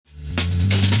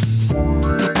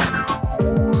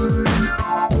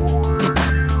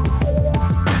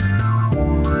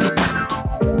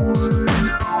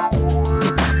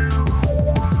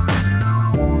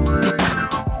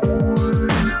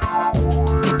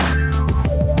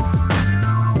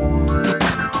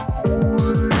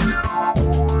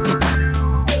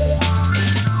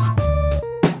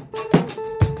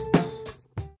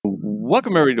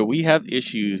Welcome everybody to We Have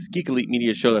Issues, Geek Elite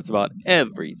Media show that's about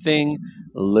everything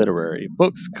literary.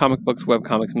 Books, comic books,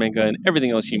 webcomics, manga, and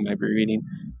everything else you might be reading.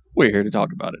 We're here to talk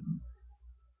about it.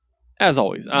 As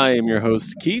always, I am your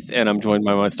host, Keith, and I'm joined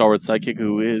by my stalwart sidekick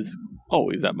who is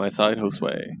always at my side,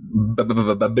 Josue.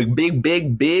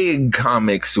 Big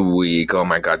comics week. Oh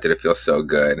my god, did it feel so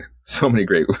good. So many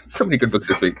good books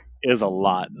this week. It is a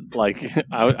lot. Like,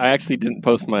 I actually didn't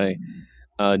post my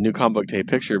new comic book tape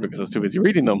picture because I was too busy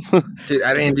reading them. Dude,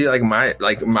 I didn't do my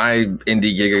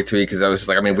indie gig tweet because I was just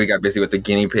like, I mean, we got busy with the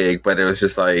guinea pig, but it was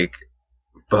just like,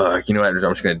 fuck, you know what? I'm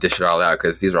just going to dish it all out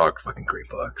because these are all fucking great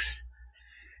books.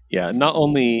 Yeah, not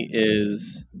only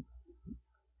is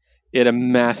it a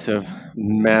massive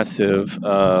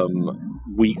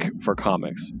week for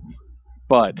comics,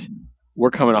 but we're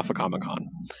coming off of Comic-Con.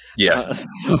 Yes.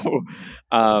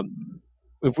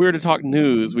 If we were to talk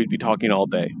news, we'd be talking all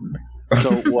day.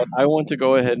 So what I want to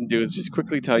go ahead and do is just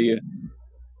quickly tell you,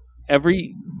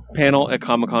 every panel at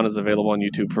Comic-Con is available on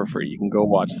YouTube for free. You can go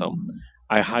watch them.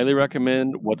 I highly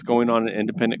recommend What's Going On in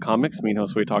Independent Comics. Me and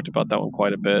Josue talked about that one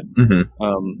quite a bit.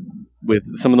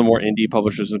 With some of the more indie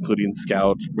publishers, including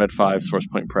Scout, Red 5, Source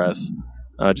Point Press,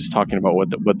 just talking about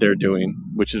what they're doing,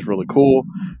 which is really cool.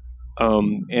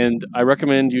 And I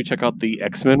recommend you check out the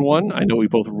X-Men one. I know we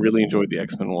both really enjoyed the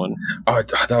X-Men one. Oh,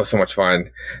 that was so much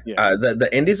fun. Yeah. The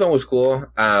Indies one was cool.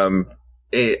 I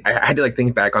had to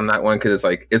think back on that one because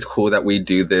it's cool that we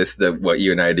do this, what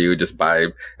you and I do, just buy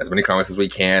as many comics as we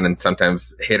can, and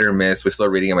sometimes hit or miss, we're still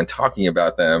reading them and talking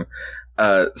about them.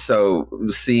 So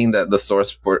seeing that the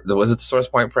Source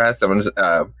Point Press,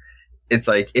 it's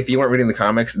like, if you weren't reading the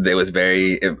comics, it was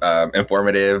very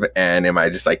informative, and it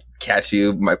might just catch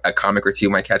you. A comic or two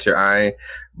might catch your eye,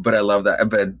 but I love that.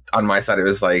 But on my side, it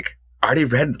was like, I already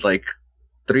read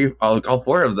all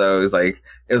four of those.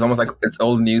 It was almost like it's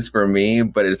old news for me,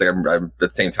 but it's I'm at the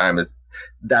same time, it's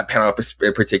that panel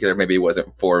in particular maybe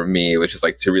wasn't for me. It was just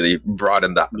to really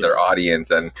broaden their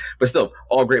audience, but still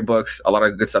all great books, a lot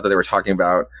of good stuff that they were talking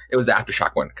about. It was the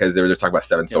Aftershock one because they were just talking about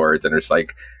Seven Swords, and it's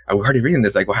I'm already reading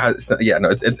this.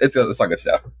 It's all good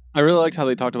stuff. I really liked how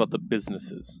they talked about the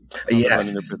businesses. Running their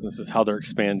businesses, how they're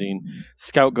expanding.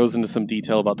 Scout goes into some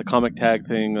detail about the comic tag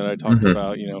thing that I talked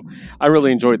about. I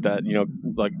really enjoyed that.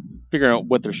 Figuring out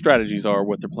what their strategies are,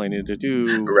 what they're planning to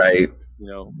do. Right.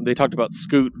 They talked about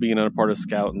Scoot being a part of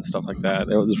Scout and stuff like that.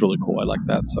 It was really cool. I like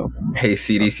that. So, hey,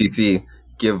 CDCC,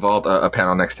 give Vault a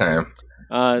panel next time.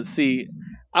 See,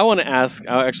 I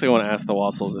actually want to ask the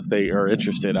Wassels if they are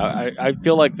interested. I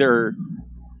feel like they're,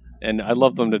 and I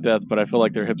love them to death, but I feel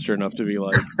like they're hipster enough to be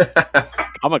like,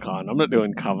 Comic-Con. I'm not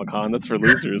doing Comic-Con. That's for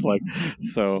losers.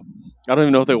 So I don't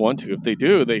even know if they want to. If they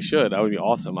do, they should. That would be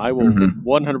awesome. I will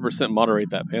 100%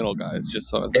 moderate that panel, guys. Just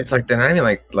so it's they're not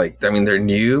even they're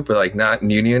new, but not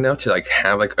new enough to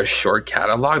have a short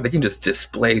catalog. They can just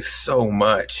display so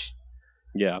much.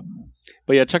 Yeah,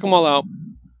 but yeah, check them all out.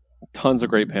 Tons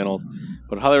of great panels.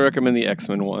 But I highly recommend the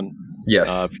X-Men one.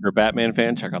 Yes. If you're a Batman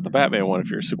fan, check out the Batman one. If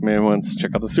you're a Superman one,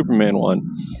 check out the Superman one.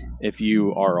 If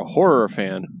you are a horror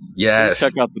fan,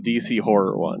 check out the DC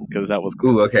horror one because that was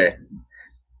cool. Ooh, okay.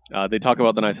 They talk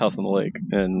about the nice house on the lake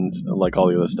and all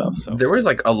the other stuff. So there was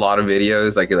a lot of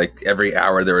videos, every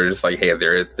hour they were just hey,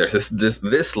 there's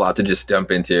this slot to just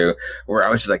jump into. Where I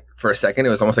was just for a second, it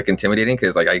was almost intimidating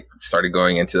because I started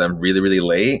going into them really, really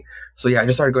late. So yeah, I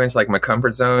just started going to my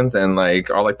comfort zones, and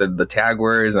all the tag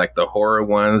words and the horror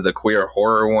ones, the queer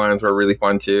horror ones were really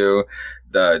fun too.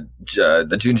 The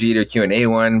Junji Ito Q&A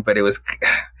one, but it was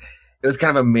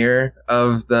kind of a mirror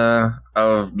of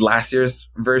last year's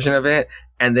version of it.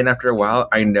 And then after a while,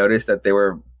 I noticed that they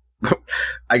were,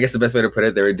 I guess the best way to put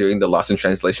it, they were doing the lost in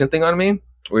translation thing on me,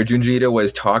 where Junji Ito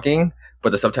was talking,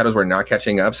 but the subtitles were not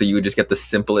catching up. So you would just get the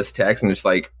simplest text, and it's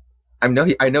I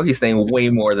know he's saying way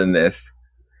more than this.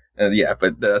 Yeah,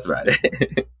 but that's about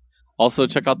it. Also,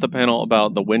 check out the panel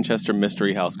about the Winchester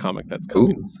Mystery House comic that's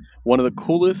coming. Ooh. One of the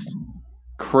coolest,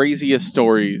 craziest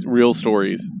real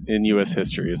stories in U.S.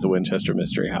 history is the Winchester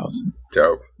Mystery House.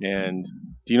 Dope. And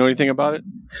do you know anything about it?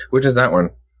 Which is that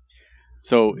one?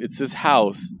 So it's this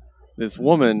house. This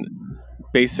woman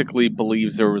basically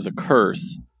believes there was a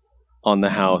curse on the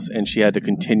house, and she had to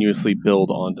continuously build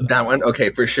onto that one.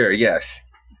 Okay, for sure. Yes.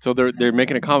 So they're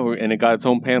making a comic, and it got its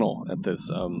own panel at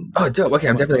this. Oh, dope. Okay,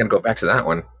 I'm definitely gonna go back to that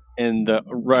one. And the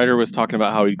writer was talking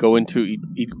about how he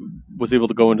was able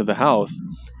to go into the house,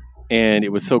 and it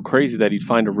was so crazy that he'd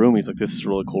find a room. He's like, "This is a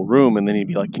really cool room," and then he'd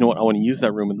be like, "You know what? I want to use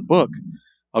that room in the book.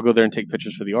 I'll go there and take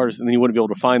pictures for the artist." And then he wouldn't be able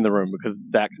to find the room because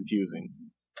it's that confusing.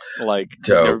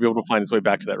 Never be able to find his way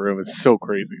back to that room. It's so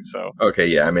crazy. So okay,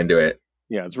 yeah, I'm into it.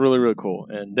 Yeah, it's really, really cool.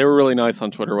 And they were really nice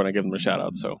on Twitter when I gave them a shout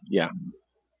out. So yeah.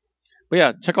 But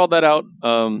yeah, check all that out.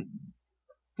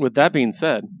 With that being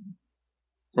said,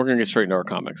 we're going to get straight into our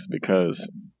comics because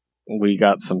we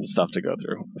got some stuff to go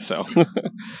through. So,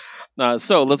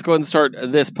 so let's go ahead and start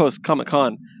this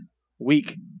post-Comic-Con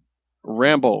week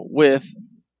ramble with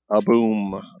a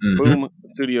Boom. Mm-hmm. Boom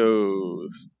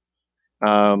Studios.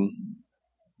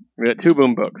 We got 2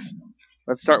 Boom books.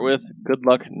 Let's start with Good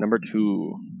Luck number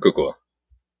 2. Cool.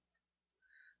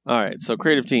 All right, so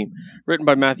creative team. Written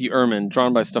by Matthew Ehrman,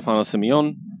 drawn by Stefano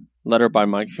Simeone, letter by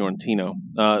Mike Fiorentino.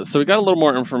 So we got a little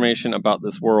more information about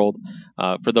this world.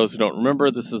 For those who don't remember,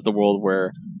 this is the world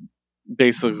where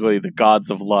basically the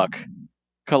gods of luck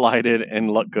collided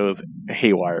and luck goes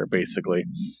haywire, basically.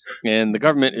 And the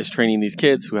government is training these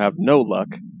kids who have no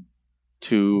luck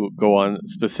to go on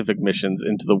specific missions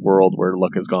into the world where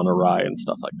luck has gone awry and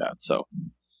stuff like that. So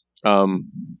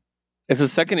it's a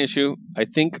second issue. I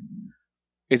think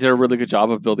it did a really good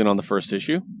job of building on the first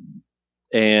issue.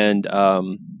 And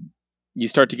you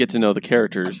start to get to know the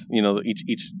characters, you know,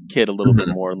 each kid a little bit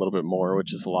more,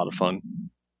 which is a lot of fun.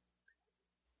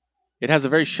 It has a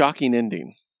very shocking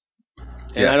ending.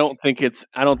 And yes. I don't think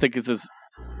it's as,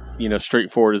 you know,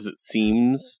 straightforward as it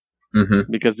seems.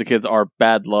 Because the kids are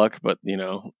bad luck, but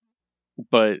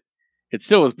it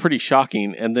still was pretty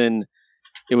shocking. And then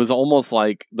it was almost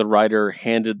like the writer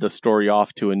handed the story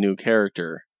off to a new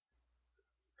character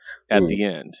at the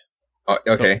end.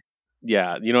 Okay. So,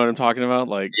 yeah, you know what I'm talking about?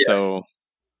 Like, yes. So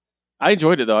I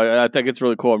enjoyed it though. I think it's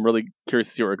really cool. I'm really curious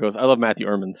to see where it goes. I love Matthew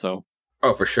Ehrman, so.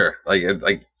 Oh, for sure. I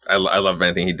love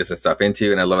anything he did this stuff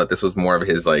into, and I love that this was more of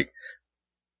his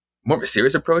more of a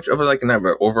serious approach of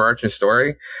an overarching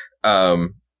story.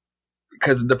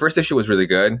 Because the first issue was really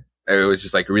good. It was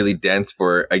just really dense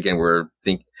for, again, where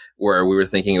we were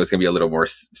thinking it was going to be a little more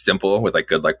simple with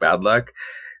good luck, bad luck.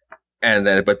 And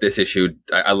then, but this issue,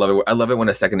 I love it. I love it when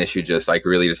a second issue just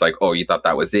really just oh, you thought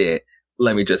that was it.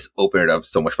 Let me just open it up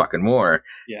so much fucking more.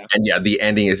 Yeah. And yeah, the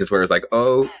ending is just where it's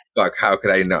oh, fuck, how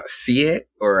could I not see it?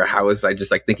 Or how was I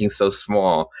just thinking so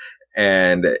small?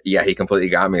 And yeah, he completely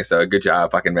got me. So good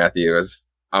job, fucking Matthew.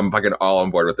 I'm fucking all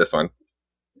on board with this one.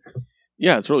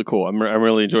 Yeah, it's really cool. I'm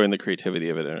really enjoying the creativity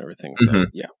of it and everything. So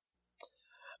yeah.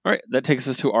 All right, that takes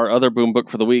us to our other Boom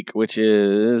book for the week, which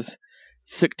is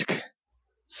Sick.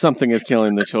 Something is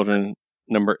Killing the Children,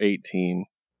 number 18.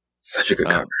 Such a good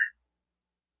cover.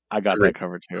 I got that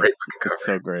cover too. Great cover. It's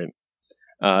so great.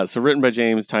 So written by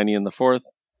James Tynion IV,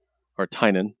 or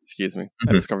Tynan, excuse me.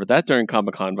 I discovered that during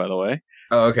Comic-Con, by the way.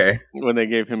 Oh, okay. When they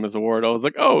gave him his award, I was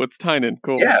like, oh, it's Tynan.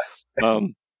 Cool. Yeah.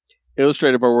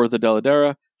 Illustrated by Werther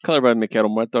Deladera, color by Miquel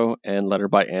Muerto, and letter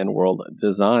by Ann World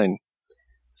Design.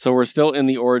 So we're still in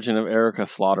the origin of Erica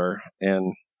Slaughter,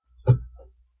 and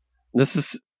this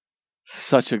is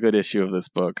such a good issue of this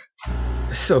book.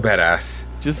 So badass.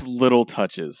 Just little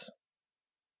touches.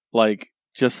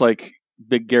 Just like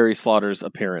Big Gary Slaughter's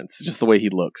appearance, just the way he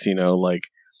looks,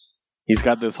 he's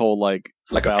got this whole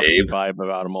Lebowski vibe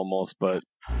about him almost, but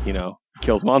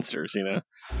kills monsters.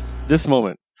 This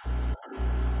moment,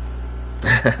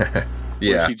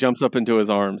 yeah, she jumps up into his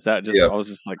arms. I was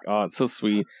just like, oh, it's so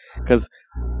sweet because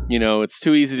it's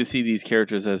too easy to see these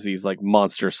characters as these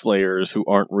monster slayers who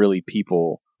aren't really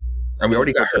people. And we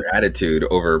already got her attitude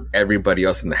over everybody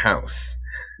else in the house.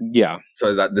 Yeah.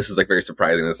 So this was very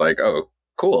surprising. It's oh,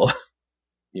 cool.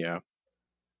 Yeah.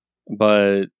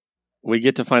 But we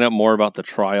get to find out more about the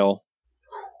trial.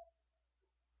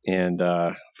 And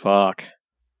fuck.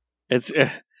 This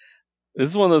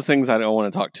is one of those things I don't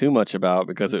want to talk too much about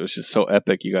because it was just so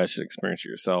epic. You guys should experience it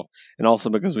yourself. And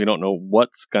also because we don't know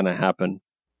what's going to happen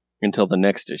until the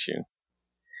next issue.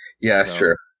 Yeah, that's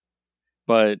true.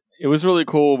 But it was really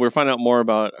cool. We're finding out more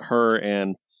about her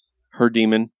and her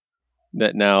demon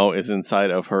that now is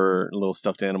inside of her little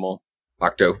stuffed animal.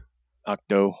 Octo,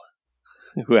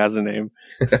 who has a name.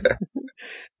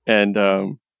 And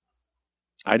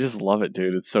I just love it,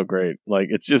 dude. It's so great.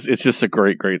 It's just a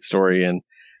great story. And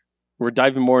we're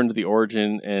diving more into the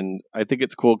origin. And I think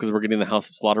it's cool because we're getting the House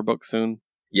of Slaughter book soon.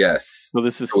 Yes. So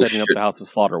this is setting up the House of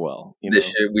Slaughter well.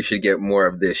 We should get more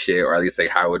of this shit, or at least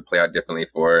how it would play out differently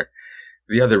for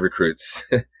the other recruits,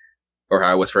 or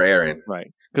how it was for Aaron.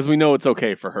 Right. Because we know it's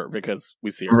okay for her because we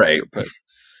see her. Right. But,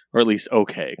 or at least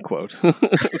okay, quote.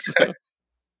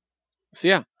 So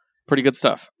yeah, pretty good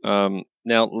stuff.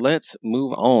 Now let's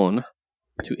move on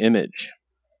to Image.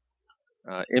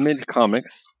 Image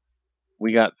Comics.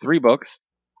 We got 3 books.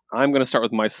 I'm going to start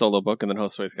with my solo book, and then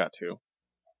Josue's got 2.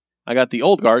 I got The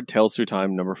Old Guard, Tales Through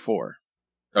Time, number 4.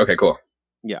 Okay, cool.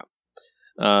 Yeah.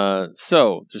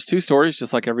 So there's 2 stories,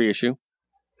 just like every issue.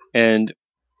 And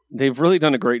they've really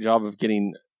done a great job of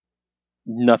getting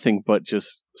nothing but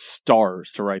just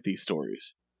stars to write these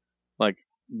stories. Like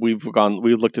we've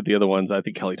looked at the other ones. I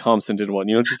think Kelly Thompson did one.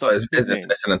 Just it's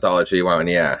an anthology one.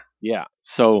 Yeah. Yeah.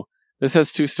 So this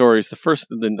has 2 stories. The first,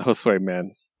 Josue,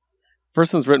 man.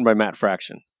 First one's written by Matt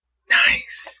Fraction.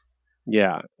 Nice.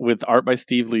 Yeah, with art by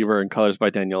Steve Lever and colors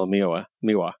by Daniela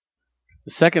Miwa.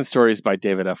 The second story is by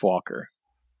David F. Walker.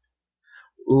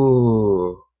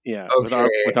 Ooh. Yeah, okay.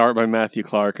 with art by Matthew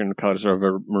Clark and colors by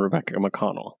Rebecca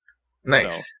McConnell.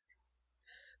 Nice. So,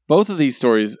 both of these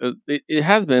stories, it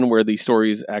has been where these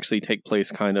stories actually take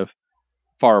place kind of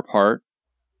far apart,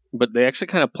 but they actually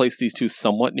kind of place these 2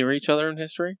 somewhat near each other in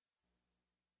history.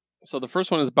 So the first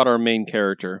one is about our main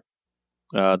character,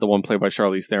 the one played by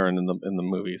Charlize Theron in the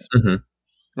movies,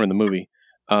 or in the movie,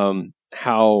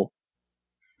 how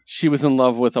she was in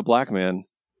love with a black man.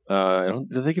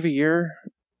 Did they give a year?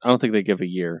 I don't think they give a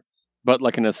year, but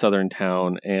like in a southern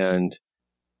town, and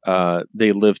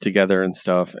they lived together and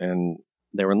stuff, and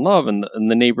they were in love, and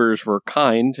the neighbors were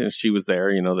kind, and she was there,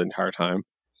 the entire time.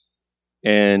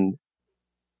 And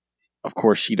of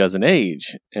course, she doesn't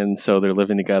age, and so they're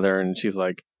living together, and she's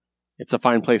like, "It's a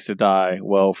fine place to die."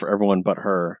 Well, for everyone but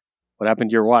her. What happened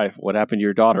to your wife? What happened to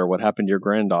your daughter? What happened to your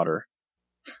granddaughter?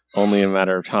 Only a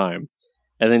matter of time.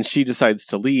 And then she decides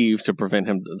to leave to prevent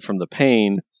him from the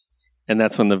pain, and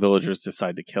that's when the villagers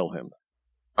decide to kill him.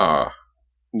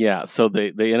 Yeah, so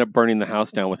they end up burning the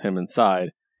house down with him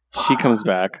inside. She comes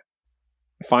back,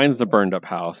 finds the burned up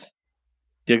house,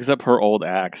 digs up her old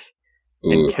axe,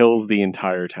 and kills the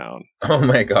entire town. Oh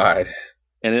my god.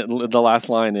 And the last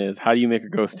line is, how do you make a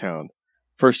ghost town?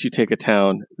 First you take a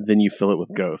town, then you fill it with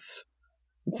ghosts.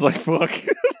 It's like, fuck.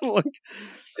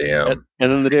 Damn.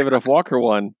 And then the David F. Walker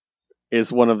one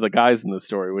is one of the guys in the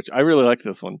story, which I really like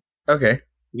this one. Okay.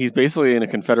 He's basically in a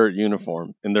Confederate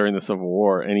uniform and during the Civil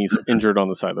War, and he's injured on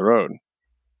the side of the road.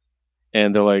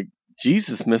 And they're like,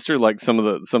 "Jesus, mister," like some of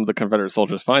the Confederate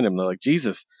soldiers find him. They're like,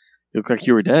 "Jesus, you look like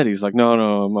you were dead." He's like, No,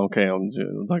 I'm okay. I'm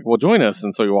like, "Well, join us."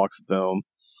 And so he walks them.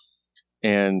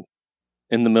 And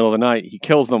in the middle of the night, he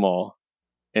kills them all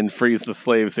and frees the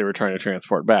slaves they were trying to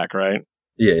transport back, right?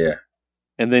 Yeah.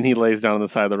 And then he lays down on the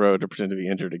side of the road to pretend to be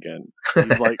injured again.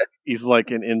 He's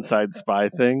like an inside spy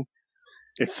thing.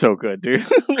 It's so good, dude.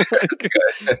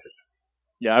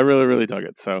 Yeah, I really, really dug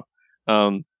it. So,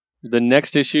 the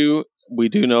next issue, we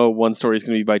do know one story is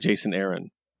going to be by Jason Aaron.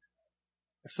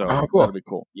 So cool. That'll be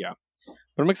cool. Yeah.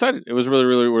 But I'm excited. It was really,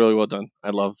 really, really well done. I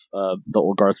love the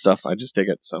old guard stuff. I just dig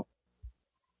it. So,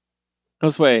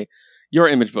 this way, your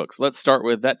Image books. Let's start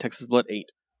with That Texas Blood 8.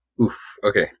 Oof.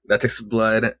 Okay. That Texas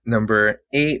Blood number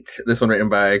 8. This one written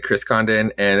by Chris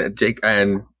Condon and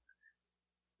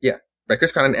by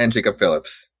Chris Condon and Jacob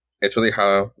Phillips. It's really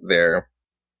how they're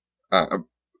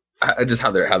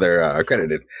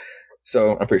credited.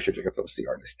 So I'm pretty sure Jacob Phillips is the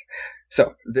artist.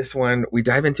 So this one we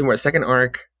dive into more second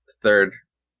arc, third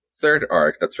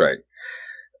arc. That's right.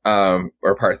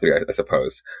 Or part 3, I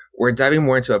suppose. We're diving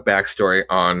more into a backstory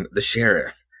on the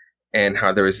sheriff and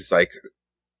how there was this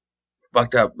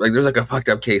there's a fucked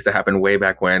up case that happened way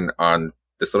back when on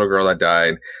this little girl that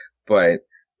died, but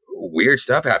weird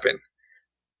stuff happened.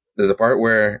 There's a part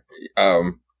where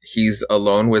he's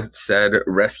alone with said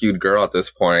rescued girl at this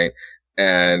point,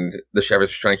 and the sheriff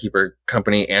is trying to keep her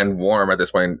company and warm at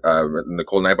this point in the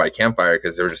cold night by campfire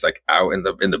because they were just like out in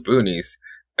the boonies.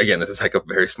 Again, this is like a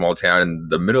very small town in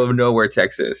the middle of nowhere,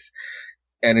 Texas,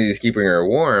 and he's keeping her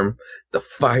warm. The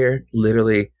fire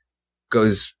literally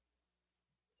goes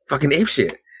fucking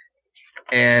apeshit,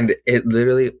 and it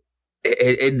literally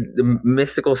the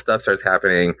mystical stuff starts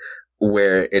happening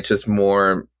where it's just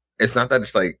more. It's not that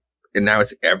it's like, and now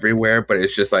it's everywhere, but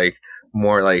it's just like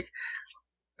more like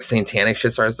satanic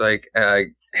shit starts like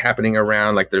happening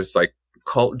around. Like there's like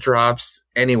cult drops.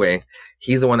 Anyway,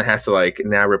 he's the one that has to like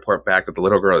now report back that the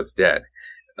little girl is dead.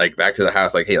 Like back to the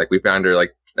house, like, hey, like we found her,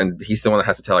 like, and he's the one that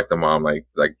has to tell like the mom, like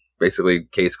basically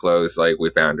case closed, like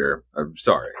we found her. I'm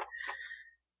sorry.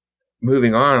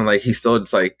 Moving on, like he's still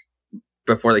just like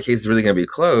before the case is really gonna be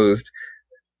closed.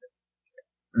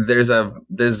 There's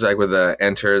like with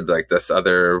entered like this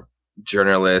other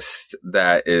journalist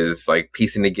that is like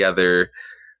piecing together.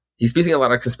 He's piecing a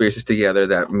lot of conspiracies together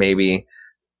that maybe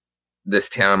this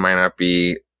town might not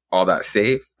be all that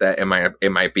safe. That it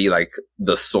might be like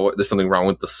the soil. There's something wrong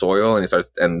with the soil, and he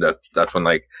starts, and that's when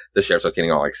like the sheriff starts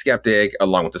getting all like skeptic,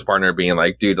 along with his partner being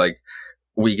like, dude, like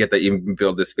we get that you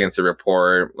build this fancy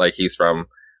report. Like he's from.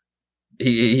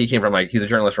 He came from like he's a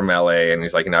journalist from LA, and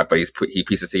he's like but he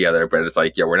pieces together, but it's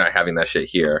like, yeah, we're not having that shit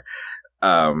here.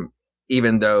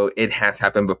 Even though it has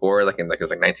happened before, like in like it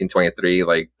was like 1923,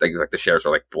 like the sheriffs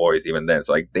were like boys even then,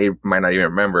 so like they might not even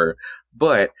remember.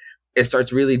 But it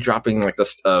starts really dropping like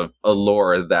a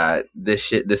lore that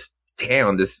this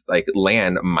town, this like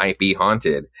land might be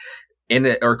haunted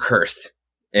or cursed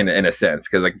in a sense,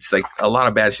 because like just like a lot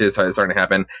of bad shit is starting to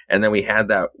happen. And then we had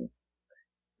that,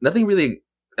 nothing really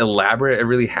elaborate it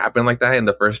really happened like that in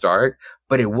the first arc,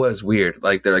 but it was weird.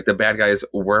 Like they're like the bad guys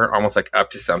were almost like up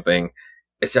to something.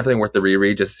 It's definitely worth the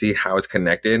reread just to see how it's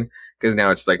connected, because now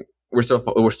it's like we're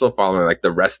still following like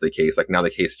the rest of the case. Like now the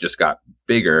case just got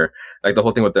bigger. Like the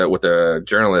whole thing with the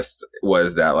journalist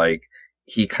was that like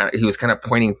he was kind of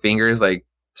pointing fingers like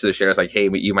to the sheriffs, like, hey,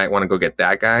 you might want to go get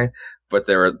that guy. But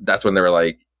that's when they were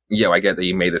like, yo, I get that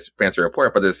you made this fancy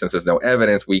report, but since there's no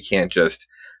evidence, we can't just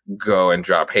go and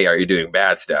drop, hey, are you doing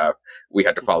bad stuff? We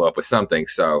had to follow up with something.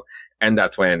 So, and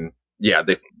that's when, yeah,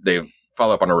 they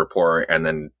follow up on a report, and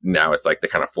then now it's like they're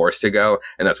kind of forced to go,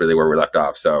 and that's really where we left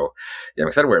off. So, yeah, I'm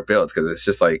excited where it builds, because it's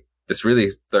just like this really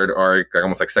third arc, like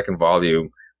almost like second volume,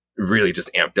 really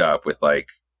just amped up with like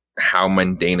how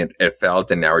mundane it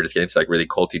felt, and now we're just getting to like really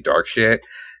culty dark shit.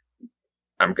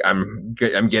 I'm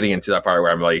getting into that part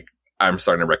where I'm like, I'm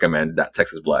starting to recommend that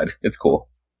Texas Blood. It's cool.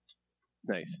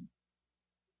 Nice.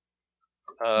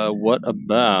 What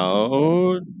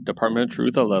about Department of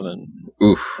Truth 11?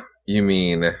 Oof. You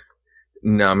mean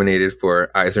nominated for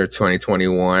Eisner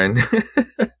 2021,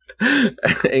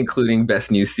 including Best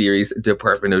New Series,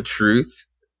 Department of Truth.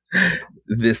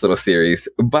 This little series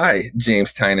by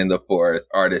James Tynion IV,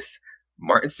 artist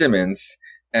Martin Simmons,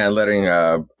 and lettering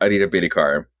Adita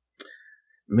Bidikar.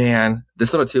 Man,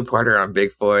 this little two-parter on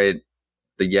Bigfoot,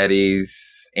 the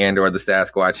Yetis, and or the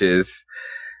Sasquatches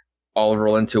all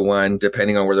roll into one,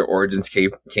 depending on where their origins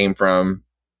came from.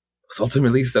 It's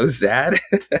ultimately so sad.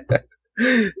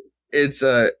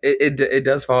 It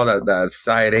does follow that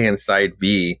side A and side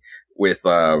B with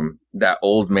that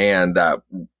old man that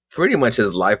pretty much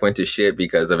his life went to shit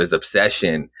because of his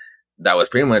obsession that was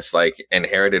pretty much like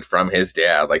inherited from his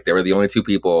dad. Like they were the only two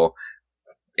people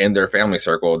in their family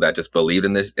circle that just believed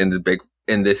in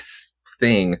this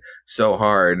thing so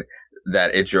hard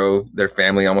that it drove their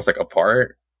family almost like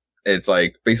apart. It's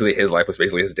like basically his life was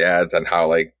basically his dad's, and how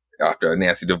like after a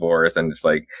nasty divorce and just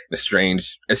like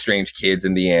estranged kids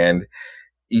in the end,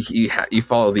 you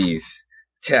follow these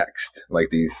texts, like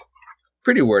these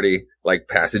pretty wordy like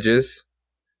passages,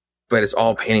 but it's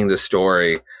all painting the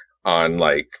story on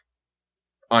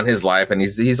his life, and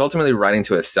he's ultimately writing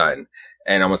to his son,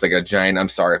 and almost like a giant I'm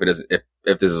sorry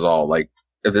if this is all like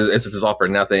if this is all for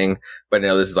nothing, but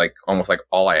no, this is like almost like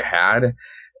all I had.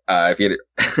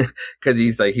 Because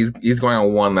he's going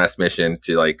on one last mission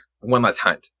to like one last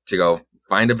hunt to go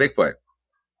find a Bigfoot,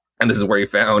 and this is where he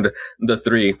found the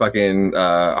three fucking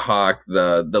Hawk,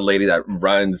 the lady that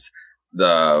runs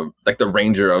the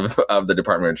ranger of the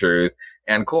Department of Truth,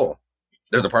 and Cole.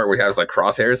 There's a part where he has like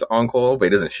crosshairs on Cole, but he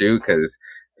doesn't shoot because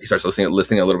he starts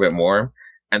listening a little bit more,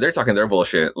 and they're talking their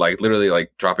bullshit, like literally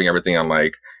like dropping everything on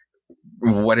like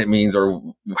what it means or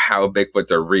how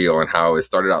Bigfoots are real, and how it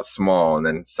started out small, and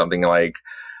then something like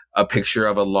a picture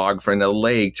of a log from a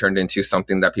lake turned into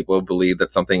something that people believe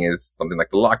that something is something like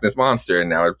the Loch Ness Monster, and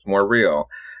now it's more real.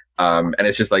 And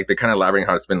it's just like they're kind of elaborating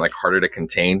how it's been like harder to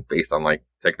contain based on like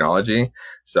technology.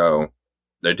 So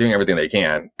they're doing everything they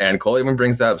can. And Cole even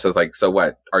brings up, so it's like, so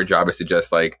what? Our job is to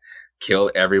just like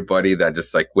kill everybody that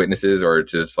just like witnesses or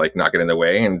just like not get in the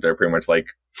way. And they're pretty much like,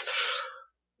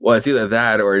 well, it's either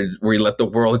that or we let the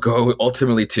world go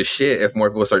ultimately to shit if more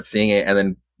people start seeing it. And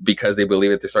then because they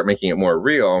believe it, they start making it more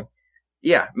real.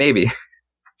 Yeah, maybe.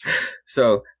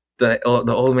 So the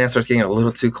old man starts getting a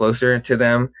little too closer to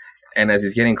them. And as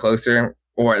he's getting closer,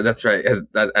 or that's right,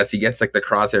 as he gets like the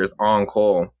crosshairs on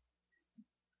Cole,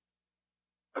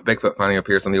 a Bigfoot finally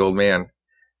appears on the old man.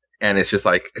 And it's just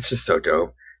so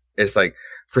dope. It's like,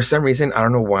 for some reason, I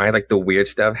don't know why, like the weird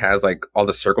stuff has like all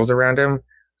the circles around him.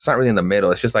 It's not really in the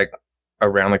middle. It's just like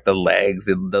around like the legs,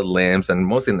 the limbs, and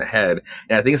mostly in the head.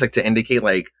 And I think it's like to indicate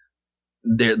like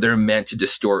they're meant to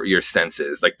distort your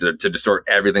senses, like to distort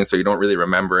everything, so you don't really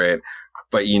remember it,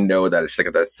 but you know that it's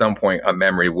like at some point a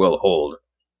memory will hold.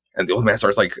 And the old man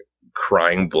starts like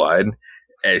crying blood, and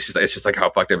it's just like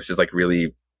how fucked up. It's just like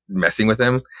really messing with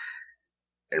him.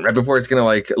 And right before it's gonna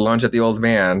like lunge at the old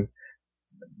man,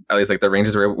 at least like the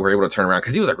Rangers were able to turn around,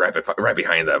 because he was like right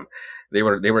behind them. They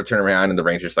were to turn around, and the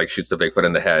Rangers like shoots the Bigfoot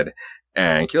in the head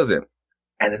and kills it.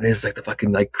 And then there's like the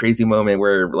fucking like crazy moment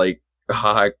where like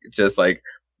Hawk just like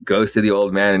goes to the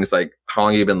old man and it's like, how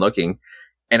long have you been looking?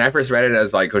 And I first read it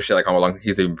as like, oh shit, like how long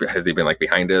has he been like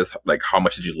behind us? Like how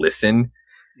much did you listen?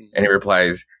 And he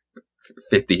replies,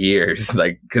 50 years,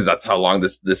 like, because that's how long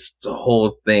this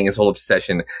whole thing, this whole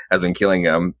obsession has been killing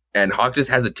him. And Hawk just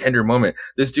has a tender moment.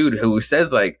 This dude who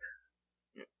says like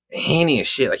handy as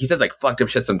shit. Like he says like fucked up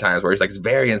shit sometimes where he's like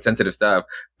very insensitive stuff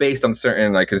based on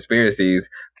certain like conspiracies,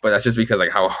 but that's just because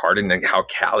like how hardened and how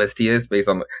calloused he is based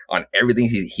on everything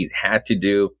he's had to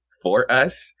do for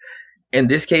us. In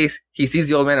this case, he sees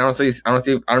the old man. I don't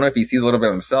know if he sees a little bit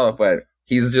of himself, but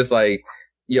he's just like,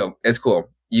 yo, it's cool.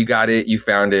 You got it. You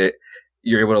found it.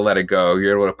 You're able to let it go.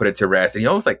 You're able to put it to rest. And he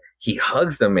almost like he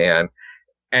hugs the man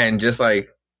and just like,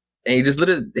 and he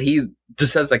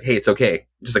just says like, hey, it's okay.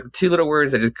 Just like 2 little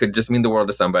words that could just mean the world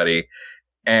to somebody.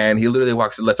 And he literally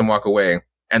lets him walk away.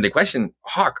 And the question,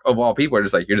 Hawk of all people, are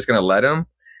just like, you're just going to let him?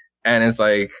 And it's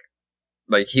like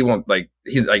he won't, like,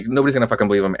 he's like, nobody's going to fucking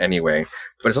believe him anyway.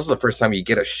 But it's also the first time you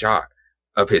get a shot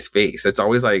of his face. It's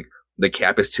always like the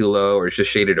cap is too low or it's just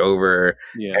shaded over.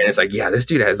 Yeah. And it's like, yeah, this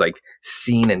dude has like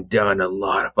seen and done a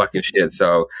lot of fucking shit.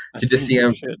 So to just see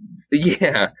him,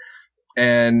 yeah.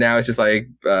 And now it's just like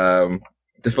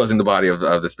disposing the body of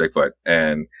this Bigfoot.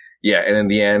 And yeah, and in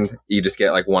the end, you just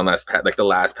get like one last, like the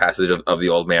last passage of the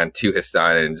old man to his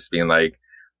son and just being like,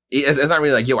 it's not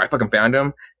really like, yo, I fucking found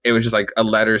him. It was just like a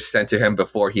letter sent to him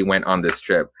before he went on this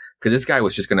trip. Because this guy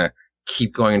was just going to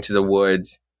keep going into the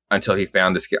woods until he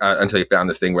found this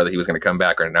thing, whether he was going to come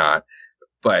back or not.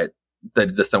 But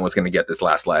the son was going to get this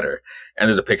last letter. And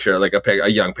there's a picture, like a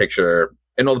young picture,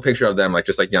 an old picture of them, like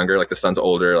just like younger, like the son's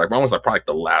older, like almost like probably like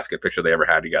the last good picture they ever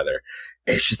had together.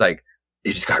 And it's just like,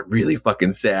 it just got really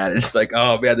fucking sad. It's just like,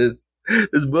 oh man, this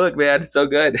book, man, it's so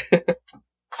good.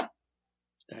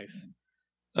 Nice.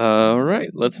 All right,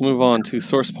 let's move on to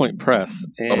Source Point Press.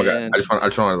 Oh my god, I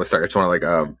just want like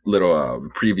a little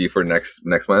preview for next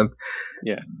month.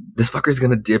 Yeah, this fucker's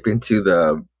gonna dip into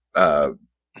the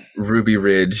Ruby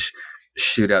Ridge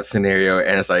shootout scenario,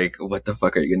 and it's like, what the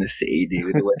fuck are you gonna say,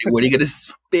 dude? What are you gonna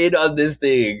spin on this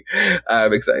thing?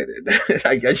 I'm excited.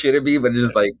 I shouldn't be, but it's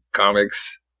just like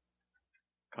comics,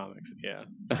 yeah.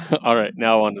 All right,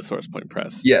 now on to Source Point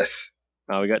Press. Yes.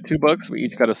 We got 2 books. We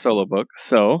each got a solo book.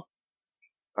 So,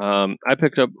 I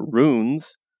picked up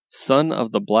Runes, Son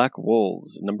of the Black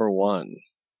Wolves, #1.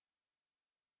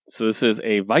 So this is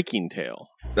a Viking tale.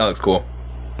 That looks cool.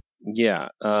 Yeah.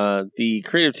 The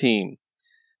creative team,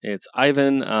 it's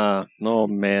Ivan. Oh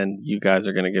man, you guys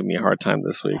are going to give me a hard time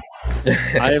this week.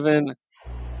 Ivan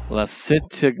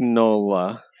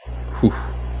Lascitignola.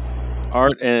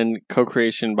 Art and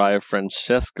co-creation by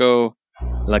Francesco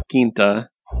La Quinta.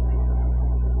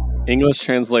 English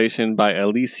translation by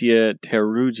Alicia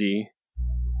Teruggi.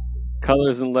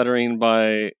 Colors and lettering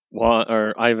by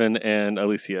Ivan and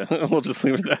Alicia. We'll just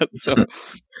leave it at that. So,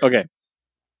 okay.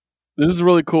 This is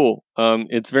really cool.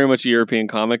 It's very much a European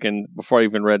comic, and before I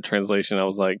even read translation, I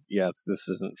was like, yeah, this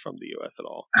isn't from the US at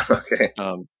all. Okay.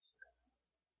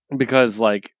 Because,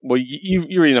 like, well,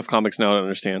 you read enough comics now to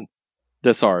understand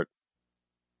this art.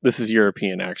 This is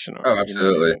European action art. Oh, absolutely.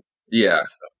 You know what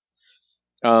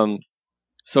I mean? Yeah.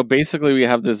 So basically we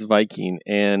have this Viking,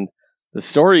 and the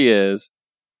story is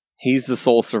he's the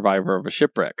sole survivor of a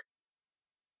shipwreck.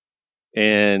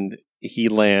 And he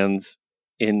lands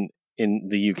in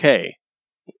the UK,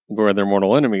 where their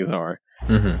mortal enemies are.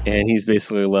 Mm-hmm. And he's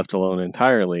basically left alone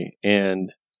entirely. And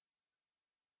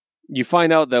you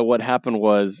find out that what happened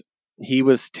was he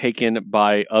was taken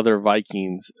by other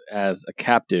Vikings as a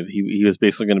captive. He was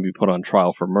basically going to be put on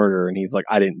trial for murder, and he's like,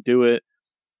 I didn't do it.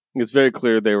 It's very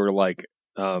clear they were like,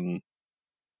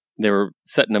 they were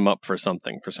setting him up for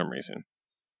something for some reason.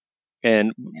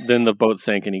 And then the boat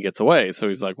sank and he gets away. So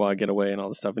he's like, well, I get away and all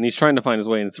this stuff. And he's trying to find his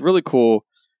way, and it's really cool.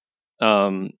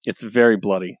 It's very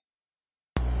bloody.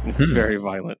 It's very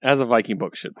violent, as a Viking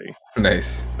book should be.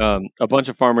 Nice. A bunch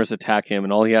of farmers attack him,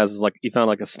 and all he has is like, he found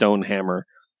like a stone hammer,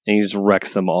 and he just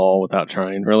wrecks them all without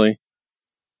trying, really.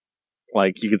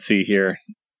 Like you could see here.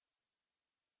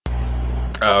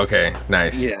 Oh, okay.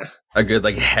 Nice. Yeah. A good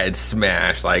like head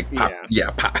smash, like pop.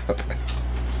 Yeah, pop.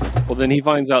 Well, then he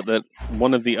finds out that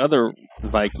one of the other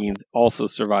Vikings also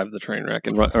survived the train wreck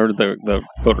or the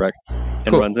boat wreck,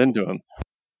 and runs into him,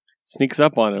 sneaks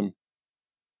up on him,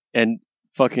 and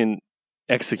fucking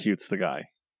executes the guy.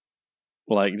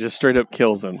 Like just straight up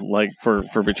kills him, like for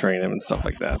betraying him and stuff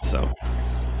like that. So,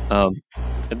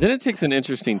 and then it takes an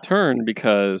interesting turn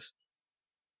because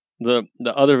the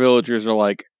other villagers are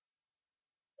like,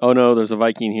 oh no, there's a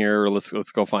Viking here, let's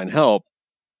go find help.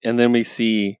 And then we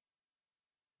see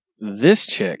this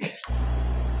chick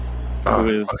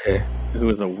who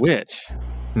is a witch.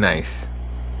 Nice.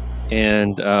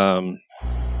 And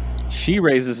she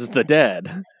raises the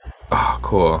dead. Oh,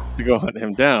 cool. To go hunt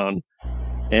him down.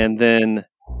 And then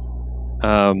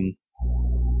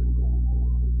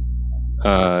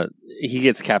he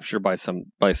gets captured by some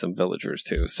villagers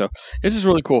too. So this is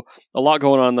really cool. A lot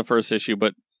going on in the first issue,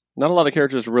 but Not a lot of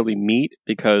characters really meet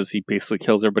because he basically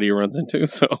kills everybody he runs into,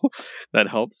 so that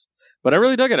helps. But I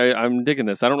really dug it. I'm digging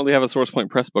this. I don't really have a Source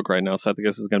Point Press book right now, so I think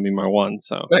this is going to be my one.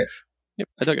 So nice. Yep,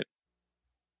 I dug it.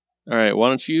 All right, why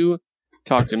don't you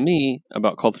talk to me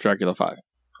about Cult of Dracula 5?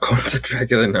 Cult of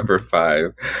Dracula number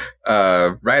 5.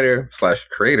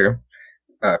 Writer/creator,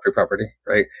 free property,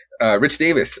 right? Rich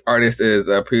Davis. Artist is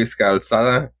Puis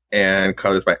Calzada, and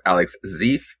colors by Alex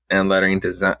Zeef, and lettering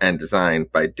and design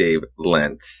by Dave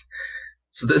Lentz.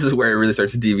 So this is where it really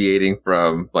starts deviating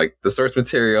from like the source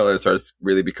material. It starts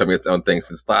really becoming its own thing.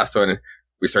 Since the last one,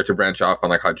 we start to branch off on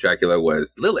like how Dracula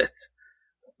was Lilith,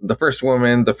 the first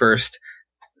woman, the first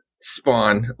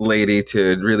Spawn lady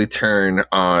to really turn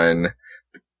on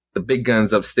the big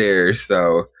guns upstairs.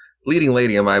 So leading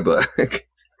lady in my book.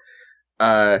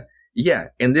 Yeah,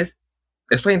 and this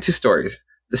it's playing 2 stories.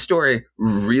 The story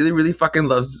really, really fucking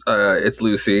loves It's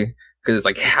Lucy, because it's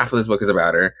like half of this book is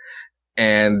about her.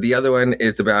 And the other one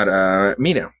is about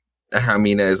Mina. How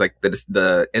Mina is like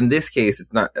the in this case,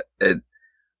 it's not it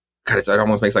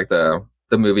almost makes like the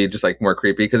movie just like more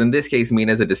creepy, because in this case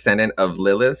Mina is a descendant of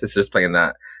Lilith. It's just playing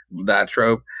that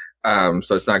trope.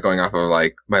 So it's not going off of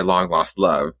like my long lost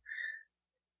love.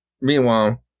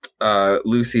 Meanwhile,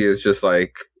 Lucy is just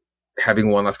like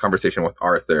having one last conversation with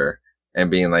Arthur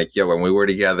and being like, yo, when we were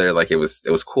together, like it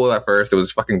was cool at first. It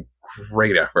was fucking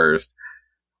great at first.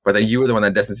 But then you were the one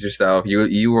that distanced yourself.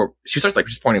 She starts like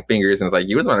just pointing fingers and it's like,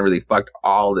 you were the one that really fucked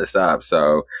all this up.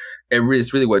 So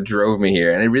it's really what drove me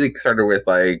here. And it really started with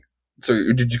like, so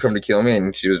did you come to kill me?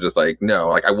 And she was just like, no,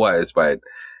 like I was, but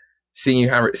seeing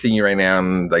you right now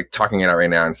and like talking it out right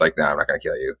now, and it's like, no, I'm not going to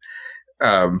kill you.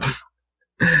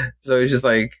 So it's just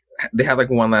like, they have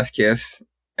like one last kiss,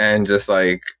 and just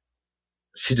like,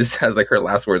 she just has like her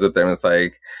last words with them. It's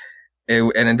like,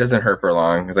 and it doesn't hurt for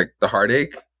long. It's like the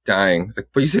heartache, dying. It's like,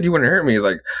 but you said you wouldn't hurt me. It's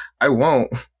like, I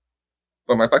won't.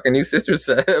 But my fucking new sister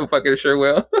said, fucking sure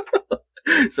will.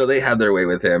 So they have their way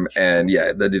with him, and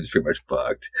yeah, the dude's pretty much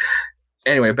bugged.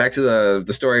 Anyway, back to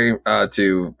the story,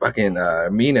 to fucking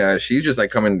Mina. She's just like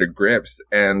coming to grips,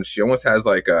 and she almost has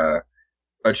like a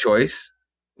choice.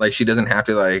 Like she doesn't have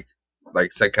to like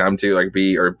succumb to like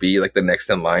be like the next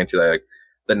in line to like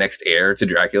the next heir to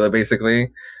Dracula,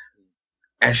 basically.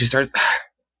 And she starts,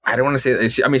 I don't want to say,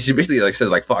 she basically like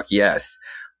says like, fuck yes.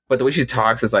 But the way she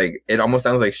talks is like, it almost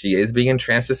sounds like she is being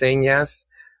entranced to saying yes,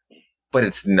 but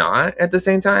it's not at the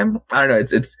same time. I don't know.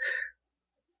 It's,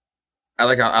 I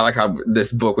like how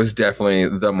this book was definitely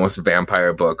the most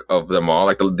vampire book of them all.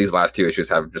 Like these last 2 issues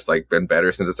have just like been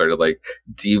better since it started like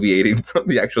deviating from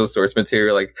the actual source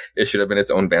material. Like it should have been its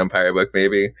own vampire book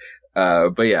maybe.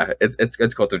 But yeah,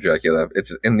 it's Cult of Dracula. It's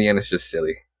just, in the end, it's just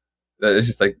silly. It's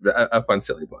just like a fun,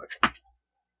 silly book.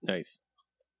 Nice.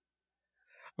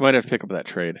 I might have to pick up that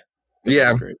trade.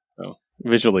 Yeah. Great. So,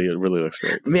 visually, it really looks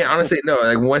great. I mean, honestly, no.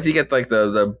 Like once you get like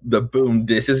the boom,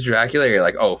 this is Dracula. You're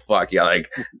like, oh fuck yeah! Like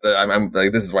I'm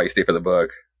like, this is why you stay for the book.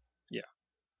 Yeah.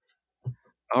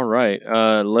 All right.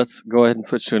 Let's go ahead and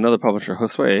switch to another publisher,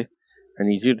 Josue. I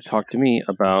need you to talk to me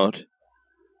about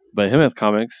Behemoth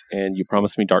Comics and You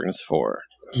Promised Me Darkness 4.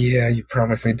 Yeah, You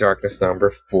Promised Me Darkness number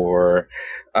 4.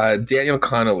 Daniel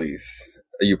Connolly's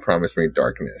You Promised Me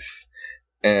Darkness.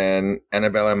 And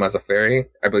Annabella Mazzaferri,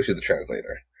 I believe she's the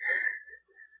translator.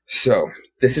 So,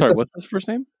 what's his first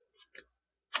name?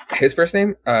 His first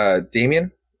name?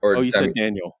 Damien? Or you said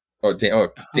Daniel.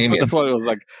 Damien. That's why I was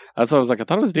like, I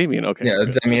thought it was Damien. Okay. Yeah,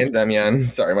 Damien.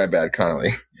 Sorry, my bad, Connolly.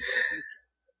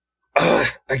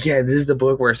 Again, this is the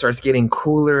book where it starts getting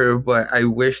cooler, but I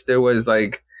wish there was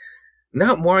like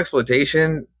not more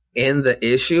exploitation in the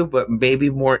issue, but maybe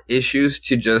more issues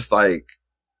to just to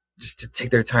take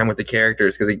their time with the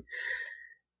characters, because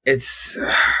it's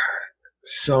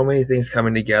so many things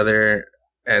coming together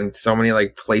and so many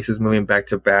like places moving back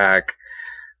to back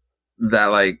that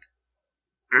like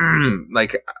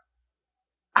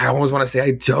I almost want to say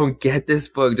I don't get this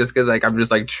book just because like I'm just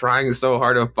like trying so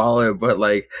hard to follow it, but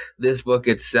like this book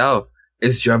itself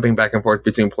is jumping back and forth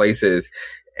between places,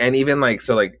 and even like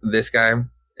so like this guy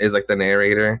is like the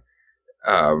narrator.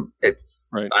 It's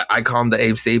right. I call him the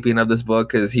Abe Sapien of this book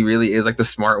because he really is like the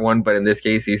smart one, but in this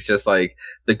case he's just like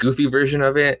the goofy version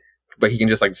of it. But he can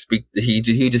just like speak. He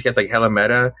just gets like hella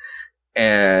meta,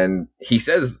 and he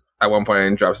says at one point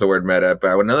and drops the word meta,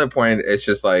 but at another point it's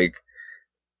just like.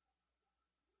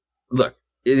 Look,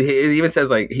 it even says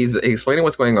like he's explaining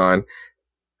what's going on,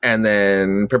 and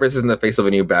then purpose is in the face of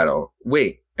a new battle.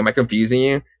 Wait, am I confusing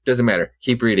you? Doesn't matter.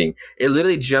 Keep reading. It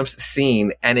literally jumps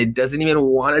scene, and it doesn't even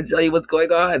want to tell you what's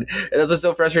going on. And that's what's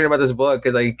so frustrating about this book,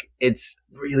 because like it's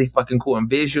really fucking cool, and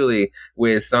visually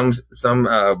with some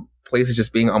places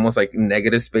just being almost like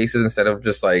negative spaces instead of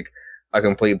just like a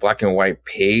complete black and white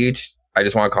page. I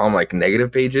just want to call them like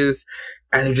negative pages.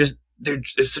 And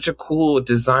it's such a cool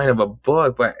design of a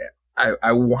book, but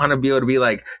I want to be able to be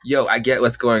like, yo, I get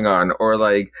what's going on. Or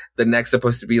like the next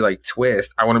supposed to be like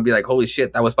twist. I want to be like, holy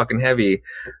shit, that was fucking heavy.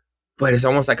 But it's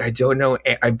almost like I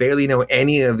barely know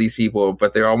any of these people,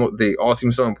 but they all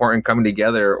seem so important coming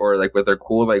together, or like with their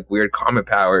cool, like weird comet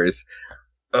powers.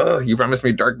 Oh, you promised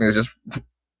me darkness. Just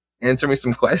answer me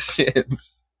some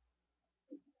questions.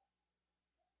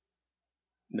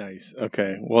 Nice.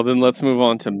 Okay. Well, then let's move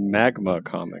on to Magma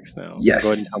Comics now. Yes. Go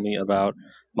ahead and tell me about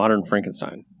Modern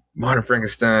Frankenstein. Modern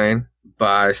Frankenstein,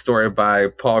 story by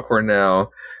Paul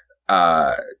Cornell,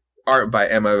 art by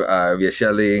Emma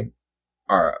Viechelli,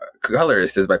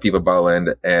 colorist is by Pippa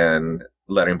Boland, and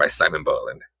lettering by Simon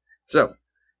Boland. So,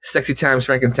 sexy times,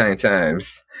 Frankenstein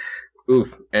times.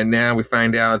 Oof. And now we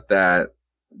find out that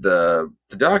the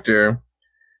doctor,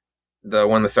 the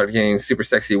one that started getting super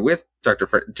sexy with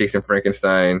Jason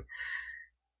Frankenstein,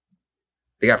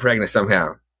 they got pregnant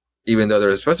somehow, even though they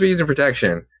were supposed to be using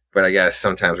protection. But I guess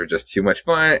sometimes we're just too much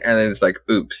fun, and then it's like,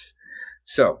 oops.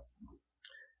 So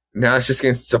now it's just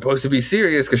supposed to be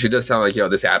serious, because she does sound like, yo,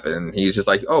 this happened. And he's just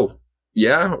like, oh,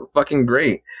 yeah, fucking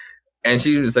great. And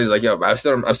she just says like, yo, I'm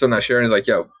still not sure. And he's like,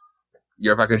 yo,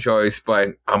 your fucking choice,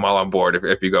 but I'm all on board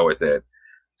if you go with it.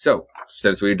 So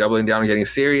since we're doubling down and getting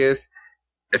serious,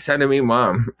 it's time to meet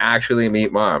mom. Actually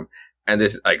meet mom. And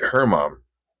this, like, her mom,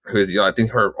 who's, I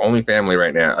think her only family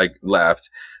right now, like, left,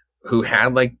 who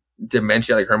had like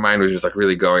dementia, like her mind was just like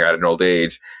really going at an old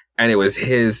age, and it was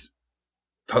his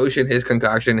potion, his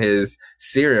concoction, his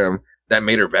serum that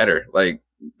made her better, like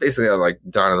basically like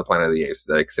Dawn of the Planet of the Apes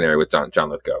like scenario with John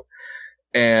Lithgow.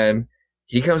 And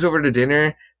he comes over to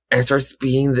dinner and starts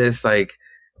being this like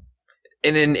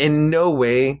in no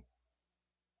way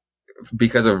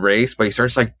because of race, but he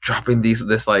starts like dropping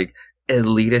this like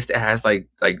elitist ass like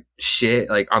shit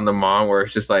like on the mom, where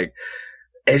it's just like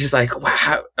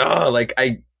wow, oh, like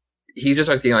he just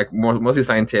starts getting like mostly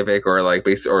scientific, or like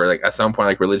based, or like at some point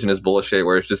like religion is bullshit,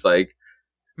 where it's just like,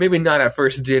 maybe not at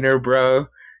first dinner, bro.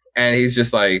 And he's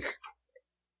just like,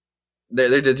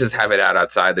 they just have it out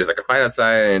outside. There's like a fight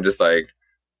outside, and just like,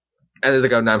 and there's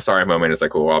like a I'm sorry moment. It's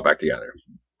like, cool, we're all back together.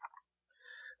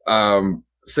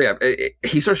 So yeah,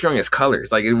 he starts showing his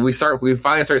colors. Like we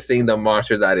finally start seeing the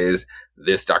monster that is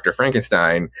this Dr.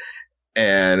 Frankenstein,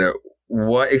 and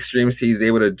what extremes he's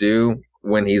able to do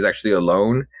when he's actually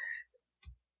alone.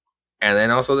 And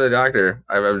then also the doctor,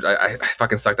 I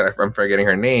fucking suck that I'm forgetting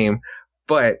her name,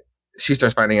 but she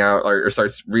starts finding out, or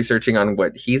starts researching on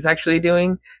what he's actually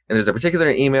doing. And there's a particular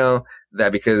email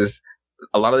that, because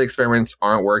a lot of the experiments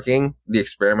aren't working, the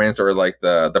experiments, or like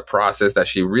the process that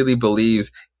she really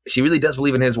does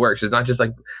believe in his work. She's not just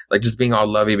like just being all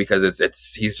lovey because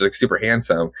he's like super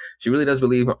handsome. She really does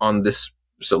believe on this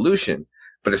solution,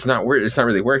 but it's not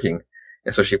really working.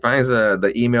 And so she finds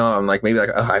the email on like maybe like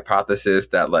a hypothesis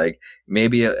that like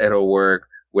maybe it'll work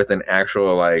with an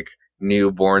actual like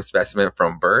newborn specimen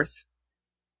from birth.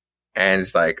 And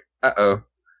it's like, uh-oh.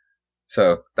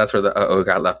 So that's where the uh-oh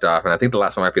got left off. And I think the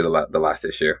last one might be the last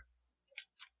issue.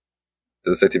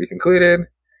 Does it say to be concluded?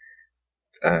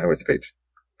 Where's the page?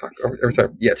 Fuck, every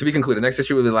time. Yeah, to be concluded. Next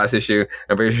issue will be the last issue.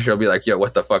 I'm pretty sure she'll be like, yo,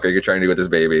 what the fuck are you trying to do with this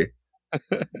baby?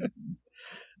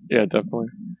 Yeah, definitely.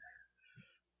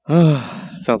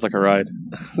 Sounds like a ride.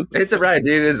 It's a ride,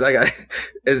 dude. It's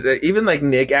like, even like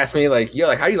Nick asked me, like, "Yo,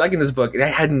 like, how are you liking this book?" And I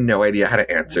had no idea how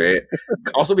to answer it.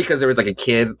 Also, because there was like a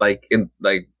kid, like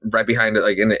right behind it,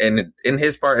 like in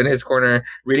his corner,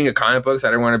 reading a comic book. So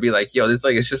I didn't want to be like, "Yo, this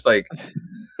like it's just like."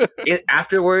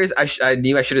 Afterwards, I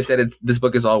knew I should have said this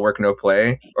book is all work, no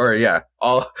play, or yeah,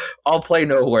 all play,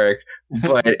 no work.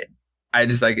 But I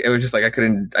just like, it was just like I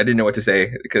didn't know what to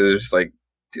say, because it was just like,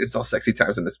 dude, it's all sexy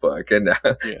times in this book, and now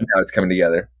it's coming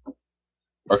together,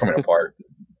 or coming apart.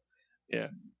 Yeah.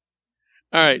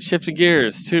 All right, shifting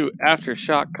gears to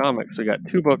Aftershock Comics. We got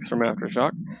 2 books from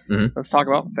Aftershock. Mm-hmm. Let's talk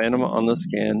about Phantom on the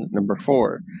Skin number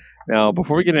 4. Now,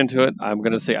 before we get into it, I'm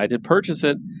going to say I did purchase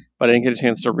it, but I didn't get a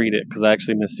chance to read it because I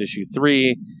actually missed issue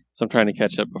 3, so I'm trying to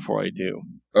catch up before I do.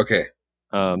 Okay.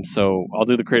 So I'll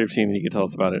do the creative team, and you can tell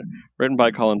us about it. Written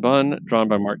by Colin Bunn, drawn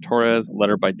by Mark Torres,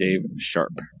 lettered by Dave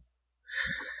Sharp.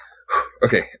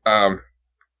 Okay.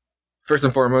 First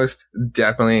and foremost,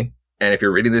 definitely. And if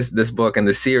you're reading this book and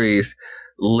the series,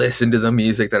 listen to the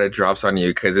music that it drops on you,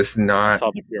 because it's not. Saw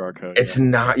the QR code. It's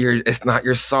not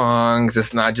your songs.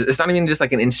 It's not even just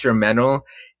like an instrumental.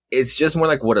 It's just more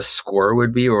like what a score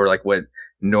would be, or like what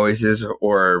noises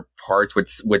or parts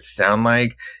would sound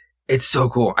like. It's so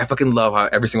cool. I fucking love how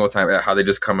every single time how they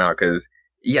just come out, because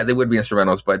yeah, they would be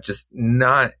instrumentals, but just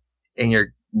not in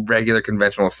your regular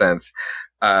conventional sense.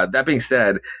 That being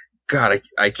said, God,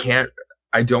 I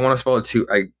don't want to spoil it too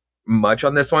much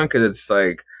on this one, because it's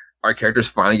like our characters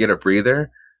finally get a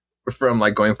breather from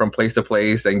like going from place to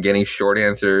place and getting short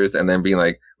answers and then being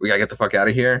like, we gotta get the fuck out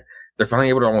of here. They're finally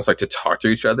able to almost like to talk to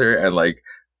each other and like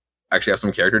actually have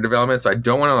some character development. So I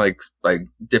don't want to like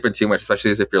dip in too much,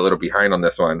 especially if you're a little behind on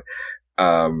this one.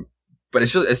 But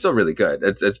it's still really good.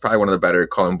 It's probably one of the better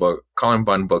Colin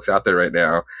Bunn books out there right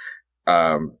now.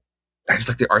 I just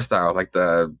like the art style, like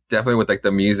definitely with like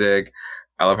the music.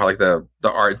 I love how like the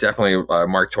art, definitely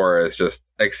Mark Torres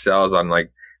just excels on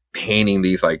like painting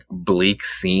these like bleak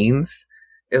scenes.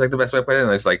 Is like the best way to put it.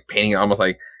 And it's like painting almost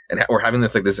like, and we're having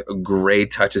this like this gray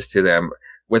touches to them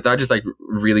without just like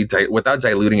really without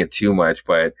diluting it too much.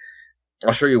 But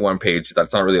I'll show you one page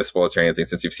that's not really a spoiler or anything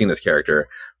since you've seen this character,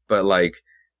 but like,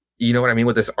 you know what I mean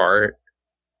with this art?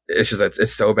 It's just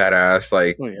it's so badass.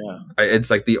 Like, oh, yeah. It's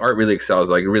like the art really excels.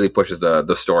 Like, it really pushes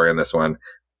the story in this one.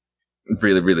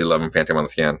 Really, really loving Phantom on the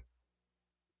Scan.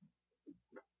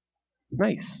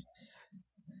 Nice.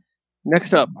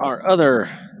 Next up, our other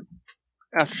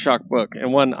Aftershock book,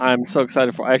 and one I'm so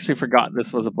excited for. I actually forgot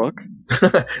this was a book.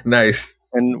 Nice.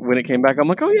 And when it came back, I'm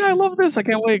like, oh yeah, I love this. I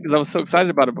can't wait, because I was so excited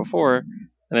about it before,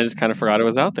 and I just kind of forgot it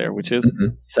was out there, which is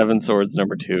Seven Swords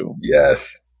 _2.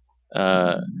 Yes.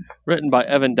 Written by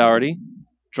Evan Dougherty,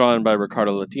 drawn by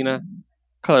Ricardo Latina,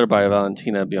 colored by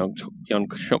Valentina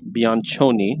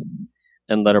Bianchoni,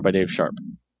 and letter by Dave Sharp.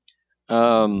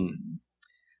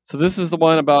 So this is the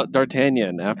one about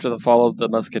D'Artagnan after the fall of the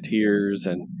Musketeers,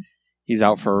 and he's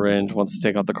out for revenge, wants to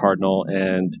take out the Cardinal,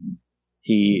 and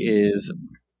he is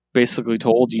basically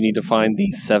told you need to find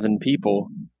these 7 people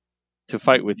to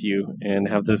fight with you and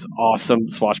have this awesome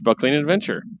swashbuckling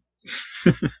adventure.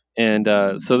 And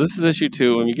so this is issue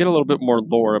 2, and we get a little bit more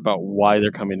lore about why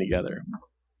they're coming together.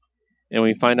 And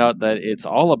we find out that it's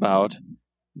all about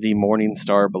the Morning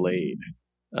Star blade,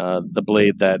 the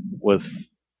blade that was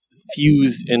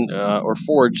fused in or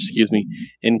forged,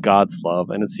 in God's love,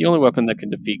 and it's the only weapon that can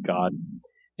defeat God,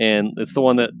 and it's the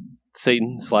one that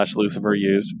Satan / Lucifer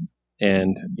used,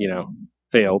 and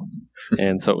failed,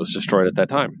 and so it was destroyed at that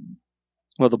time.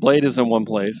 Well, the blade is in one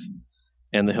place,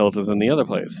 and the hilt is in the other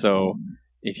place. So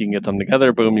if you can get them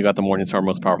together, boom, you got the Morningstar,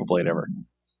 most powerful blade ever.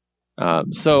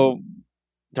 So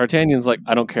D'Artagnan's like,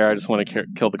 I don't care, I just want to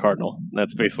kill the Cardinal.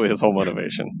 That's basically his whole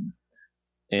motivation.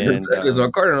 And if there's no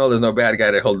Cardinal, there's no bad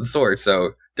guy to hold the sword,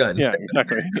 so done. Yeah,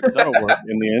 exactly. That'll work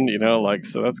in the end,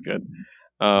 so that's good.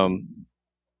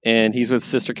 And he's with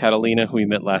Sister Catalina, who we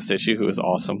met last issue, who is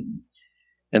awesome.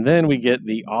 And then we get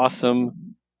the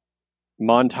awesome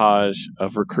montage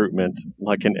of recruitment,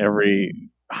 like in every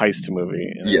heist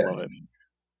movie. And yes. I love it.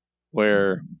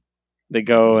 Where they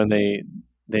go and they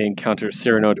encounter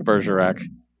Cyrano de Bergerac,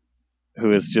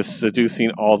 who is just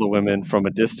seducing all the women from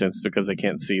a distance because they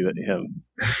can't see him.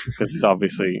 Because he's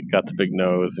obviously got the big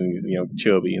nose and he's,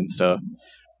 chubby and stuff.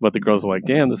 But the girls are like,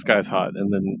 damn, this guy's hot.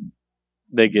 And then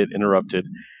they get interrupted.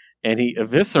 And he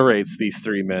eviscerates these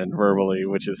 3 men verbally,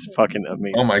 which is fucking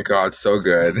amazing. Oh my god, so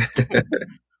good.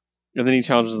 And then he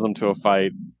challenges them to a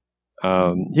fight.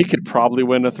 He could probably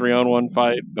win a 3-on-1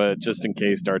 fight, but just in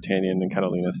case, D'Artagnan and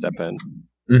Catalina step in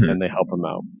and they help him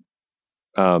out.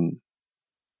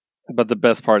 But the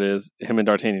best part is him and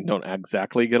D'Artagnan don't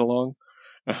exactly get along.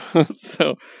 But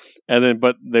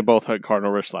they both had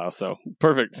Cardinal Richelieu, so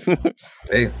perfect.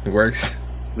 Hey, it works.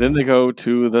 Then they go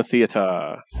to the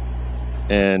theater,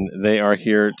 and they are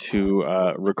here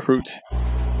to recruit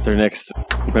their next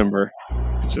member,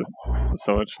 which is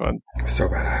so much fun. So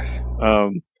badass.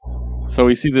 So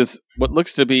we see this, what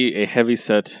looks to be a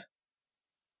heavy-set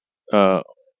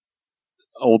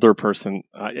older person.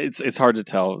 It's hard to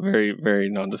tell. Very, very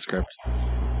nondescript.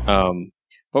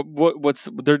 But what's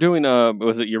they're doing?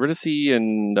 Was it Eurydice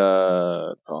and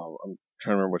I'm trying to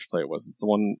remember which play it was. It's the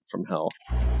one from Hell.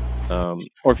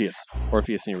 Orpheus and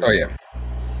Eurydice. Oh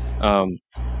yeah.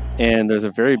 And there's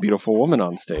a very beautiful woman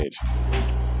on stage,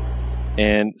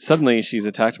 and suddenly she's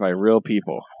attacked by real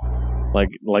people, like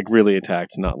really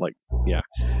attacked, not like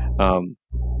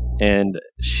and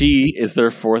she is their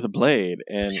 4th blade,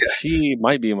 and she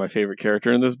might be my favorite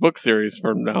character in this book series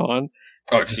from now on.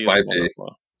 Oh, just might be.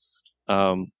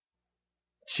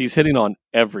 She's hitting on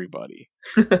everybody,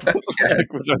 which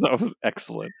I thought was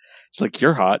excellent. She's like,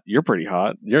 "You're hot. You're pretty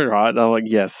hot. You're hot." And I'm like,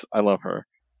 "Yes, I love her."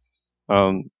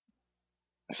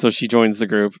 So she joins the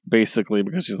group basically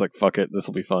because she's like, "Fuck it, this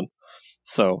will be fun."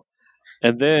 So,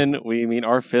 and then we meet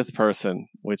our 5th person,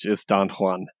 which is Don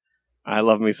Juan. I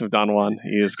love me some Don Juan.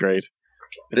 He is great.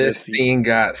 This scene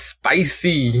got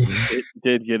spicy. It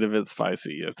did get a bit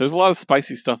spicy, yes. There's a lot of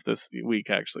spicy stuff this week,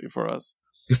 actually, for us.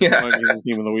 Yeah. Might be the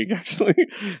theme of the week, actually.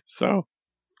 So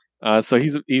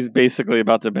he's basically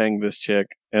about to bang this chick,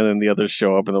 and then the others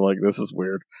show up, and they're like, this is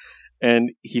weird.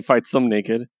 And he fights them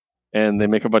naked, and they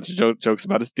make a bunch of jokes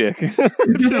about his dick,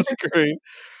 which is great.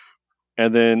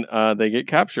 And then they get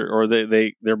captured, or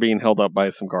they're being held up by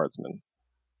some guardsmen,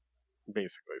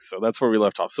 basically. So that's where we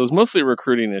left off. So it's mostly a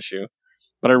recruiting issue,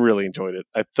 but I really enjoyed it.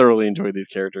 I thoroughly enjoyed these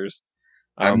characters.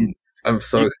 I'm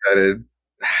so excited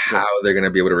how they're going to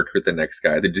be able to recruit the next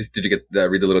guy. Did you get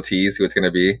read the little tease who it's going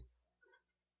to be?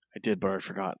 I did, but I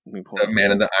forgot. Let me pull the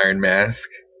man in the iron mask.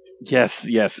 Yes,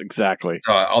 exactly.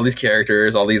 So all these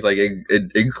characters, all these like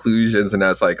inclusions, and now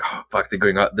it's like, oh fuck,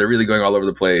 they're really going all over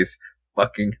the place.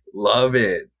 Fucking love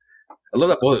it. I love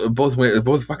that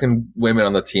both fucking women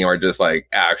on the team are just like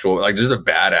actual, like just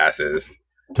badasses.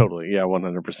 Totally, yeah,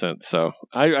 100%. So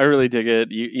I really dig it.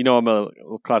 You know, I'm a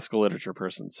classical literature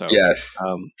person, so yes,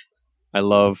 I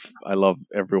love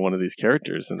every one of these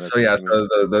characters. And so yeah, so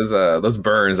those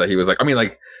burns that he was like, I mean,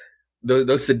 like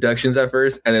those seductions at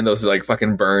first, and then those like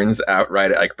fucking burns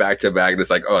outright, like back to back. It's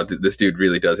like, oh, this dude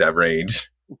really does have range.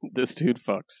 This dude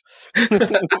fucks.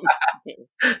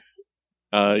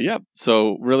 Yeah,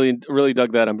 so really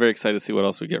dug that. I'm very excited to see what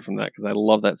else we get from that, because I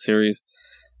love that series,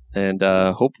 and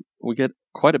hope we get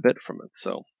quite a bit from it.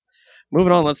 So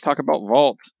moving on, let's talk about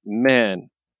Vault. Man,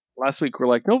 last week we're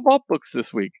like, no Vault books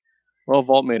this week. Well,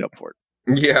 Vault made up for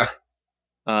it. Yeah.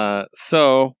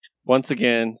 So once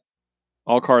again,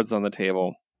 all cards on the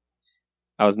table.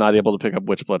 I was not able to pick up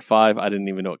Witchblood 5. I didn't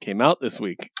even know it came out this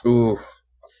week. Ooh.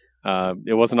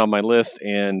 It wasn't on my list,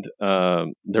 and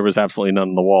there was absolutely none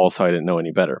on the wall, so I didn't know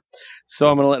any better. So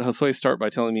I'm going to let Josue start by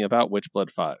telling me about Witchblood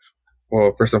 5.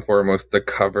 Well, first and foremost, the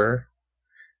cover.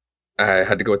 I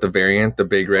had to go with the variant, the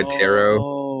big red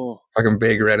tarot. Fucking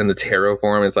big red in the tarot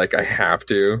form. It's like, I have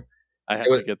to. I had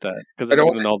to get that, because it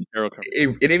wasn't all the tarot covers.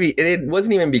 It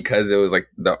wasn't even because it was like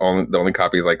the only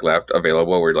copies like left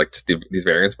available were like just these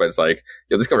variants, but it's like,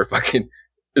 yo, this cover fucking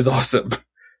is awesome.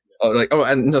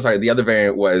 The other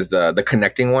variant was the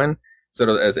connecting one. So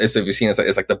if you've seen it,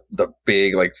 it's like the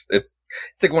big, like it's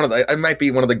like one of the, I might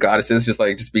be one of the goddesses,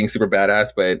 just being super badass,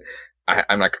 but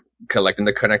I'm not collecting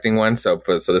the connecting one. So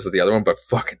this is the other one, but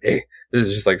fucking hey, this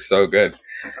is just like so good.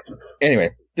 Anyway,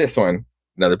 this one,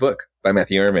 another book by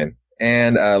Matthew Ehrman,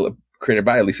 and created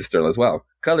by Lisa Sterl as well.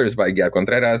 Colors by Gab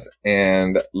Contreras,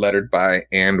 and lettered by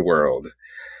And World.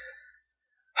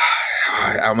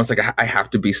 I almost like I have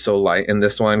to be so light in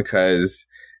this one because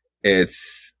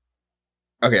it's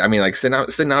okay. I mean, like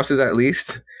synopsis at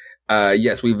least.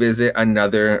 Yes, we visit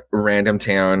another random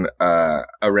town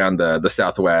around the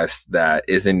Southwest that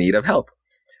is in need of help.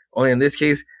 Only in this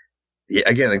case,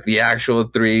 again, like the actual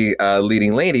three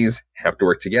leading ladies have to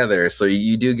work together. So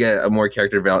you do get a more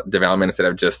character development instead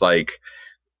of just like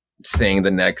saying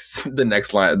the next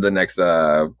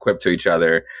quip to each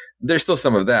other. There's still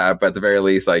some of that, but at the very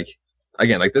least, like.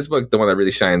 Again, like this book, the one that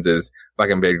really shines is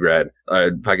fucking Big Red.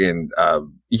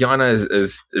 Yana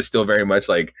is still very much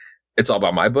like it's all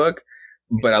about my book,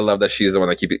 but I love that she's the one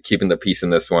that keeping the peace in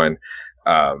this one.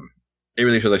 It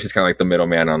really shows that she's kind of like the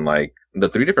middleman on like the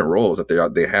three different roles that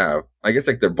they have. I guess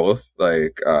like they're both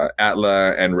like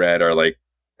Atla and Red are like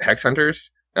hex hunters,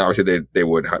 and obviously they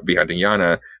would be hunting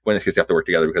Yana. But in this case, they have to work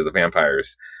together because of the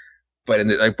vampires. But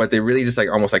but they really just like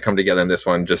almost like come together in this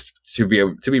one just to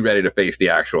be ready to face the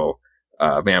actual.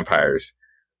 Vampires.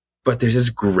 But there's this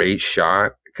great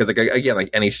shot because like again, like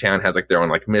each town has like their own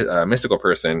like mystical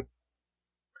person.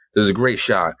 There's a great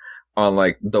shot on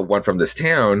like the one from this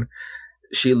town.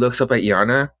 She looks up at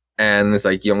Yana, and it's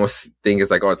like you almost think it's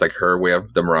like, oh, it's like her way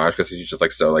of the mirage, because she's just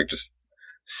like so like just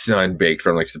sun baked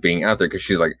from like just being out there, because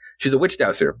she's a witch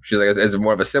dowser. She's like as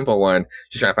more of a simple one.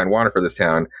 She's trying to find water for this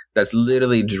town that's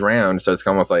literally drowned. So it's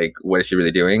almost like, what is she really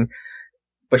doing?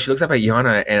 But she looks up at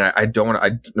Yana, and I'm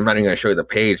not even going to show you the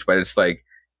page, but it's like,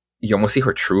 you almost see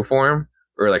her true form,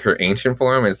 or like her ancient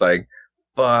form. It's like,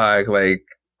 fuck, like,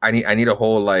 I need a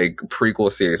whole like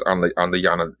prequel series on the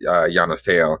Yana's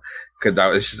tale,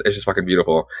 because it's just fucking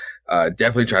beautiful.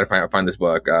 Definitely try to find this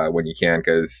book when you can,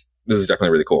 because this is definitely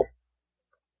really cool.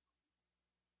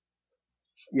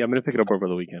 Yeah, I'm going to pick it up over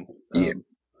the weekend. Yeah.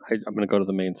 I'm going to go to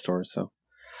the main store, so.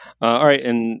 All right,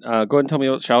 and go ahead and tell me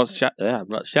about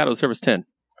Shadow Service 10.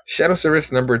 Shadow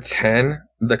Service number 10,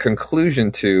 the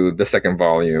conclusion to the second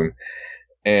volume.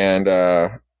 And,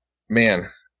 man,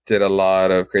 did a lot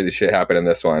of crazy shit happen in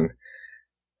this one.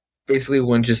 Basically,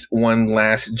 when just one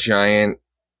last giant,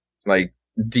 like,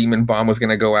 demon bomb was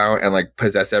going to go out and, like,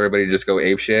 possess everybody to just go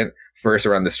apeshit, first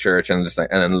around this church, and just like,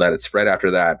 and then let it spread after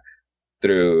that.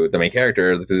 through the main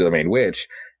character, through the main witch.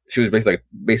 She was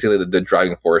basically the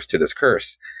driving force to this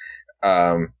curse.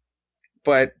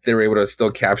 But they were able to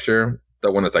still capture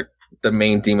the one that's like the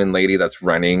main demon lady that's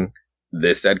running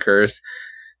this said curse.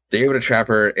 They're able to trap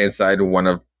her inside one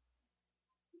of,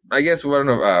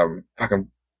 fucking,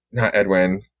 not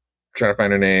Edwin. Trying to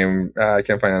find her name. I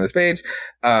can't find it on this page.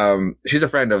 She's a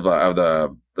friend of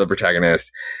the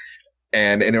protagonist.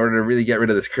 And in order to really get rid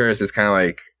of this curse, it's kind of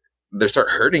like they start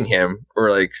hurting him,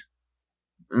 or like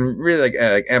really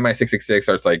like MI666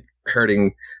 starts like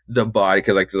hurting the body,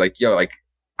 because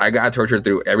I got tortured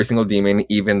through every single demon,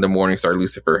 even the Morningstar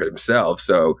Lucifer himself.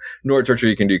 So no torture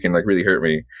you can do can like really hurt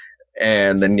me.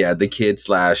 And then the kid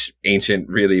 / ancient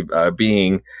really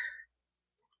being.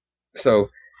 So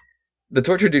the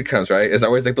torture dude comes, right? It's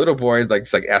always like the little boy like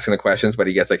just like asking the questions, but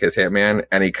he gets like his hitman,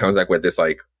 and he comes like with this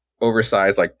like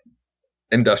oversized like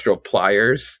industrial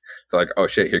pliers. So like, oh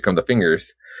shit, here come the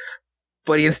fingers.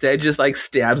 But he instead just like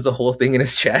stabs the whole thing in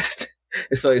his chest.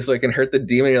 So it can hurt the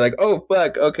demon. You're like, oh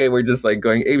fuck, okay, we're just like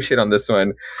going ape shit on this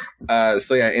one.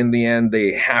 In the end,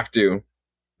 they have to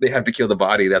kill the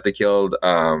body. They have to kill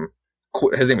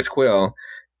his name is Quill,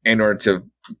 in order to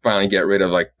finally get rid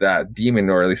of like that demon,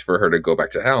 or at least for her to go back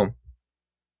to hell.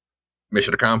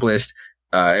 Mission accomplished.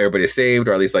 Everybody's saved,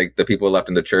 or at least like the people left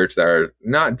in the church that are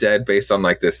not dead, based on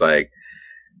like this like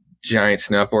giant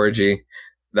snuff orgy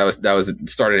that was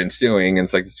started ensuing, and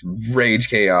it's like this rage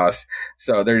chaos.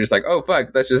 So they're just like, oh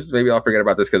fuck, that's just, maybe I'll forget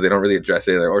about this, because they don't really address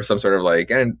it, or some sort of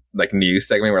like news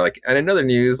segment where like, and another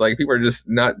news, like people are just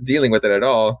not dealing with it at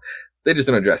all. They just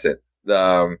don't address it.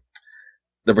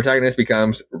 The protagonist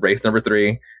becomes Wraith number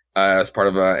 3 as part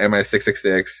of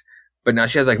MI666, but now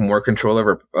she has like more control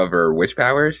of her witch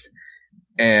powers.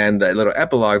 And the little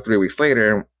epilogue 3 weeks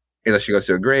later is that she goes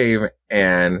to a grave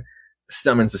and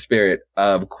summons the spirit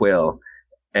of Quill,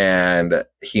 and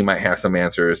he might have some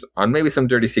answers on maybe some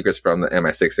dirty secrets from the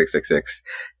MI666.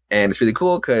 And it's really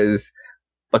cool because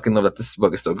fucking love that this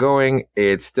book is still going.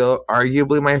 It's still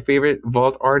arguably my favorite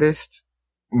vault art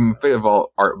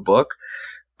book.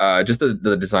 Just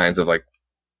the designs of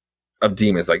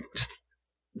demons, like just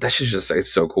that shit's just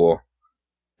it's so cool.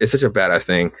 It's such a badass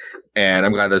thing, and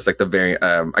I'm glad there's like the variant.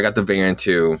 I got the variant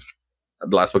to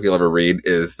the last book you'll ever read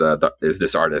is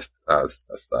this artist,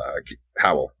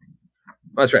 Howell.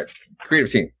 Oh, that's right,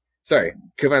 creative team. Sorry,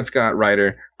 Kevin Scott,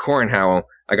 writer, Corin Howell.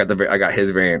 I got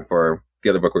his variant for the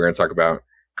other book we're going to talk about.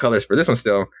 Colors for this one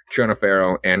still, Triona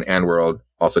Farrow and Ann World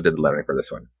also did the lettering for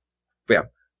this one. But yeah,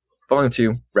 volume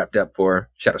 2 wrapped up for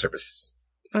Shadow Surface.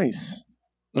 Nice.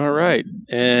 All right,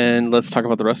 and let's talk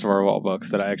about the rest of our vault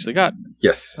books that I actually got.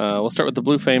 Yes. We'll start with the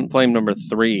Blue Flame number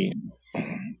 3,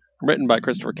 written by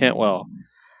Christopher Cantwell,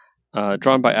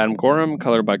 drawn by Adam Gorham,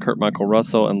 colored by Kurt Michael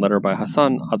Russell, and lettered by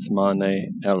Hassan Atsmane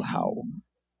El-How.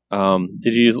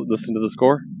 Did you listen to the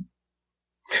score?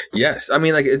 Yes, I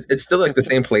mean, like it's still like the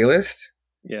same playlist.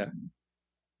 Yeah,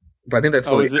 but I think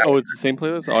that's it's the same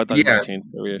playlist. Oh, I thought you might change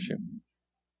the reissue.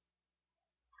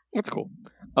 That's cool.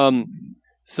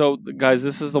 So, guys,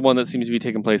 this is the one that seems to be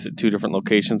taking place at 2 different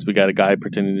locations. We got a guy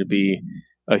pretending to be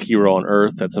a hero on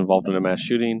Earth that's involved in a mass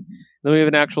shooting. Then we have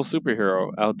an actual superhero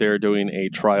out there doing a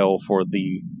trial for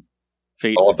the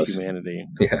fate of humanity.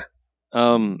 Yeah.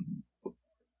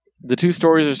 The 2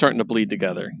 stories are starting to bleed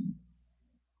together.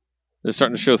 They're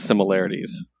starting to show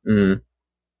similarities. Mm-hmm.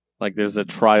 Like there's a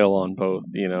trial on both,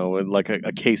 like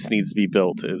a case needs to be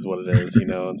built is what it is,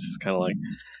 It's just kind of like...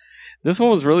 This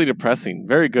one was really depressing.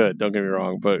 Very good, don't get me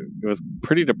wrong, but it was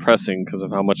pretty depressing because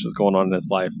of how much is going on in his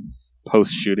life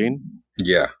post-shooting.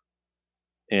 Yeah.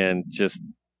 And just,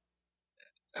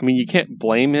 I mean, you can't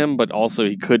blame him, but also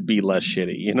he could be less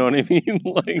shitty. You know what I mean?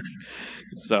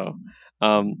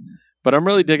 But I'm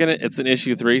really digging it. It's an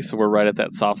issue 3, so we're right at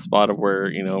that soft spot of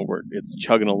where, where it's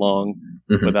chugging along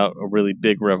without a really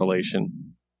big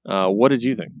revelation. What did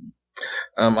you think?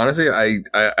 Honestly,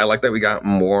 I like that we got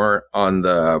more on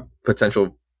the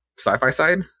potential sci-fi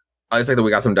side. I just like that we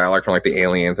got some dialogue from like the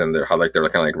aliens and how like they're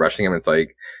kind of like rushing him. It's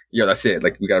like, yo, that's it.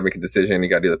 Like we got to make a decision. You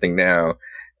got to do the thing now.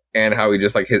 And how he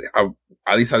just like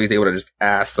at least how he's able to just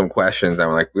ask some questions. And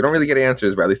we're like, we don't really get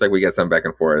answers, but at least like we get some back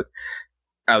and forth.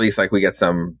 At least like we get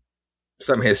some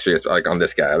history like on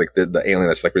this guy, like the alien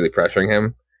that's like really pressuring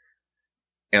him.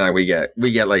 And like we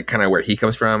get like kind of where he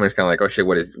comes from, and it's kind of like, oh shit,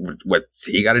 what's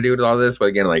he got to do with all this? But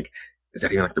again, like, is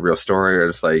that even like the real story, or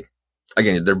just like,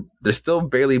 again, they're still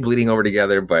barely bleeding over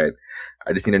together, but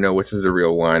I just need to know which is the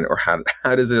real one, or how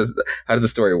does the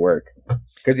story work?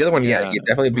 Because the other one, yeah, you'd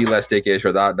definitely be less dickish,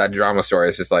 or that drama story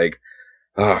is just like,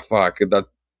 oh fuck,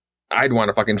 I'd want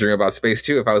to fucking dream about space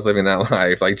too if I was living that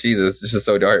life. Like Jesus, it's just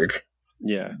so dark.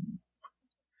 Yeah.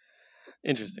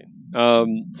 Interesting.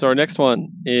 So our next one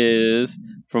is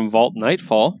from Vault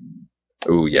Nightfall.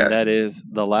 Oh, yes. And that is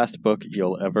The Last Book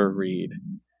You'll Ever Read.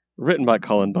 Written by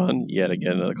Cullen Bunn. Yet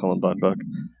again, another Cullen Bunn book.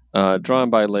 Drawn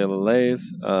by Layla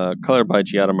Lays. Colored by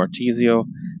Giada Martizio.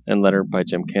 And lettered by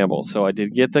Jim Campbell. So I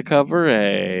did get the cover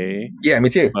A. Yeah, me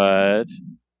too. But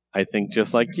I think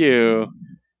just like you,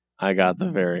 I got the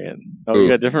variant. Oh, Ooh. you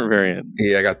got a different variant.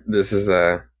 Yeah, I got this is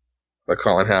the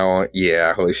Colin Howell.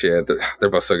 Yeah, holy shit. They're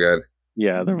both so good.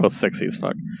 Yeah, they're both sexy as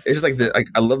fuck. It's just like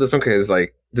I love this one because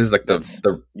like this is like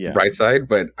the right side,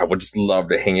 but I would just love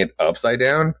to hang it upside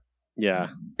down. Yeah.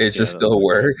 It just still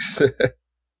works.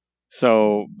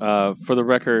 So, for the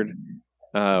record,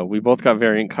 we both got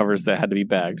variant covers that had to be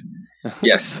bagged.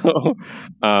 Yes.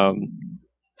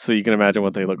 So you can imagine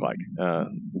what they look like.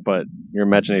 But your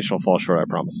imagination will fall short, I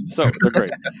promise. So they're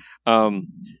great.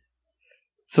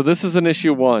 So this is an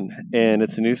issue 1, and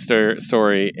it's a new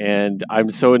story, and I'm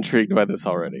so intrigued by this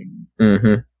already.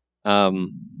 Mm-hmm.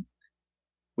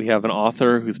 We have an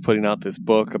author who's putting out this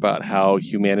book about how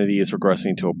humanity is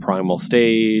regressing to a primal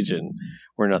stage, and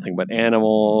we're nothing but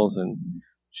animals, and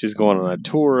she's going on a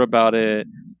tour about it,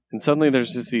 and suddenly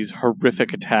there's just these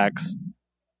horrific attacks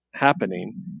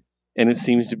happening, and it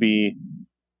seems to be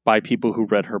by people who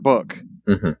read her book.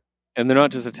 Mm-hmm. And they're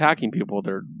not just attacking people,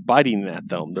 they're biting at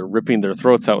them. They're ripping their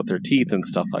throats out with their teeth and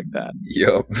stuff like that.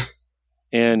 Yep.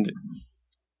 And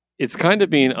it's kind of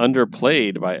being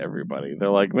underplayed by everybody. They're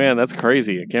like, man, that's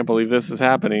crazy. I can't believe this is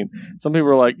happening. Some people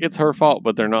are like, it's her fault,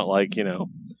 but they're not like,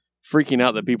 freaking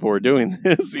out that people are doing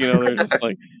this. They're just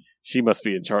like, she must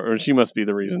be in charge, or she must be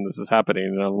the reason this is happening.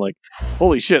 And I'm like,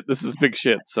 holy shit, this is big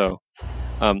shit. So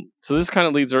this kind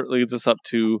of leads us up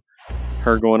to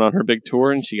her going on her big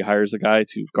tour, and she hires a guy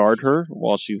to guard her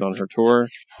while she's on her tour.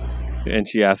 And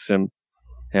she asks him,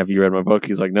 have you read my book?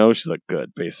 He's like, no. She's like,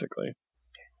 good, basically.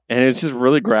 And it's just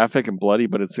really graphic and bloody,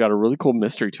 but it's got a really cool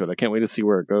mystery to it. I can't wait to see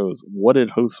where it goes. What did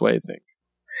Josue think?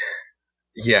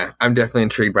 Yeah, I'm definitely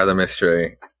intrigued by the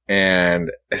mystery.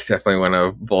 And it's definitely one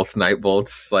of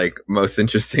Nightbolt's like most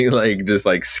interesting, like just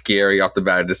like scary off the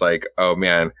bat. Just like, oh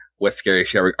man, what scary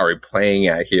shit are we playing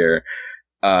at here?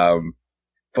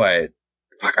 But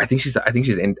fuck, I think she's a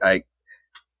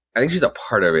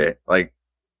part of it. Like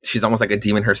she's almost like a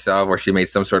demon herself, or she made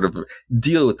some sort of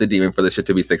deal with the demon for the shit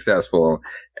to be successful.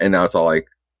 And now it's all like,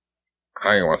 I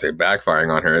don't even want to say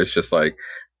backfiring on her. It's just like,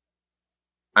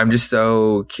 I'm just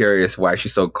so curious why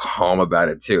she's so calm about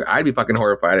it too. I'd be fucking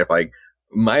horrified if like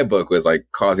my book was like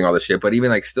causing all the shit, but even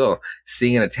like still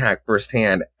seeing an attack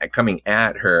firsthand coming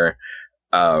at her,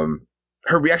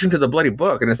 her reaction to the bloody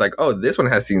book, and it's like, oh, this one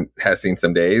has seen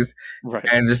some days, right?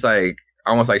 And just like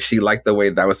almost like she liked the way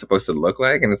that was supposed to look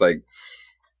like, and it's like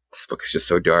this book is just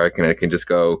so dark, and it can just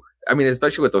go. I mean,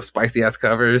 especially with those spicy ass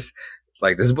covers,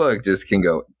 like this book just can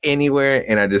go anywhere,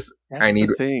 and That's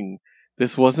the thing.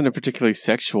 This wasn't a particularly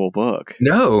sexual book.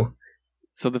 No.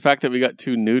 So the fact that we got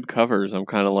 2 nude covers, I'm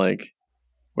kind of like,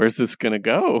 where's this gonna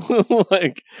go?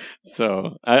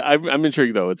 I'm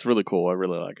intrigued though. It's really cool. I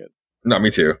really like it. No,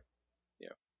 me too.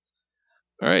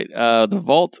 All right, the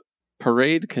Vault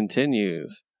Parade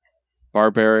continues.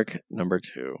 Barbaric number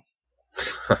 2.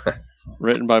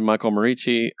 Written by Michael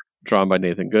Marici, drawn by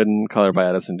Nathan Gooden, colored by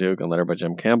Addison Duke, and lettered by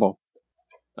Jim Campbell.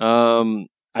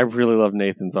 I really love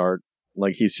Nathan's art.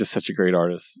 Like, he's just such a great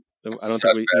artist. I don't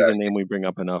think he's a name we bring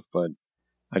up enough, but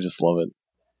I just love it.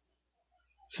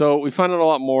 So we found out a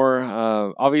lot more.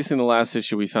 Obviously, in the last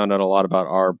issue, we found out a lot about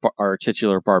our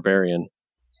titular barbarian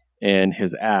and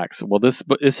his axe. Well, this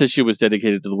issue was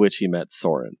dedicated to the witch he met,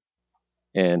 Soren,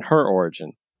 and her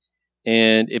origin.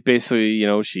 And it basically,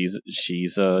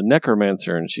 she's a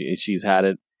necromancer, and she's had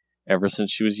it ever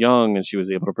since she was young, and she was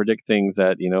able to predict things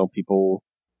that, people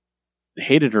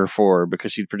hated her for,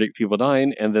 because she'd predict people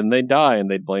dying, and then they'd die, and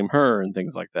they'd blame her, and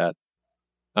things like that.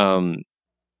 And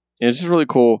it's just really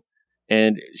cool.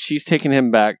 And she's taken him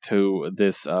back to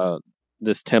this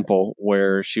temple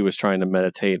where she was trying to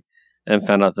meditate, and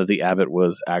found out that the abbot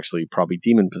was actually probably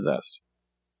demon possessed.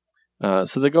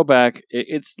 So they go back.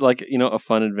 It's like, a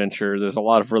fun adventure. There's a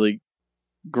lot of really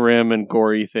grim and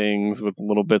gory things with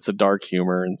little bits of dark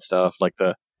humor and stuff. Like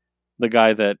the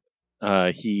guy that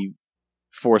he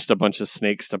forced a bunch of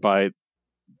snakes to bite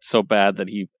so bad that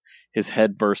his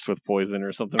head burst with poison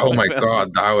or something. Oh my god,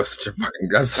 that's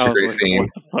such a great scene.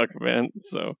 What the fuck, man?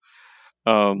 So,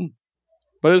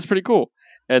 but it was pretty cool.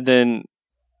 And then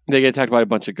they get attacked by a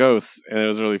bunch of ghosts, and it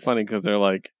was really funny because they're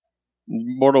like,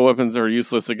 mortal weapons are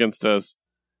useless against us.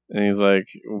 And he's like,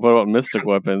 what about mystic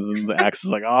weapons? And the axe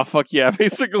is like, oh, fuck yeah,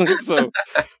 basically. So, and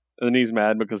then he's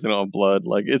mad because they don't have blood.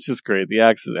 Like, it's just great. The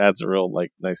axe adds a real,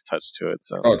 like, nice touch to it.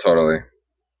 So, oh, totally.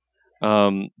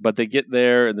 But they get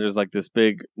there, and there's like this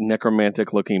big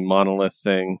necromantic-looking monolith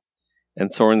thing,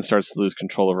 and Soren starts to lose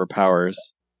control of her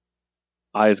powers.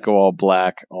 Eyes go all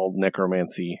black, all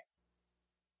necromancy,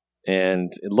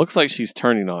 and it looks like she's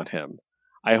turning on him.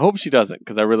 I hope she doesn't,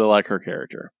 because I really like her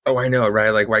character. Oh, I know, right?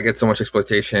 Like, why get so much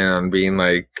exploitation on being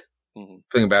like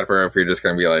feeling bad for her if you're just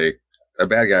gonna be like a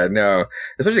bad guy? No,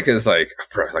 especially because like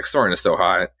Soren is so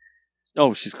hot.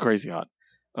 Oh, she's crazy hot.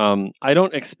 I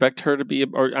don't expect her to be,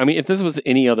 if this was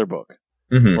any other book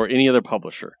or any other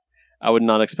publisher, I would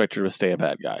not expect her to stay a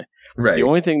bad guy. Right. The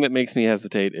only thing that makes me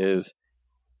hesitate is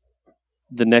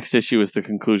the next issue is the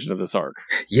conclusion of this arc.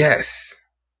 Yes.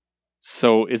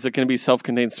 So is it going to be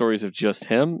self-contained stories of just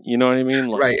him? You know what I mean?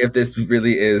 Right. If this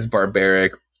really is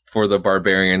barbaric for the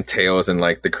barbarian tales and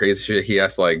like the crazy shit he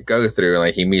has to like go through, and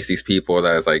like he meets these people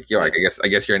that is like, yo, I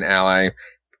guess you're an ally.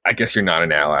 I guess you're not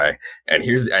an ally. And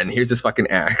here's this fucking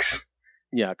axe.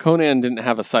 Yeah, Conan didn't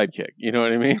have a sidekick. You know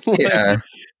what I mean? Yeah.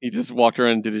 He just walked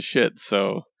around and did his shit.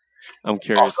 So I'm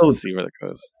curious to see where that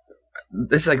goes.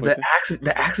 This like the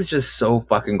axe is just so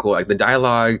fucking cool. Like the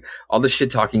dialogue, all the shit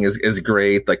talking is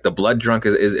great. Like the blood drunk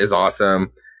is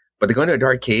awesome. But they go into a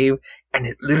dark cave and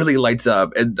it literally lights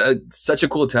up. And such a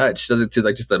cool touch. Does it to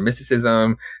like just the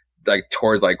mysticism, like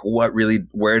towards like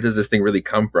where does this thing really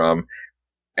come from?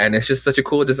 And it's just such a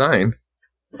cool design.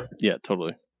 Yeah,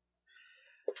 totally.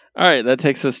 All right, that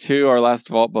takes us to our last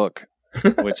Vault book,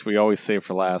 which we always save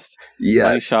for last. Yes.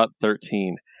 Money Shot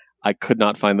 13. I could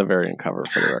not find the variant cover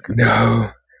for the record. No.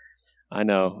 I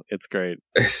know. It's great.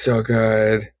 It's so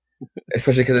good.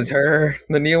 Especially because it's her,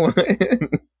 the new one.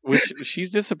 Which,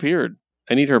 she's disappeared.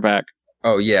 I need her back.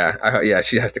 Oh, yeah. Yeah,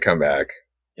 she has to come back.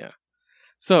 Yeah.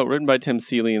 So, written by Tim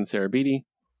Seeley and Sarah Beatty.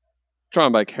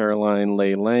 Drawn by Caroline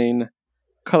Leigh Lane.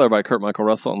 Color by Kurt Michael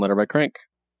Russell and letter by Crank.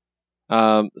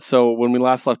 So when we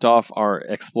last left off, our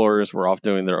explorers were off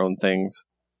doing their own things.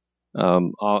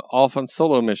 Off on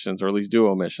solo missions, or at least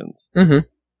duo missions.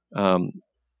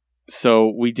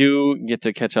 So we do get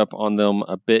to catch up on them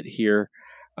a bit here.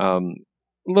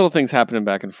 Little things happening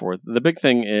back and forth. The big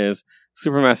thing is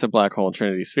supermassive black hole and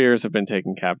Trinity spheres have been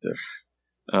taken captive.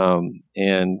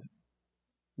 And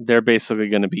they're basically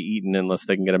going to be eaten unless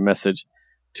they can get a message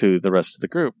to the rest of the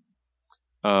group.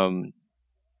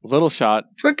 Little Shot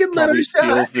probably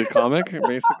steals the comic,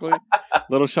 basically.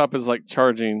 Little Shot is like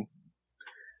charging,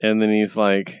 and then he's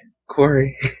like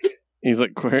query. He's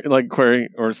like query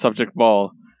or subject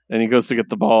ball, and he goes to get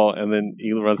the ball, and then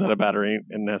he runs out of battery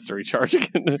and has to recharge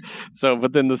again.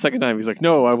 But then the second time he's like,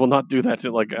 "No, I will not do that.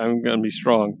 Like I'm gonna be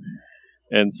strong."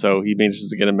 And so he manages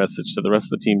to get a message to the rest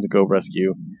of the team to go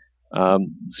rescue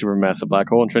supermassive black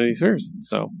hole and Trinity spheres.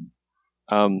 So.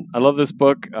 I love this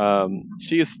book.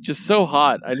 She is just so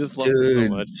hot. I just love her so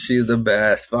much. She's the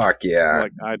best. Fuck yeah.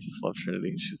 I just love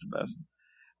Trinity. She's the best.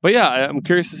 But yeah, I'm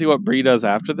curious to see what Bree does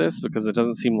after this, because it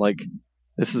doesn't seem like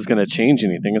this is going to change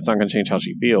anything. It's not going to change how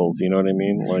she feels. You know what I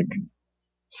mean?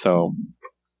 So.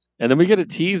 And then we get a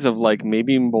tease of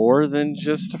maybe more than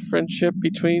just a friendship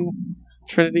between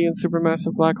Trinity and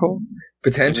supermassive black hole.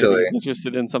 Potentially. He's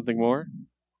interested in something more.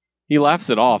 He laughs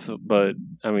it off, but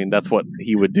that's what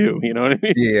he would do. You know what I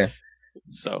mean? Yeah.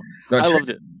 So I loved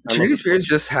it. Trinity Spears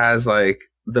just has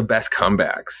the best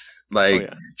comebacks.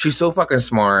 She's so fucking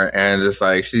smart, and just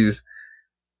she's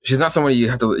not someone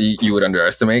you would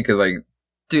underestimate, because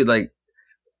dude,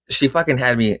 she fucking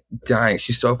had me dying.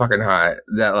 She's so fucking hot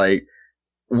that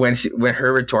when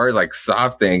her retort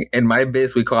soft thing, in my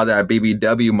biz we call that baby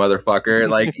W,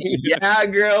 motherfucker. Yeah,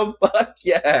 girl, fuck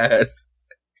yes.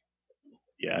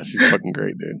 Yeah, she's fucking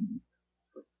great,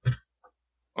 dude.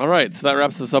 All right, so that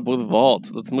wraps us up with Vault.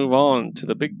 Let's move on to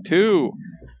the big two.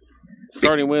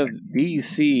 Starting with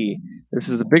DC. This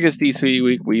is the biggest DC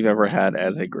week we've ever had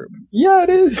as a group. Yeah, it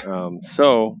is.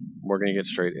 So we're going to get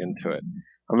straight into it.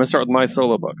 I'm going to start with my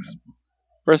solo books.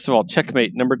 First of all,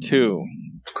 Checkmate number 2.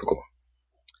 Cool.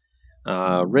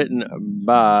 Written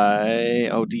by...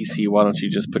 Oh, DC, why don't you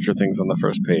just put your things on the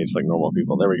first page like normal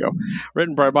people? There we go.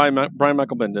 Written by Brian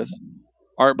Michael Bendis.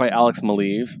 Art by Alex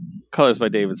Maleev. Colors by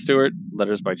David Stewart.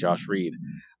 Letters by Josh Reed.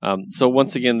 So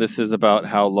once again, this is about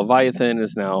how Leviathan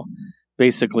is now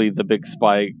basically the big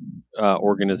spy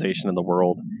organization in the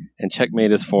world. And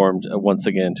Checkmate is formed once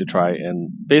again to try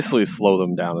and basically slow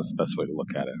them down is the best way to look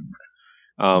at it.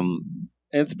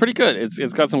 And it's pretty good.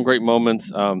 It's got some great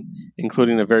moments,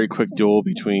 including a very quick duel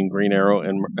between Green Arrow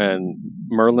and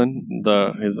Merlin,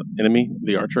 his enemy,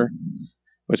 the Archer,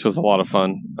 which was a lot of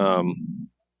fun.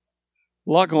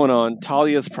 A lot going on.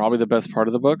 Talia is probably the best part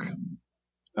of the book,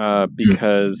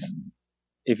 because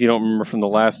if you don't remember from the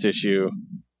last issue,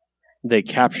 they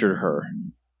captured her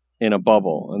in a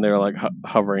bubble, and they were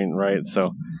hovering, right?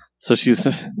 So So she's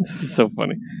this is so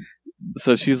funny.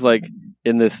 So she's like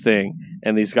in this thing,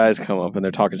 and these guys come up and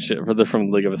they're talking shit. They're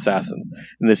from the League of Assassins,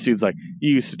 and this dude's like,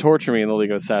 "You used to torture me in the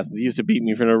League of Assassins. You used to beat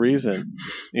me for no reason." And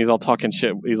he's all talking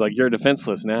shit. He's like, "You're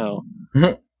defenseless now."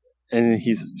 And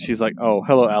she's like, "Oh,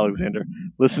 hello, Alexander.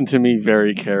 Listen to me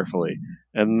very carefully."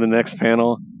 And the next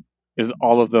panel is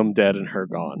all of them dead and her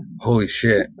gone. Holy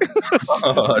shit!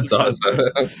 Oh, that's awesome.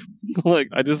 Like,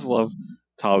 I just love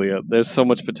Talia. There's so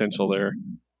much potential there,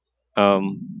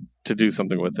 to do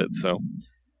something with it. So,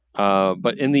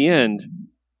 but in the end,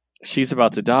 she's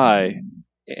about to die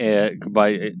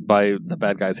by the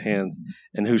bad guy's hands,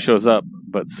 and who shows up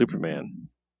but Superman?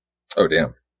 Oh,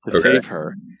 damn! To save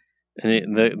her.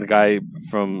 And the guy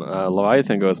from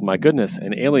Leviathan goes, "My goodness,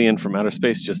 an alien from outer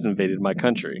space just invaded my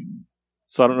country."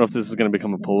 So I don't know if this is going to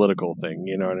become a political thing.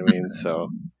 You know what I mean? So,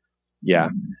 yeah,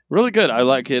 really good. I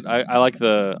like it. I like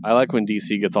when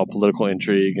DC gets all political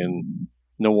intrigue and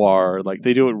noir. Like,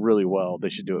 they do it really well. They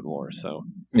should do it more. So,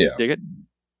 yeah, dig it.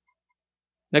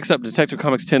 Next up, Detective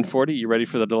Comics 1040. You ready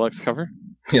for the deluxe cover?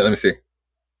 Yeah, let me see.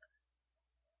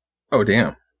 Oh,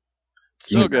 damn.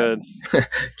 So good.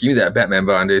 Give me that Batman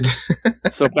bondage.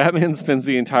 So Batman spends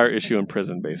the entire issue in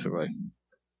prison, basically,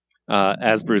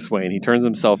 as Bruce Wayne. He turns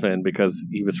himself in because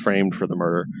he was framed for the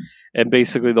murder. And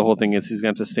basically the whole thing is he's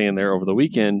going to have to stay in there over the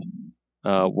weekend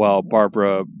while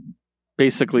Barbara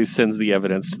basically sends the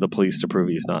evidence to the police to prove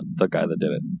he's not the guy that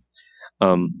did it.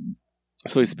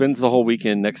 So he spends the whole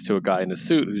weekend next to a guy in a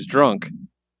suit who's drunk.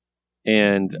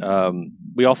 And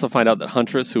we also find out that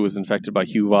Huntress, who was infected by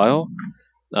Hugh Vile,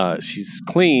 she's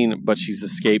clean, but she's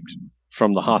escaped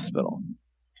from the hospital.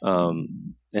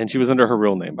 And she was under her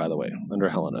real name, by the way, under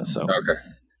Helena. So, okay.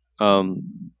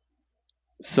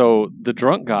 So the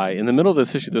drunk guy, in the middle of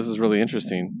this issue, this is really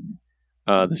interesting.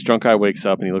 This drunk guy wakes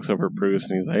up and he looks over at Bruce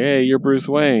and he's like, "Hey, you're Bruce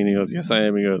Wayne." He goes, "Yes, I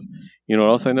am." He goes, "You know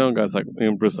what else I know?" And guy's like,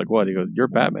 and Bruce is like, "What?" He goes, "You're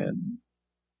Batman."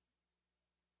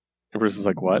 And Bruce is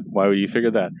like, "What? Why would you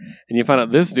figure that?" And you find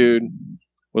out this dude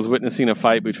was witnessing a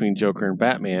fight between Joker and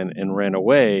Batman and ran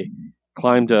away,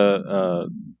 climbed a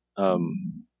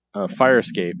fire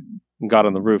escape, and got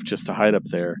on the roof just to hide up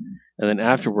there. And then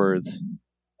afterwards,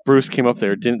 Bruce came up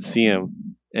there, didn't see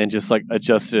him, and just like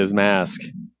adjusted his mask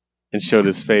and showed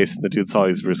his face, and the dude saw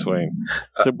he's Bruce Wayne.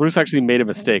 So Bruce actually made a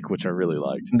mistake, which I really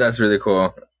liked. That's really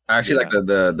cool. I actually like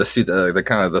the suit, the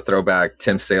kind of the throwback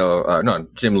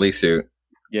Jim Lee suit.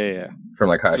 Yeah. From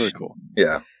like Hush. It's really cool.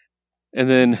 Yeah. And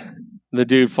then the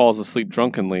dude falls asleep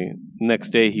drunkenly. Next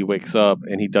day, he wakes up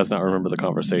and he does not remember the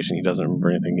conversation. He doesn't remember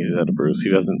anything he said to Bruce. He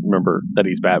doesn't remember that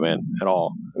he's Batman at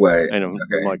all. Wait. And I'm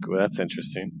like, well, that's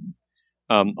interesting.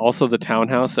 Also, the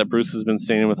townhouse that Bruce has been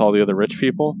staying in with all the other rich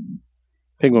people,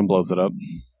 Penguin blows it up.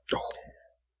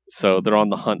 So they're on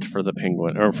the hunt for the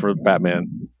Penguin, or for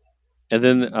Batman. And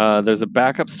then there's a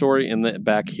backup story in the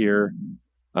back here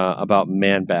about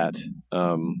Man-Bat.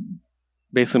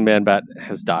 Basically, Man-Bat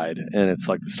has died, and it's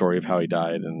like the story of how he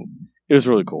died, and it was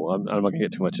really cool. I'm not going to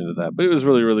get too much into that, but it was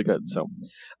really, really good. So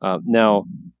now,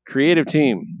 creative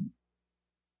team.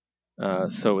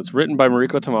 So it's written by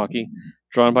Mariko Tamaki,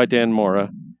 drawn by Dan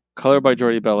Mora, colored by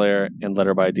Jordi Belair, and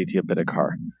letter by Aditya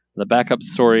Bidikar. The backup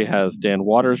story has Dan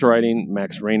Waters writing,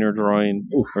 Max Rayner drawing,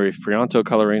 Arif Prianto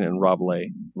coloring, and Rob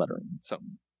Lay lettering. So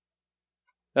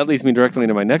that leads me directly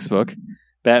into my next book,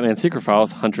 Batman Secret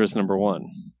Files, Huntress #1.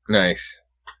 Nice.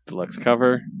 Deluxe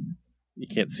cover. You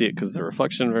can't see it because of the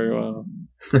reflection very well.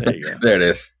 There you go. There it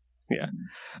is. Yeah.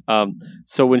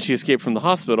 So when she escaped from the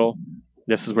hospital,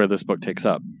 this is where this book takes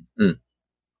up.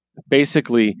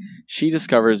 Basically, she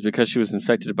discovers because she was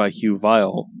infected by Hugh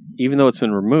Vile, even though it's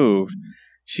been removed,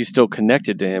 she's still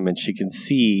connected to him and she can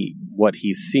see what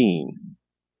he's seeing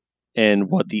and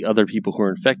what the other people who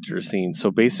are infected are seeing.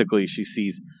 So basically, she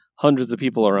sees hundreds of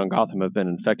people around Gotham have been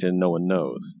infected and no one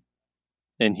knows.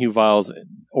 And Hugh Vile's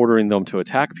ordering them to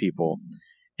attack people.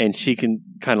 And she can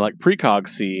kind of like precog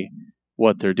see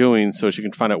what they're doing so she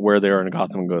can find out where they are in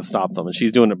Gotham and go stop them. And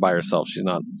she's doing it by herself. She's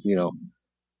not,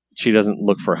 she doesn't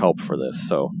look for help for this.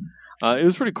 So it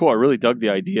was pretty cool. I really dug the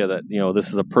idea that, this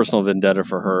is a personal vendetta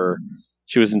for her.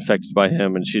 She was infected by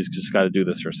him and she's just got to do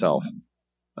this herself.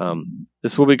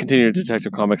 This will be continued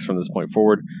Detective Comics from this point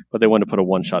forward, but they wanted to put a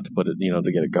one shot to put it,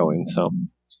 to get it going. So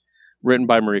written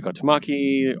by Mariko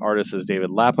Tamaki, artist is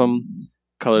David Lapham,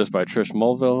 colors by Trish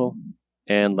Mulville,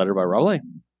 and letter by Rob Lay.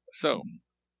 So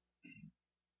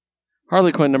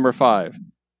Harley Quinn #5.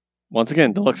 Once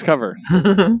again, deluxe cover.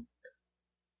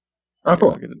 Oh,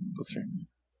 cool.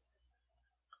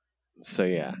 So,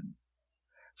 yeah.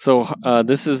 So,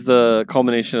 this is the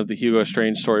culmination of the Hugo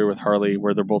Strange story with Harley,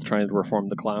 where they're both trying to reform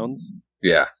the clowns.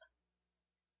 Yeah.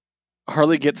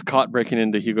 Harley gets caught breaking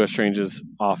into Hugo Strange's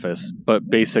office, but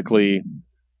basically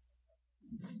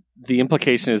the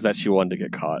implication is that she wanted to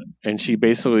get caught, and she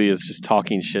basically is just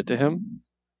talking shit to him,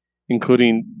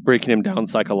 including breaking him down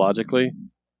psychologically,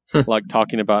 like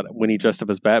talking about when he dressed up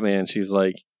as Batman. She's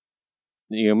like,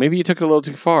 maybe you took it a little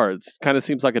too far. It kind of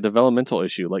seems like a developmental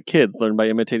issue, like kids learn by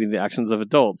imitating the actions of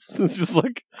adults. It's just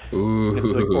like,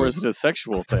 or is it a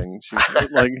sexual thing? She's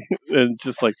like, and it's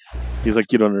just like, he's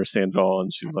like, you don't understand at all.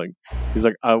 And he's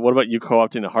like, what about you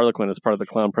co-opting a Harlequin as part of the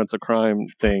Clown Prince of Crime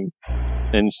thing?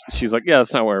 And she's like, yeah,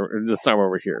 that's not why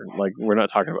we're here. Like, we're not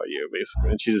talking about you,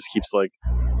 basically. And she just keeps like,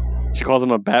 she calls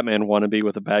him a Batman wannabe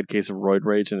with a bad case of roid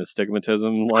rage and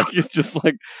astigmatism. Like, it's just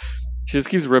like, she just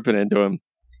keeps ripping into him.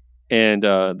 And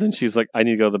then she's like, I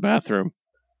need to go to the bathroom.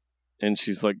 And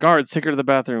she's like, guards, take her to the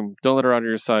bathroom. Don't let her out of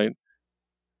your sight.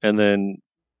 And then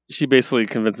she basically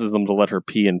convinces them to let her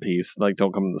pee in peace. Like,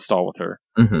 don't come in the stall with her.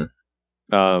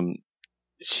 Mm-hmm.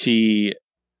 She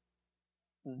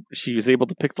was able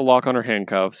to pick the lock on her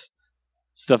handcuffs,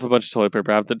 stuff a bunch of toilet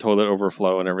paper, have the toilet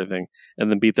overflow and everything, and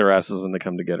then beat their asses when they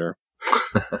come to get her.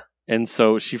 And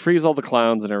so she frees all the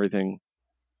clowns and everything.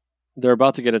 They're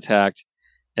about to get attacked.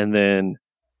 And then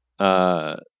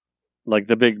like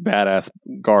the big badass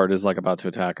guard is like about to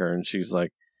attack her, and she's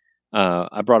like,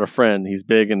 I brought a friend, he's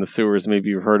big in the sewers, maybe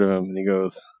you've heard of him. And he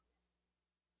goes,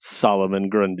 Solomon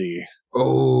Grundy.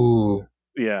 Oh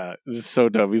yeah, this is so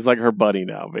dope. He's like her buddy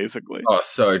now, basically. Oh,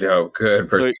 so dope. Good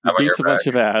person. So he beats a bunch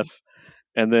of ass,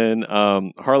 and then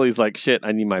Harley's like, shit,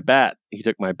 I need my bat. He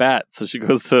took my bat. So she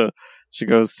goes to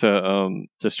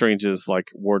Strange's like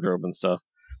wardrobe and stuff,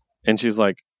 and she's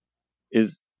like,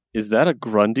 is that a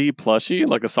Grundy plushie?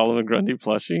 Like a Solomon Grundy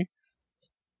plushie?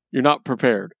 You're not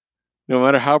prepared. No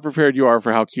matter how prepared you are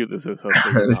for how cute this is,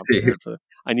 you're not prepared for that.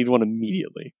 I need one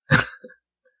immediately.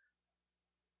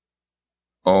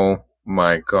 Oh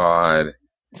my god.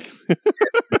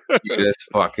 Cutest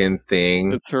fucking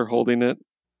thing. It's her holding it.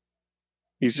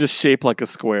 He's just shaped like a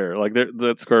square. Like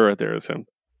that square right there is him.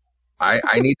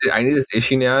 I need this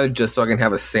issue now just so I can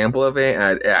have a sample of it.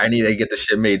 And I need to get the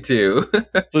shit made too.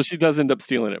 So she does end up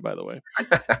stealing it, by the way.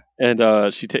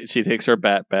 And she takes her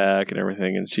bat back and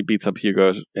everything, and she beats up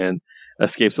Hugo and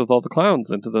escapes with all the clowns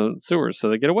into the sewers, so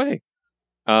they get away.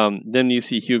 Then you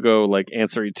see Hugo like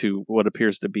answering to what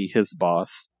appears to be his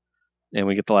boss, and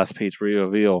we get the last page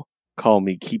reveal: "Call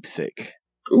me Keepsake."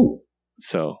 Ooh.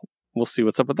 So we'll see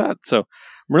what's up with that. So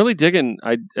I'm really digging.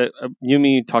 You and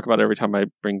me talk about it every time I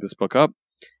bring this book up.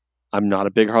 I'm not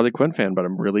a big Harley Quinn fan, but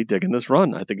I'm really digging this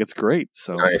run. I think it's great.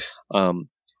 So nice.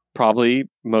 Probably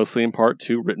mostly in part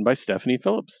to written by Stephanie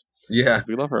Phillips. Yeah,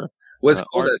 we love her. What's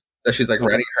cool that she's like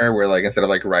writing her where like instead of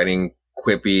like writing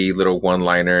quippy little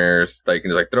one-liners, like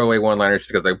just like throwaway one-liners,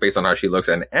 just because like based on how she looks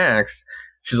and acts,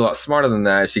 she's a lot smarter than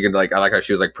that. She could like I like how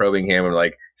she was like probing him and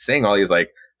like saying all these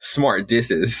like smart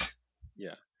disses.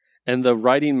 Yeah. And the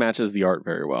writing matches the art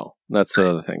very well. That's the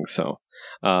other thing. So,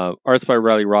 art's by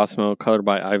Riley Rossmo, colored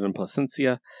by Ivan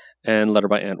Placencia, and letter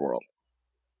by Antworld.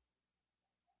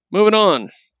 Moving on.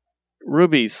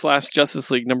 Ruby / Justice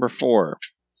League number 4.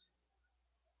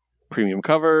 Premium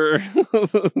cover.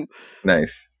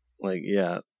 Nice. Like,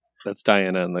 yeah, that's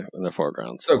Diana in the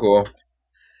foreground. So cool.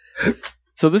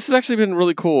 So this has actually been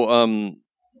really cool.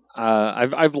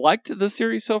 I've liked this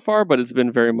series so far, but it's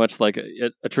been very much like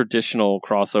a traditional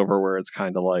crossover where it's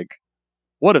kind of like,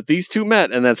 what if these two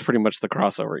met? And that's pretty much the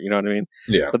crossover. You know what I mean?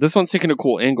 Yeah. But this one's taking a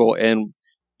cool angle, and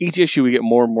each issue we get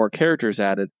more and more characters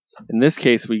added. In this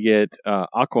case, we get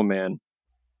Aquaman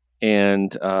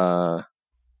and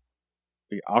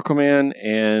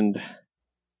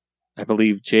I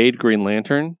believe Jade Green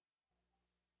Lantern,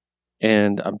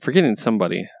 and I'm forgetting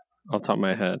somebody off the top of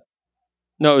my head.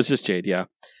 No, it was just Jade. Yeah.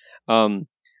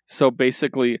 So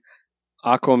basically,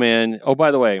 Aquaman. Oh,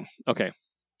 by the way, okay,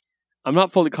 I'm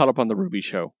not fully caught up on the Ruby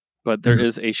show, but there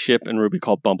is a ship in Ruby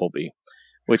called Bumblebee,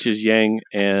 which is Yang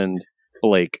and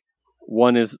Blake.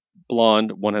 One is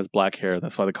blonde, one has black hair.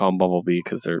 That's why they call them Bumblebee,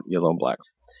 because they're yellow and black.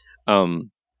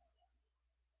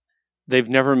 They've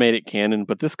never made it canon,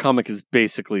 but this comic is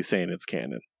basically saying it's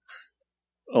canon.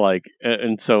 Like,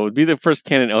 and so it'd be the first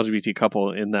canon LGBT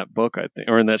couple in that book, I think,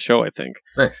 or in that show, I think.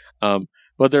 Nice.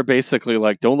 But they're basically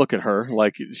like, don't look at her.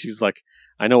 Like, she's like,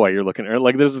 I know why you're looking at her.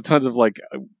 Like, there's tons of like,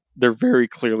 they're very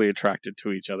clearly attracted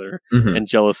to each other and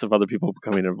jealous of other people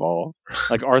becoming involved.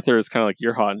 Like, Arthur is kind of like,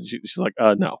 you're hot. And she's like,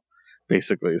 no,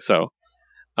 basically. So,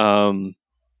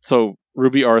 so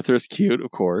Ruby Arthur's cute,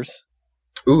 of course.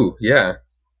 Ooh, yeah.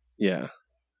 Yeah.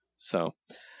 So,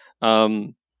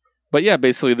 but yeah,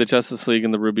 basically the Justice League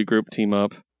and the Ruby group team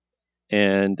up,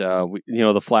 and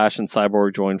the Flash and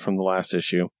Cyborg join from the last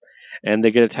issue. and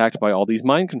they get attacked by all these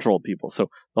mind-controlled people. So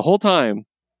the whole time,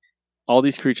 all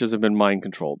these creatures have been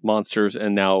mind-controlled, monsters,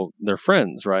 and now they're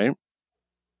friends, right?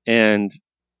 And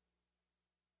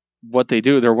what they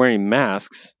do, they're wearing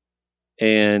masks,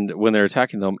 and when they're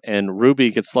attacking them, and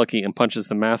Ruby gets lucky and punches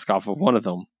the mask off of one of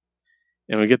them,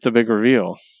 and we get the big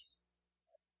reveal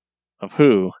of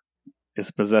who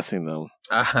is possessing them.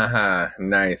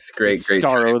 Nice. Great Starro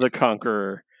timing. the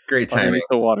Conqueror. Great timing.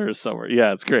 The water is somewhere.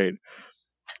 Yeah, it's great.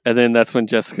 And then that's when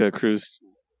Jessica Cruz,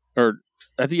 or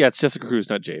I think, it's Jessica Cruz,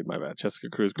 not Jade, my bad. Jessica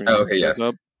Cruz Green shows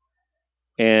up.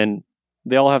 And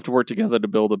they all have to work together to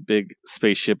build a big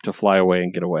spaceship to fly away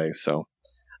and get away. So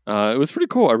it was pretty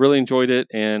cool. I really enjoyed it,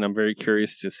 and I'm very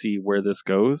curious to see where this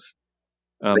goes.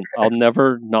 I'll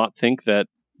never not think that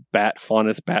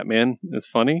Faunus Batman is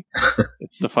funny.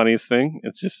 It's the funniest thing.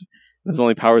 It's just, his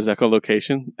only power is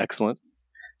echolocation. Excellent.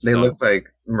 They look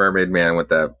like Mermaid Man with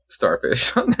that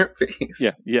starfish on their face.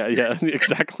 Yeah,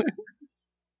 exactly.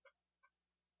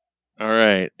 All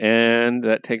right, and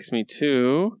that takes me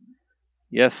to,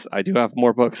 yes, I do have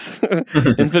more books.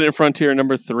 Infinite Frontier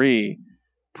number 3,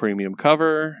 premium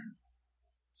cover.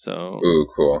 So, ooh,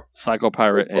 cool. Psycho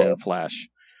Pirate and Flash.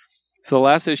 So the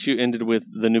last issue ended with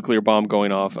the nuclear bomb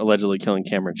going off, allegedly killing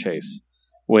Cameron Chase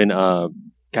when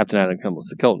Captain Atom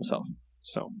almost killed himself.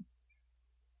 So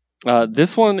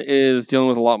this one is dealing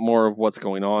with a lot more of what's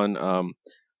going on.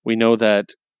 We know that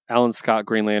Alan Scott,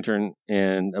 Green Lantern,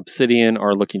 and Obsidian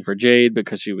are looking for Jade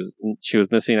because she was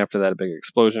missing after that big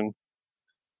explosion.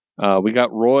 We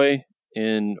got Roy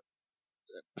in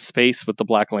space with the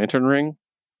Black Lantern ring,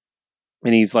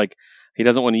 and he's like, he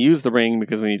doesn't want to use the ring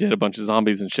because when he did, a bunch of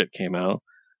zombies and shit came out,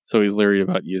 so he's leery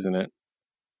about using it.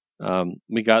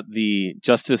 We got the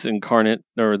Justice Incarnate,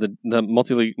 or the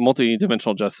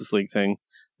multi-dimensional Justice League thing.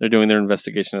 They're doing their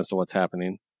investigation as to what's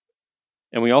happening.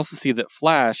 And we also see that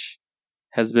Flash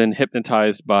has been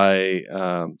hypnotized by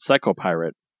Psycho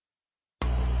Pirate,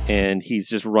 and he's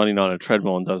just running on a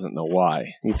treadmill and doesn't know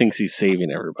why. He thinks he's saving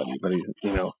everybody, but he's,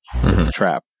 it's a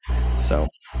trap. So,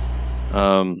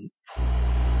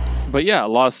 but yeah, a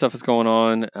lot of stuff is going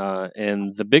on,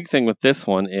 and the big thing with this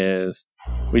one is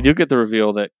we do get the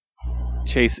reveal that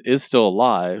Chase is still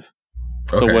alive.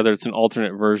 So whether it's an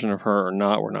alternate version of her or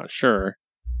not, we're not sure.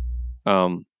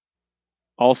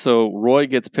 Also, Roy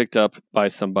gets picked up by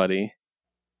somebody,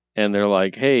 and they're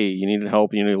like, hey, you need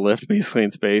help, you need a lift, basically,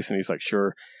 in space, and he's like,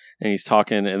 sure, and he's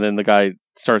talking, and then the guy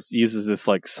uses this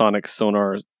like sonic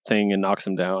sonar thing and knocks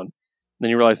him down. And then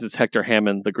you realize it's Hector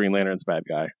Hammond, the Green Lantern's bad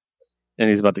guy, and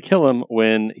he's about to kill him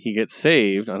when he gets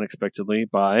saved unexpectedly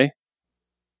by,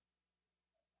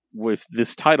 with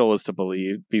this title is to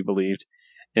be believed,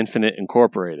 Infinite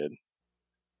Incorporated,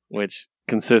 which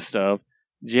consists of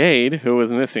Jade, who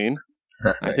was missing.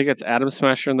 Nice. I think it's Atom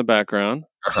Smasher in the background.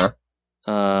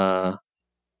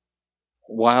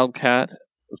 Wildcat,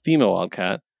 female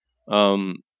Wildcat.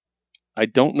 I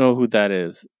don't know who that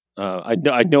is. I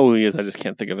know who he is. I just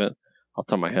can't think of it off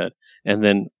the top of my head. And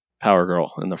then Power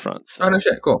Girl in the front. So, oh no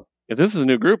shit! Cool. If this is a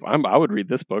new group, I would read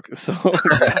this book. So,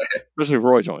 especially if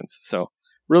Roy joins. So,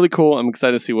 really cool. I'm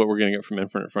excited to see what we're going to get from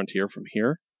Infinite Frontier from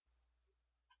here.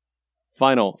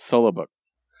 Final solo book.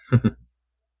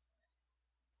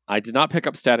 I did not pick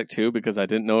up Static 2 because I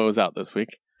didn't know it was out this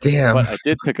week. Damn. But I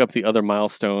did pick up the other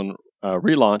Milestone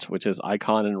relaunch, which is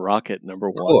Icon and Rocket number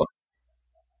 1. Cool.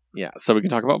 Yeah, so we can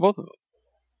talk about both of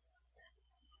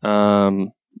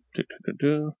them.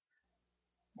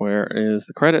 Where is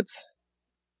the credits?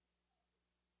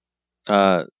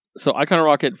 So Icon and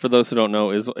Rocket, for those who don't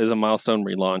know, is a Milestone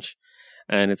relaunch,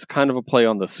 and it's kind of a play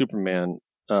on the Superman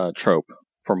trope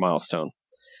for Milestone,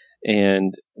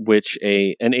 and which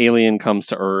an alien comes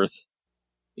to Earth,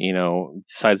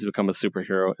 decides to become a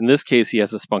superhero. In this case, he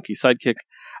has a spunky sidekick,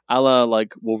 a la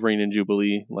like Wolverine and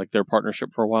Jubilee, like their partnership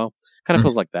for a while. Kind of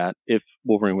feels like that if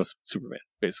Wolverine was Superman,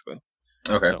 basically.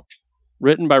 Okay. So,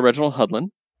 written by Reginald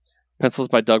Hudlin, pencils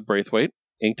by Doug Braithwaite,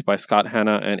 inked by Scott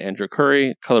Hanna and Andrew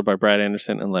Curry, colored by Brad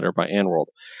Anderson, and lettered by Ann World.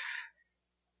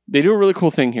 They do a really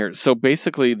cool thing here. So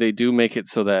basically, they do make it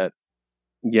so that,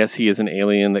 yes, he is an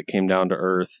alien that came down to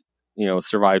Earth,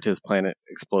 survived his planet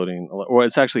exploding. Or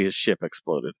it's actually his ship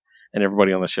exploded, and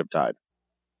everybody on the ship died.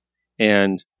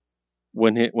 And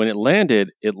when it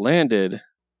landed,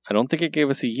 I don't think it gave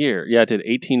us a year. Yeah, it did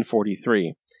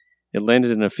 1843. It landed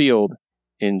in a field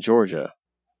in Georgia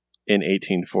in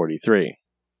 1843.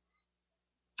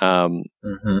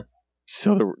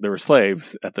 So there were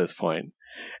slaves at this point,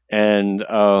 and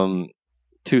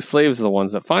 2 slaves are the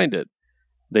ones that find it.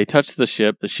 They touch the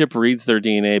ship reads their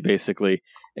DNA basically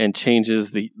and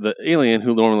changes the alien,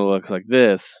 who normally looks like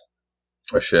this,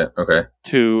 Oh shit! Okay.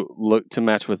 To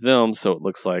match with them, so it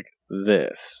looks like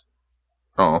this.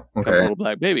 Oh, okay. Comes a little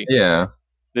black baby. Yeah.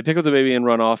 They pick up the baby and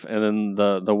run off, and then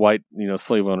the white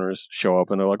slave owners show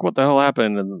up, and they're like, "What the hell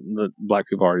happened?" And the black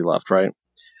people already left, right?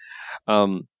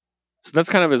 So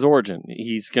that's kind of his origin.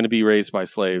 He's going to be raised by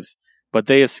slaves, but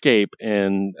they escape,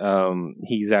 and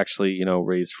he's actually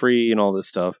raised free and all this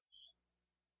stuff.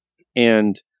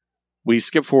 And we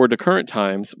skip forward to current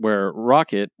times where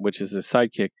Rocket, which is his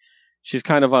sidekick, she's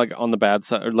kind of like on the bad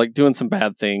side, or like doing some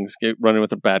bad things, running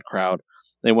with a bad crowd.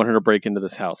 They want her to break into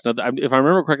this house. Now, if I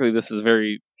remember correctly, this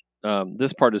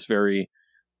part is very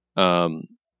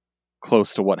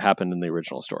close to what happened in the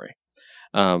original story.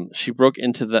 She breaks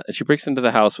into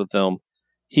the house with them.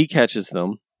 He catches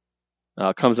them,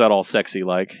 comes out all sexy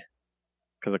like,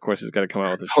 because of course he's got to come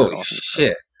out with his shirt off. Holy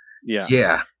shit!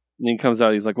 Yeah. And he comes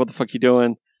out. He's like, "What the fuck you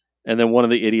doing?" And then one of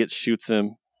the idiots shoots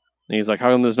him. And he's like,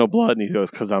 "How come there's no blood?" And he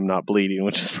goes, "Because I'm not bleeding,"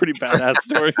 which is a pretty badass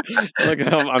story. Like,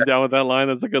 I'm down with that line.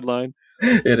 That's a good line.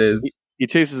 It is. He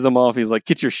chases them off. He's like,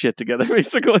 "Get your shit together,"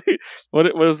 basically.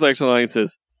 What was the actual line? He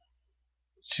says,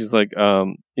 she's like,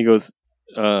 he goes,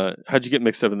 "How'd you get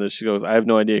mixed up in this?" She goes, "I have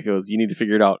no idea." He goes, "You need to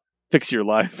figure it out. Fix your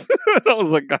life." And I was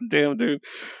like, "God damn, dude."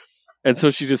 And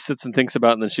so she just sits and thinks about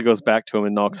it, and then she goes back to him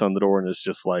and knocks on the door and is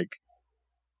just like,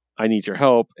 "I need your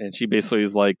help." And she basically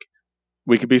is like,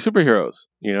 "We could be superheroes,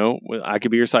 I could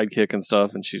be your sidekick and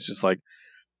stuff." And she's just like,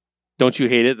 "Don't you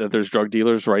hate it that there's drug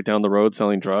dealers right down the road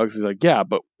selling drugs?" He's like, "Yeah,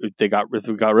 but if we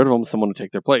got rid of them, someone to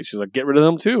take their place." She's like, "Get rid of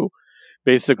them too."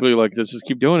 Basically, like, let's just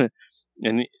keep doing it.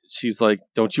 And she's like,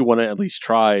 "Don't you want to at least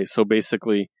try?" So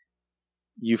basically,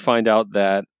 you find out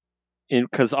that,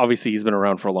 because obviously he's been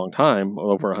around for a long time,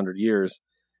 over 100 years,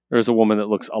 there's a woman that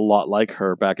looks a lot like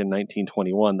her back in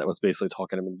 1921 that was basically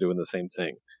talking to him and doing the same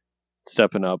thing,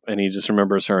 stepping up, and he just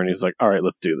remembers her, and he's like, "All right,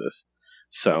 let's do this."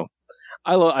 So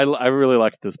I really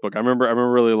liked this book. I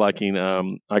remember really liking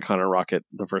Icon and Rocket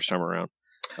the first time around.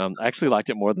 I actually liked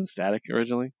it more than Static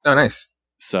originally. Oh, nice.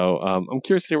 So I'm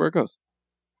curious to see where it goes.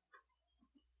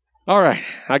 All right,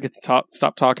 I get to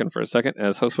stop talking for a second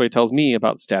as Josue tells me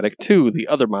about Static 2, the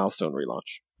other Milestone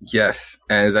relaunch. Yes,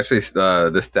 and it's actually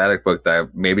the Static book that I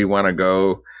maybe want to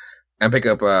go and pick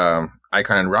up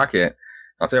Icon and Rocket.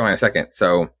 I'll tell you why in a second.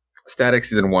 So, Static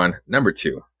Season 1, Number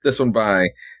 2. This one by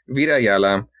Vida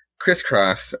Ayala, Chris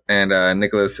Cross, and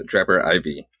Nicholas Draper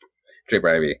Ivy.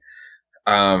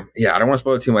 I don't want to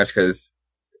spoil too much because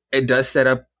it does set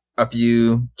up a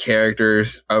few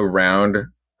characters around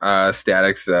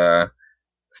Static's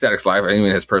life,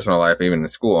 even his personal life, even in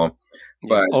school.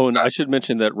 But and I should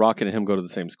mention that Rocket and him go to the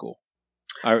same school.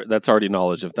 That's already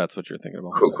knowledge if that's what you're thinking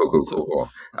about. Cool.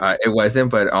 It wasn't,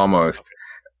 but almost.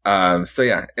 So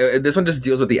yeah, this one just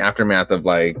deals with the aftermath of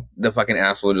like the fucking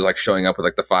asshole just like showing up with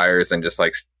like the fires and just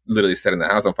like literally setting the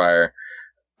house on fire.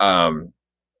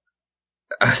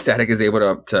 Static is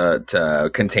able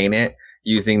to contain it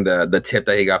using the tip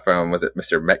that he got from, was it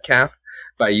Mr. Metcalf,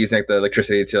 by using like the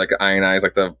electricity to like ionize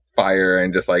like the fire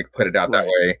and just like put it out that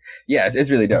way. Yeah, it's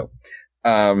really dope.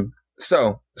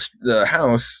 So the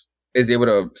house is able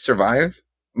to survive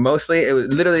mostly. It was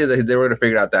literally they were to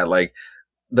figure out that like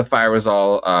the fire was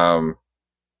all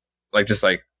there's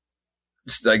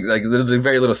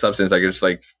very little substance. Like it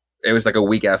was like a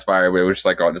weak ass fire, but it was just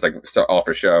like all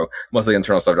for show. Mostly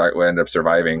internal stuff that would end up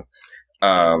surviving.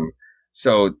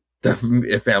 So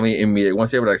the family immediately,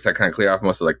 once they were like kind of clear off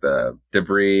most of like the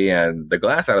debris and the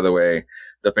glass out of the way,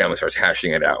 the family starts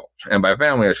hashing it out. And by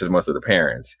family, it's just most of the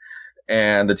parents.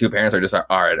 And the two parents are just like,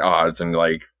 are at odds, and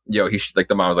like, yo, he should, like,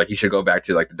 the mom was like, he should go back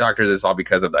to like the doctors. It's all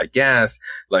because of that gas.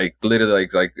 Like literally,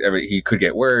 he could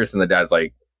get worse. And the dad's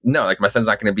like, no, like my son's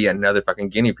not going to be another fucking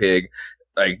guinea pig,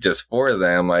 like just for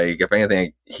them. Like if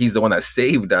anything, he's the one that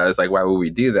saved us. Like why would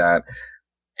we do that?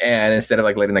 And instead of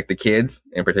like letting like the kids,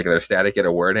 in particular Static, get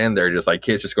a word in, they're just like,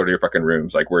 kids, just go to your fucking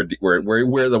rooms. Like we're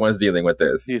the ones dealing with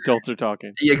this. The adults are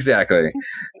talking. Exactly.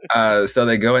 So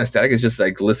they go, and Static is just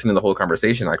like listening to the whole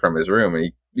conversation like from his room,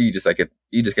 and you just get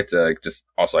to like, just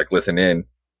also like listen in.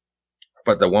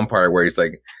 But the one part where he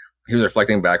was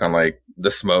reflecting back on like the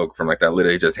smoke from like that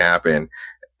literally just happened,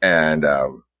 and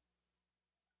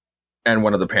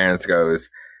one of the parents goes,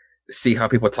 see how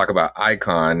people talk about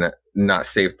Icon, not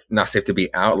safe to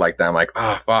be out like that. I'm like,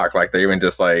 oh fuck, like they're even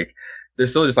just like, they're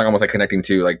still just like almost like connecting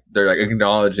to, like they're like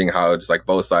acknowledging how just like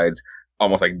both sides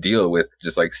almost like deal with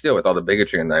just like still with all the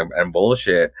bigotry and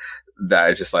bullshit, that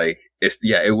it's just like,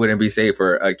 it wouldn't be safe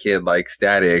for a kid like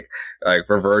Static, like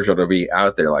for Virgil to be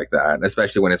out there like that, and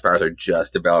especially when his powers are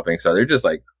just developing. So they're just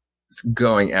like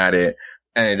going at it,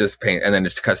 and it just and then it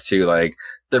just cuts to like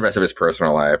the rest of his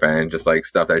personal life and just like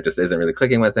stuff that just isn't really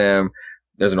clicking with him.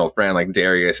 there's an old friend like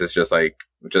Darius is just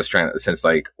trying to, since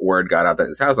like word got out that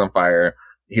his house on fire,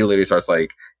 he literally starts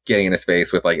like getting in his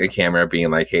face with like a camera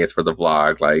being like, hey, it's for the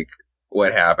vlog, like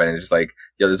what happened? And just like,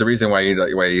 yo, there's a reason why you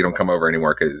don't come over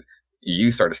anymore, because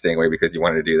you started staying away because you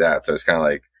wanted to do that. So it's kind of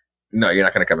like, no, you're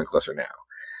not going to come in closer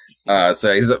now.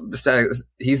 So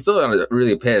he's still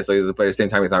really pissed. So but at the same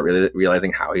time, he's not really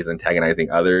realizing how he's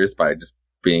antagonizing others by just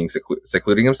being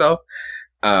secluding himself.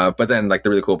 But then like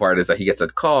the really cool part is that he gets a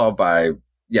call by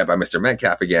Mr.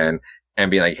 Metcalf again, and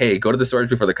being like, hey, go to the storage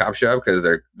before the cops show up because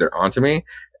they're onto me,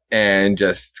 and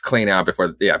just clean out before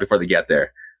they get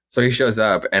there. So he shows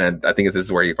up, and I think this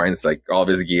is where he finds like all of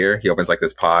his gear. He opens like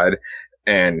this pod,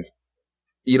 and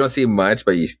you don't see much,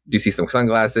 but you do see some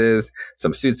sunglasses,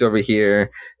 some suits over here,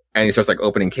 and he starts like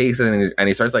opening cases, and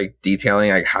he starts like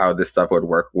detailing like how this stuff would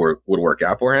work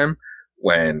out for him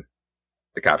when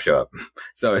the cops show up.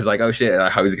 So it's like, oh shit,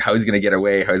 how he's gonna get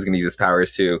away, how he's gonna use his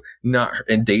powers to not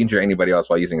endanger anybody else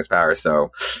while using his powers.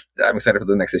 So I'm excited for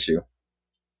the next issue.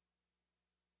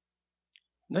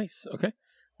 Nice. Okay.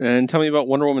 And tell me about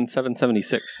Wonder Woman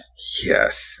 776.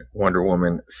 Yes, Wonder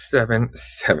Woman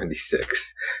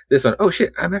 776. This one, oh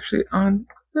shit, I'm actually on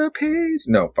the page.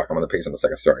 No, fuck, I'm on the page on the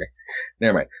second story.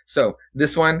 Never mind. So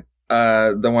this one,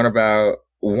 the one about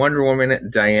Wonder Woman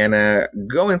Diana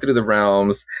going through the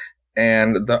realms,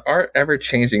 and the art ever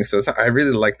changing. So I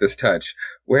really like this touch.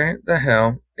 Where the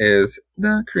hell is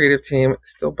the creative team?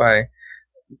 Still by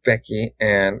Becky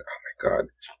and, oh my god.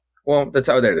 Well, that's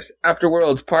how there it is.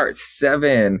 Afterworlds Part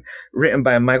 7, written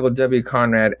by Michael W.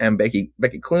 Conrad and Becky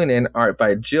Cloonan, art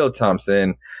by Jill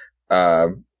Thompson.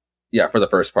 For the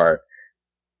first part.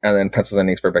 And then pencils and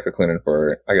inks for Becky Cloonan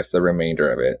for, I guess, the remainder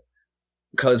of it.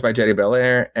 Colors by Jetty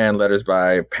Belair and letters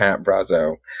by Pat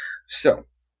Brazo. So,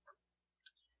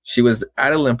 she was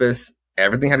at Olympus.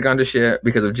 Everything had gone to shit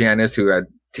because of Janice, who had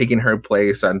taken her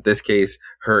place, in this case,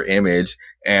 her image.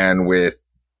 And with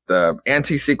the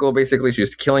anti-sequel, basically,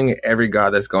 she's killing every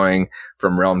god that's going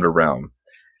from realm to realm.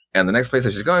 And the next place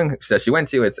that she went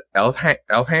to, it's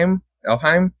Elfheim.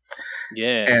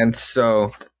 Yeah. And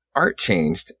so art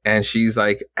changed, and she's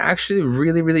like actually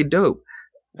really, really dope.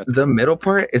 That's the cool. Middle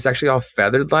part is actually all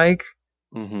feathered like,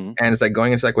 and it's like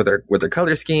going into like with her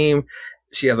color scheme.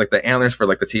 She has like the antlers for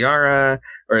like the tiara,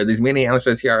 or these mini antlers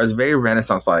for the tiara. It's very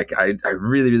Renaissance like. I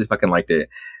really, really fucking liked it.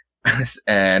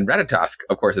 And Ratatosk,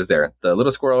 of course, is there. The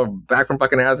little squirrel back from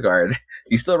fucking Asgard.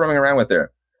 He's still roaming around with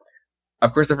her.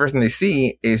 Of course, the first thing they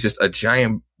see is just a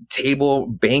giant table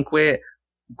banquet,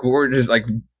 gorgeous, like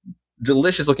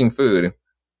delicious looking food.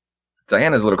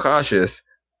 Diana's a little cautious.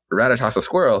 Ratatosk the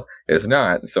squirrel is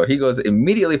not. So he goes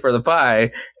immediately for the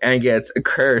pie and gets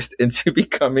cursed into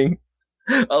becoming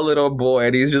a little boy.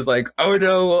 And he's just like, oh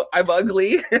no, I'm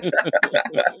ugly. And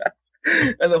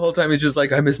the whole time he's just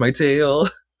like, I miss my tail.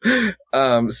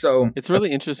 So it's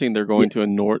really interesting. They're going to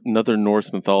another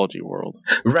Norse mythology world,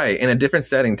 right? In a different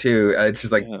setting too. It's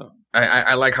just like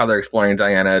I like how they're exploring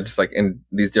Diana, just like in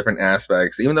these different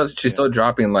aspects. Even though she's still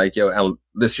dropping like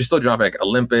she's still dropping like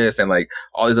Olympus and like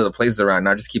all these other places around,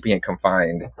 not just keeping it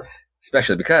confined.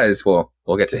 Especially because, well,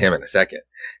 we'll get to him in a second.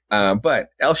 But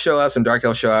elves show up, some dark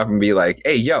elves show up and be like,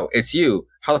 "Hey, yo, it's you.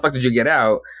 How the fuck did you get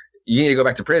out? You need to go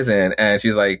back to prison." And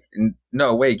she's like,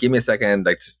 no, wait, give me a second.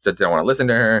 Like, just don't want to listen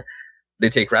to her. They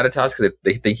take Ratatosk because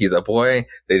they think he's a boy.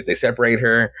 They separate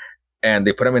her and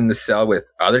they put him in the cell with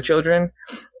other children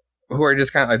who are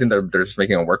just kind of, I think they're just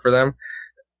making it work for them.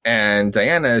 And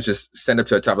Diana is just sent up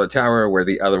to the top of the tower where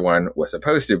the other one was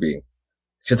supposed to be.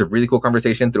 She has a really cool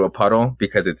conversation through a puddle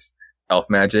because it's elf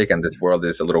magic and this world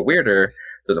is a little weirder.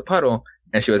 There's a puddle.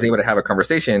 And she was able to have a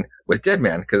conversation with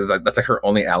Deadman because that's like her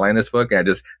only ally in this book. And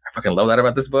I fucking love that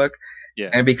about this book. Yeah.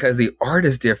 And because the art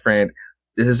is different,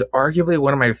 this is arguably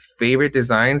one of my favorite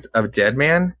designs of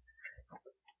Deadman.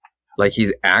 Like,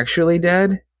 he's actually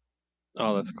dead.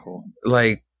 Oh, that's cool.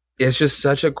 Like, it's just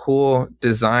such a cool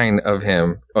design of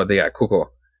him. Oh, yeah,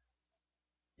 cool.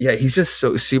 Yeah, he's just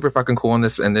so super fucking cool in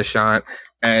this shot.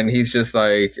 And he's just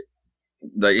like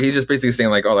he's just basically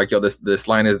saying like, oh, like, yo, this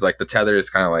line is like the tether is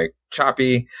kind of like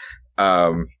choppy.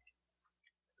 So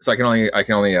I can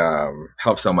only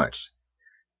help so much.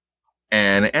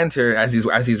 And enter as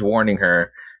he's warning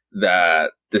her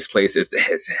that this place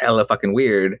is hella fucking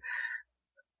weird.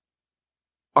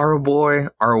 Our boy,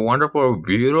 our wonderful,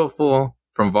 beautiful,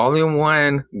 from volume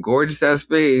 1, gorgeous ass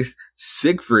face,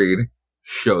 Siegfried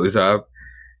shows up.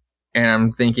 And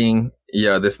I'm thinking,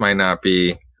 yeah, this might not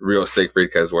be real Siegfried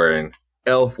because we're in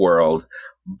elf world,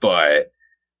 but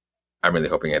I'm really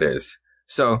hoping it is.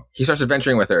 So he starts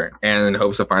adventuring with her and in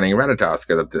hopes of finding Ratatosk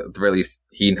because at the very least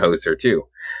he knows her too.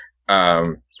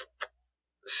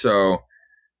 So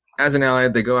as an ally,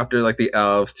 they go after like the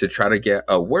elves to try to get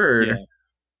a word. Yeah.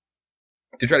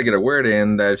 To try to get a word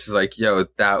in that it's just like, yo,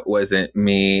 that wasn't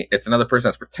me. It's another person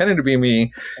that's pretending to be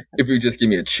me. If you just give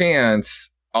me a chance,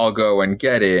 I'll go and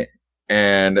get it.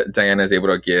 And Diana's able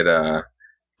to get a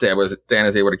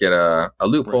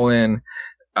loophole in.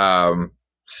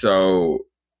 So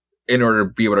in order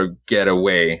to be able to get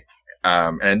away,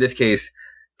 and in this case,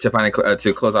 to finally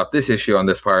to close off this issue on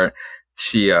this part,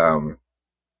 she's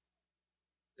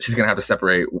gonna have to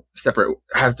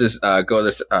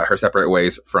go her separate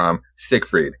ways from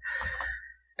Siegfried.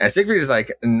 And Siegfried is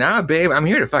like, nah, babe, I'm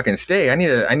here to fucking stay. I need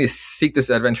to seek this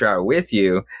adventure out with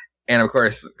you. And of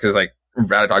course, because like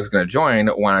Ratadog's gonna join,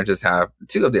 why not just have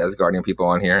two of the Asgardian people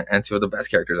on here and two of the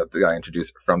best characters that the guy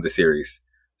introduced from the series.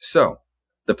 So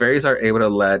the fairies are able to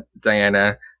let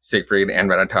Diana, Siegfried,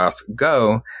 and Ratatosk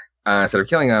go instead of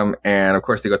killing them. And of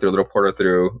course, they go through a little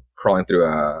portal crawling through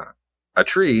a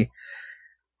tree.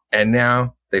 And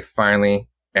now they finally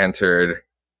entered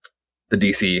the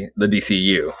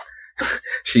DCU.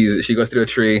 She goes through a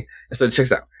tree. And so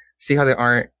checks out. See how the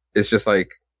art is just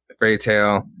like fairy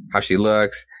tale, how she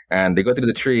looks. And they go through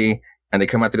the tree and they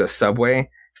come out through a subway.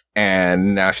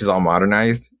 And now she's all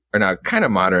modernized, or now kind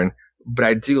of modern. But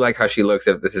I do like how she looks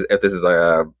if this is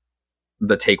the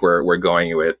take we're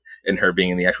going with in her being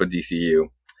in the actual DCU.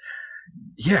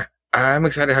 Yeah, I'm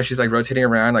excited how she's like rotating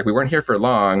around. Like we weren't here for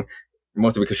long.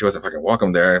 Mostly because she wasn't fucking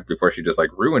welcome there before she just like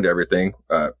ruined everything.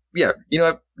 Yeah, you know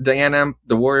what? Diana,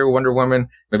 the warrior Wonder Woman,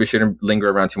 maybe shouldn't linger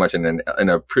around too much in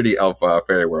a pretty elf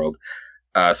fairy world.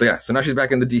 So now she's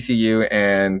back in the DCU,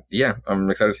 and yeah, I'm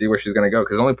excited to see where she's gonna go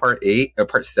because only part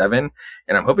 7,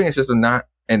 and I'm hoping it's just not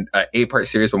an 8-part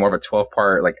series, but more of a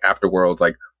 12-part like Afterworlds,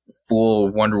 like full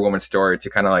Wonder Woman story to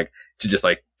kind of like to just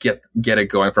like get it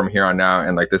going from here on out,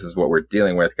 and like this is what we're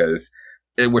dealing with because.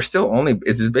 We're still only.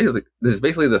 This is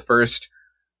basically the first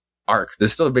arc.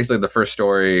 This is still basically the first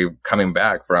story coming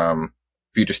back from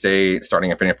Future State,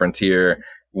 starting Infinite Frontier.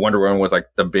 Wonder Woman was like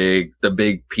the big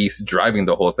piece driving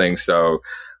the whole thing. So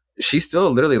she's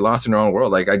still literally lost in her own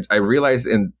world. Like I realized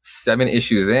in 7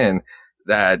 issues in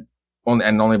that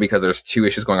only because there's 2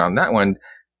 issues going on in that one,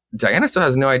 Diana still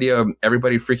has no idea of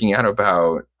everybody freaking out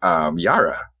about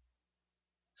Yara.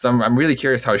 So I'm really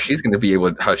curious how she's going to deal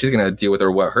with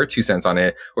what her 2 cents on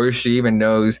it, or if she even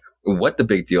knows what the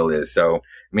big deal is. So,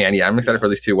 man, yeah, I'm excited for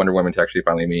these 2 Wonder Women to actually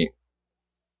finally meet.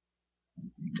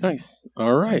 Nice.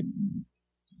 All right,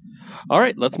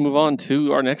 let's move on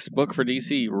to our next book for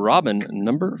DC, Robin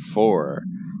number 4.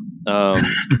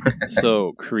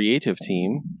 So, creative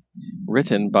team,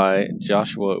 written by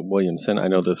Joshua Williamson. I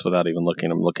know this without even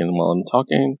looking. I'm looking while I'm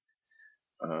talking.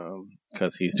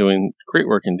 Because he's doing great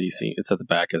work in DC. It's at the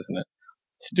back, isn't it?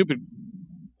 Stupid.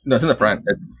 No, it's in the front.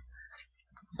 It's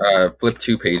flip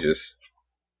 2 pages.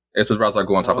 It's with Ra's al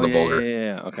Ghul on top of the boulder.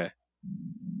 Yeah, okay.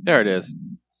 There it is.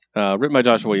 Written by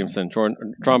Joshua Williamson,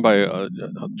 drawn by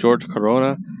George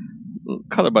Corona,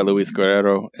 colored by Luis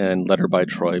Guerrero, and lettered by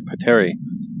Troy Pateri.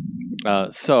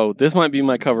 So this might be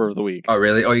my cover of the week. Oh,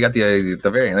 really? Oh, you got the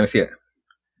variant. Let me see it.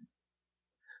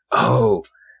 Oh.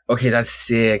 Okay, that's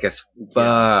sick as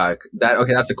fuck.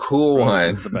 That's a cool one.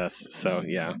 It's the best. So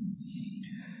yeah.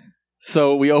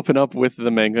 So we open up with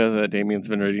the manga that Damien's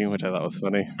been reading, which I thought was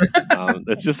funny.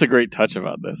 It's just a great touch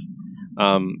about this.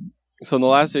 So in the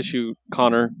last issue,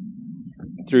 Connor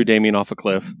threw Damien off a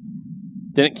cliff.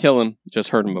 Didn't kill him, just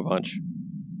hurt him a bunch.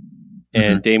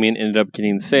 And Damien ended up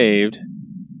getting saved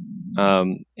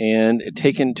and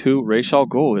taken to Ra's al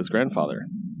Ghul, his grandfather.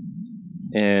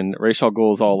 And Ra's al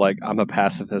Ghul's all like, I'm a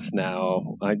pacifist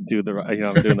now. I'm doing the right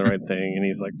thing. And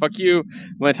he's like, fuck you.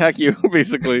 I'm going to attack you,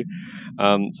 basically.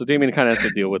 So Damien kind of has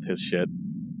to deal with his shit.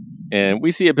 And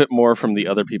we see a bit more from the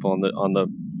other people on the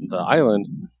island.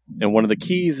 And one of the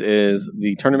keys is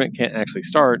the tournament can't actually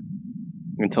start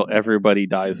until everybody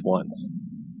dies once.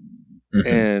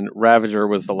 And Ravager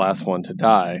was the last one to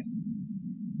die.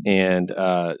 And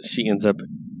she ends up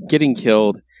getting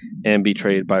killed and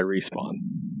betrayed by Respawn.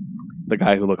 The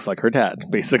guy who looks like her dad,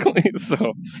 basically.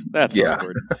 So that's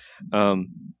awkward.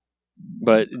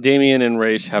 But Damien and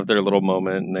Ra's have their little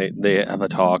moment, and they have a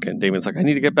talk, and Damien's like, I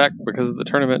need to get back because of the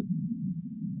tournament.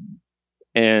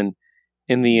 And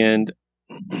in the end,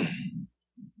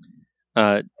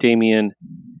 Damien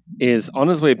is on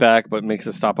his way back, but makes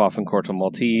a stop off in Corto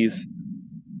Maltese.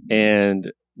 And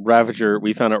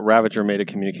we found out Ravager made a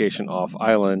communication off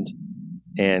island,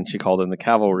 and she called in the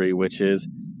cavalry, which is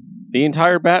the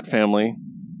entire Bat family,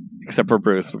 except for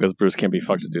Bruce, because Bruce can't be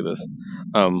fucked to do this.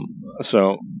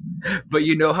 But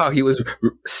you know how he was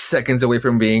seconds away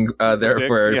from being there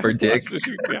for Dick.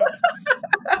 Yeah.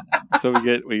 So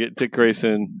we get Dick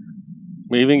Grayson.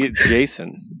 We even get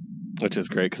Jason. which is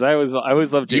great because I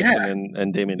always love Jason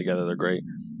and Damien together. They're great.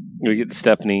 We get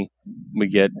Stephanie, we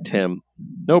get Tim.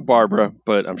 No Barbara,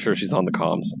 but I'm sure she's on the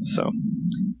comms. So,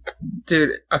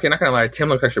 dude, okay, not gonna lie, Tim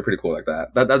looks actually pretty cool like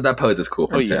that. That pose is cool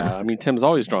from Tim. Yeah, I mean, Tim's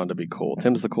always drawn to be cool.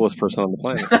 Tim's the coolest person on the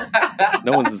planet.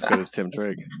 No one's as good as Tim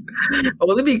Drake.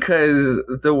 Only because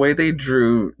the way they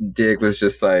drew Dick was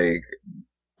just like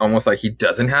almost like he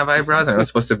doesn't have eyebrows, and it was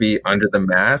supposed to be under the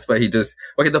mask, but he just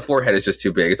the forehead is just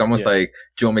too big. It's almost like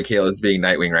Joel McHale is being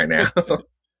Nightwing right now.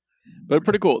 But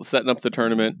pretty cool, setting up the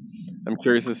tournament. I'm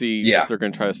curious to see if they're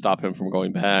going to try to stop him from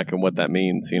going back and what that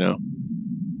means,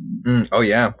 Oh,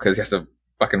 yeah, because he has to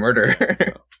fucking murder.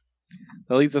 So,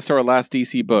 that leads us to our last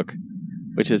DC book,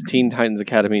 which is Teen Titans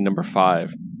Academy number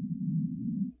 5.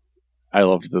 I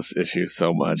loved this issue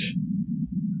so much.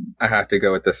 I have to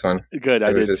go with this one. Good,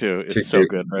 I did too. It's so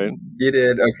good, right? You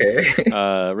did?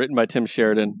 Okay. Written by Tim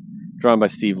Sheridan, drawn by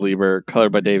Steve Lieber,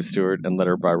 colored by Dave Stewart, and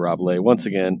lettered by Rob Lay. Once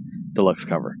again, deluxe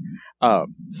cover.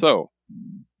 So,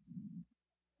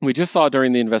 we just saw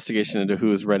during the investigation into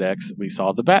who is Red X, we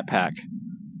saw the Bat Pack.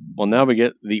 Well, now we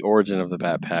get the origin of the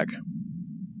Bat Pack.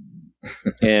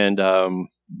 And I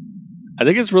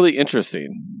think it's really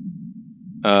interesting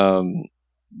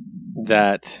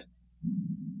that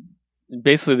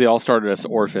basically they all started as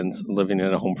orphans living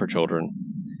in a home for children.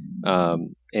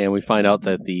 And we find out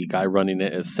that the guy running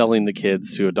it is selling the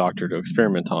kids to a doctor to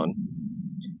experiment on.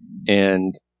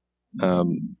 And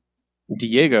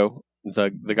Diego,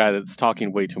 the guy that's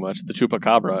talking way too much, the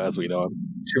Chupacabra as we know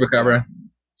him. Chupacabra.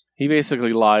 He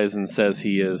basically lies and says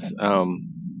he is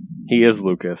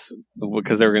Lucas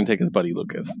because they were going to take his buddy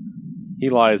Lucas. He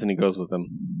lies and he goes with them,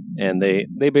 and they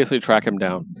basically track him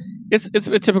down. It's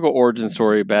a typical origin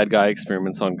story. Bad guy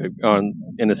experiments on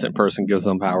innocent person, gives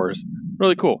them powers.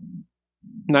 Really cool.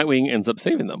 Nightwing ends up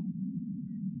saving them,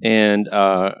 and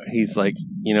he's like,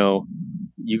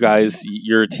 you guys,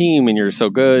 you're a team and you're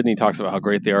so good. And he talks about how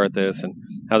great they are at this and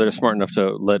how they're smart enough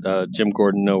to let Jim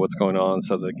Gordon know what's going on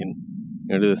so they can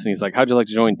do this. And he's like, how'd you like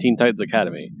to join Teen Titans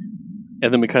Academy?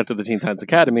 And then we cut to the Teen Titans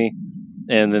Academy,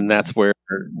 and then that's where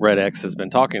Red X has been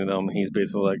talking to them. He's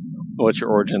basically like, what's your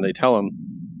origin? They tell him.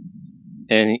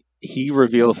 And he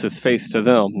reveals his face to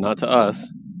them, not to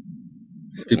us.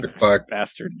 Stupid fuck.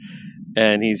 Bastard.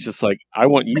 And he's just like, I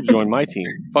want you to join my team.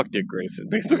 Fuck Dick Grayson,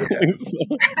 basically.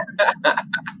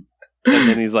 And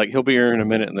then he's like, he'll be here in a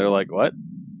minute. And they're like, what?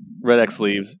 Red X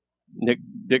leaves.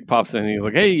 Dick pops in and he's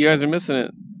like, hey, you guys are missing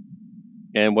it.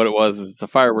 And what it was is it's a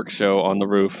fireworks show on the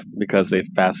roof because they've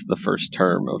passed the first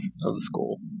term of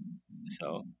school.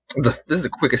 So this is the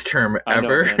quickest term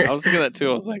ever. I know, I was thinking that too.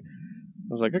 I was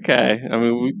like, okay. I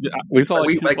mean, we saw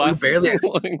we barely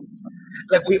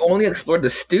we only explored the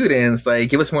students. Like,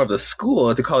 give us more of the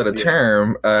school to call it a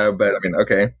term. But I mean,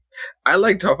 okay. I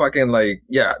liked how fucking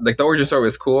the origin story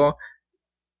was cool.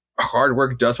 Hard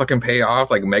work does fucking pay off.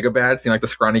 Like Megabad seemed like the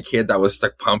scrawny kid that was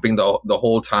like pumping the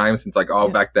whole time since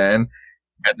back then.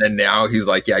 And then now he's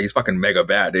like, he's fucking mega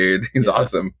bad, dude. He's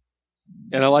awesome.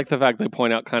 And I like the fact they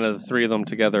point out kind of the three of them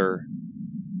together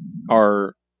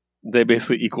they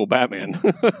basically equal Batman.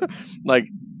 Like,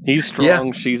 he's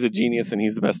strong, she's a genius, and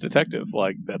he's the best detective.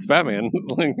 Like, that's Batman.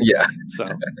 So,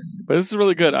 but this is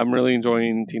really good. I'm really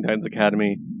enjoying Teen Titans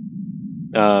Academy.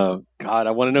 God, I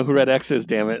want to know who Red X is,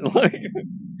 damn it.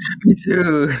 Me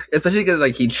too. Especially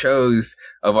because he chose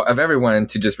of everyone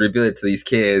to just reveal it to these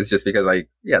kids just because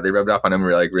they rubbed off on him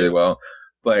really well.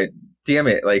 But damn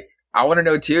it, I want to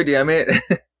know too, damn it.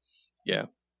 Yeah.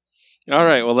 All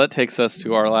right, well, that takes us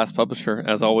to our last publisher.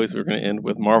 As always, we're going to end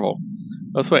with Marvel.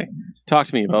 Josue, talk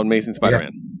to me about Amazing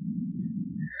Spider-Man.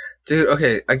 Dude,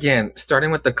 okay, again, starting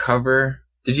with the cover.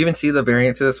 Did you even see the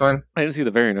variant to this one? I didn't see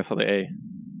the variant, I saw the A.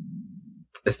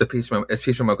 It's Peach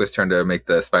Momoko's turn to make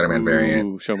the Spider-Man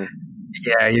variant. Show me.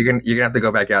 Yeah, you're gonna have to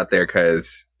go back out there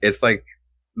because it's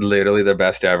literally the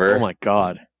best ever. Oh my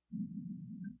god,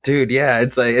 dude! Yeah,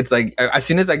 it's like as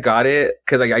soon as I got it,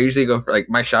 because I usually go for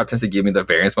my shop tends to give me the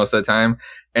variants most of the time,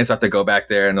 and so I have to go back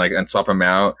there and swap them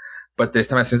out. But this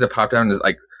time, as soon as it popped out, it's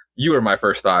you were my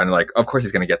first thought, and of course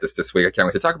he's gonna get this week. I can't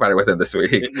wait to talk about it with him this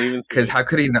week because how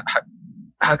could he not?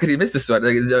 How could he miss this one?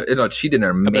 She did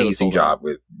an amazing job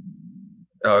with.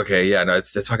 Okay, yeah, no,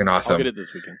 it's fucking awesome. I'll get it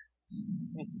this weekend.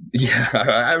 Yeah,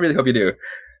 I really hope you do.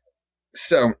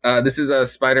 So, this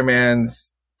is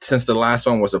Spider-Man's, since the last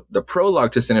one was the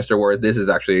prologue to Sinister War, this is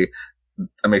actually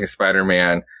Amazing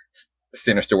Spider-Man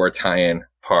Sinister War tie-in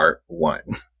part 1.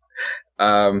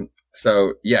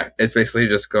 So, yeah, it's basically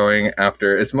just going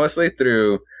after, it's mostly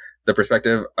through the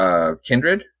perspective of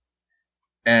Kindred,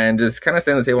 and just kind of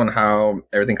setting the table on how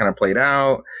everything kind of played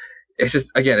out. It's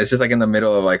just in the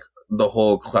middle of the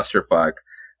whole clusterfuck.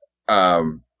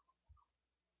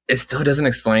 it still doesn't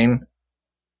explain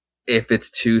if it's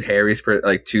two Harrys,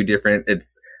 like two different.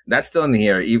 That's still in the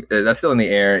air. That's still in the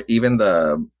air. Even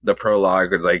the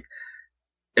prologue is like,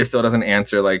 it still doesn't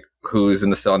answer like who's in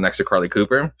the cell next to Carly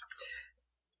Cooper.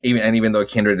 Even though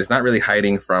Kindred is not really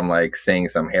hiding from like saying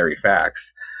some Harry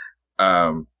facts.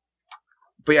 But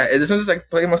yeah, this one's just like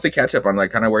playing mostly catch up on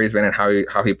like kind of where he's been and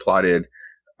how he plotted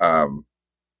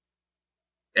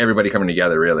everybody coming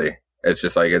together. Really, it's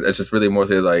just like it's just really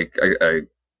mostly like a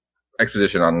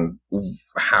exposition on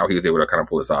how he was able to kind of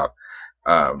pull this off.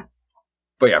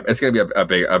 But yeah, it's gonna be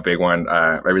a big one.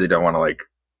 I really don't want to like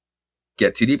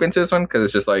get too deep into this one because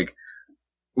it's just like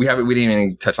we didn't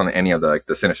even touch on any of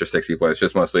the Sinister Six people. It's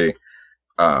just mostly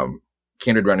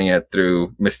Kindred running it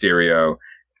through Mysterio,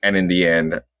 and in the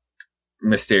end,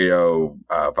 Mysterio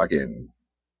fucking,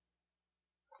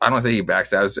 I don't want to say he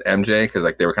backstabs MJ because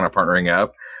like they were kind of partnering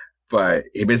up, but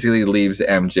he basically leaves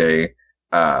MJ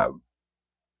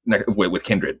with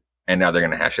Kindred, and now they're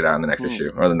gonna hash it out in the next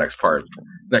issue or the next part.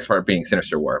 Next part being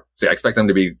Sinister War. So yeah, I expect them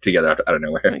to be together out of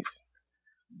nowhere. Nice.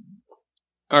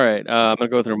 All right, I'm gonna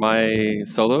go through my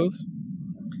solos.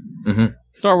 Mm-hmm.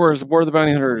 Star Wars: War of the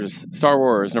Bounty Hunters. Star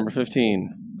Wars number 15.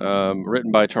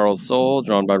 Written by Charles Soule,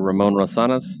 drawn by Ramon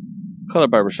Rosanas,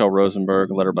 colored by Rochelle Rosenberg,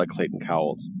 lettered by Clayton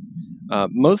Cowles.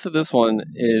 Most of this one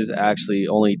is actually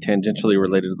only tangentially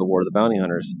related to the War of the Bounty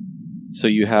Hunters. So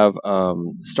you have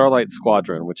Starlight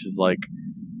Squadron, which is like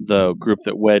the group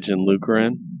that Wedge and Luke are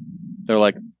in. They're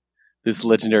like this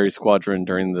legendary squadron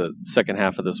during the second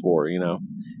half of this war, you know,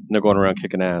 and they're going around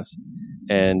kicking ass.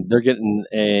 And they're getting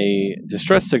a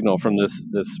distress signal from this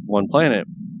one planet.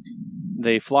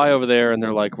 They fly over there and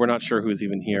they're like, we're not sure who's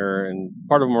even here. And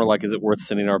part of them are like, is it worth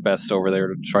sending our best over there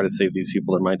to try to save these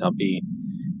people? There might not be,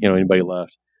 you know, anybody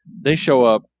left. They show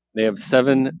up. They have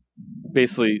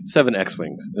basically seven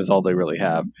X-Wings is all they really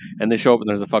have. And they show up and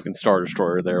there's a fucking Star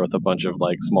Destroyer there with a bunch of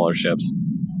like smaller ships.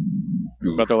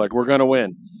 Oof. But they're like, we're going to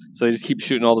win. So they just keep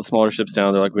shooting all the smaller ships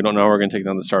down. They're like, we don't know how we're going to take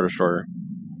down the Star Destroyer.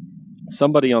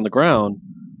 Somebody on the ground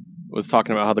was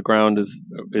talking about how the ground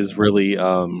is really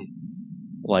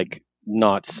like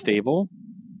not stable.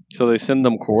 So they send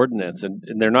them coordinates, and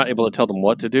they're not able to tell them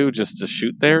what to do, just to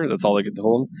shoot there. That's all they get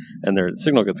told them, and their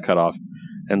signal gets cut off.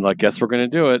 And like, guess we're going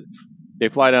to do it. They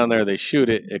fly down there, they shoot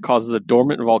it. It causes a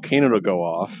dormant volcano to go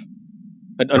off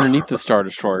underneath the Star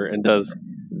Destroyer and does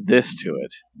this to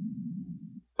it.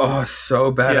 Oh,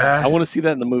 so badass. Yeah, I want to see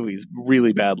that in the movies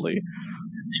really badly.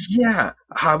 Yeah.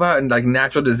 How about like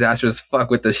natural disasters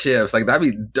fuck with the ships? Like that'd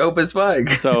be dope as fuck.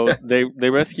 So they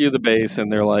rescue the base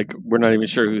and they're like, we're not even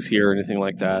sure who's here or anything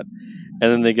like that.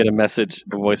 And then they get a message,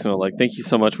 a voicemail like, thank you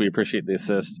so much, we appreciate the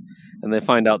assist. And they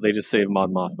find out they just saved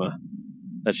Mon Mothma,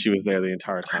 that she was there the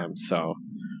entire time. So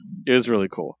it was really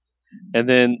cool. And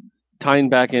then tying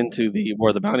back into the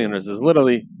War of the Bounty Hunters is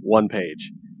literally one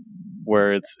page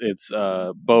where it's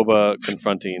Boba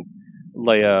confronting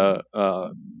Leia,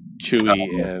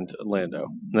 Chewie, and Lando.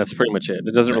 And that's pretty much it.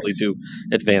 It doesn't really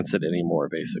advance it anymore,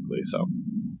 basically. So,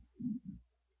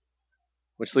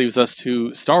 which leaves us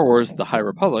to Star Wars: The High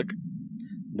Republic,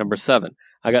 number 7.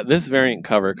 I got this variant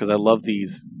cover because I love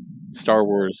these Star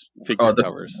Wars figure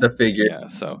covers. The figure. Yeah,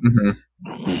 so.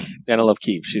 Mm-hmm. And I love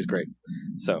Keeve. She's great.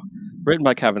 So, written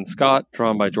by Kevin Scott,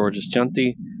 drawn by Georges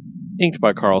Giunti, inked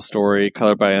by Carl Story,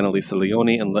 colored by Annalisa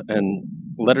Leone, and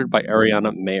lettered by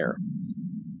Ariana Mayer.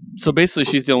 So basically,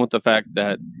 she's dealing with the fact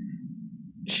that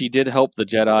she did help the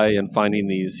Jedi in finding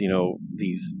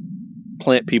these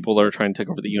plant people that are trying to take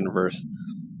over the universe,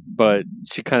 but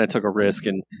she kind of took a risk,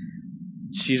 and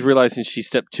she's realizing she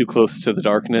stepped too close to the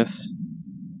darkness,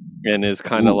 and is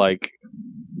kind of like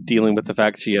dealing with the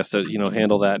fact that she has to,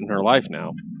 handle that in her life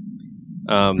now.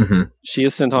 She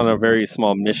is sent on a very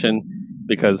small mission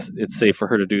because it's safe for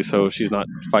her to do so. She's not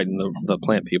fighting the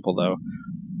plant people, though.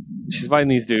 She's fighting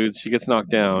these dudes. She gets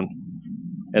knocked down,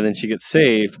 and then she gets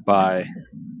saved by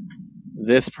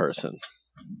this person.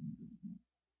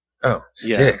 Oh,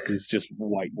 sick! Who's just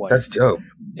white. That's dope.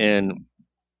 And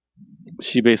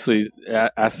she basically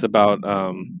asks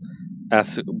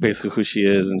basically who she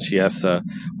is, and she asks,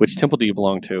 "Which temple do you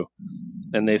belong to?"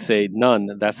 And they say,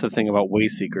 "None." That's the thing about way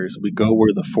seekers. We go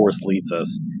where the Force leads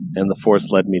us, and the Force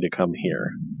led me to come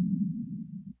here.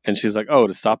 And she's like, "Oh,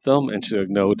 to stop them?" And she's like,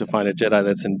 "No, to find a Jedi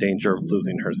that's in danger of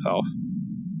losing herself."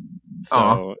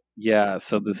 So, yeah,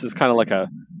 so this is kind of like a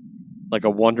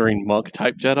wandering monk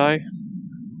type Jedi.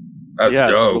 That's dope.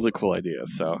 It's a really cool idea.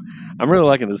 So, I'm really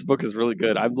liking this. Book is really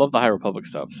good. I love the High Republic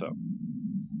stuff, so. All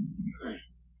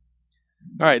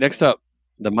right, next up,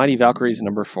 The Mighty Valkyries,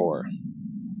 number 4.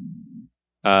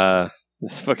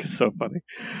 This book is so funny.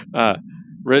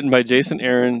 Written by Jason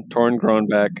Aaron, Torrin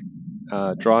Groenbeck,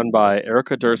 drawn by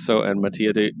Erica Durso and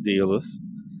Mattia Diulis,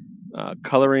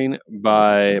 coloring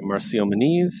by Marcio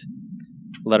Meniz,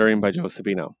 lettering by Joe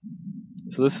Sabino.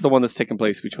 So this is the one that's taking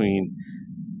place between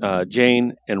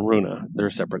Jane and Runa. They're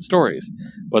separate stories,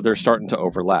 but they're starting to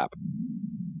overlap.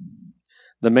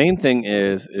 The main thing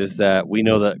is that we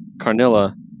know that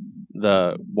Carnilla,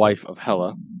 the wife of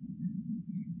Hela,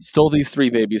 stole these 3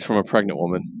 babies from a pregnant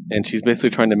woman, and she's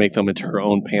basically trying to make them into her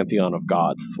own pantheon of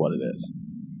gods, is what it is.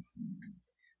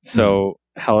 So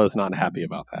Hela's not happy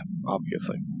about that,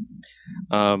 obviously.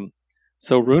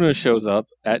 So Runa shows up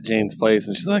at Jane's place,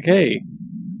 and she's like, "Hey,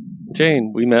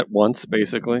 Jane, we met once,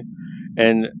 basically."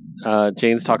 And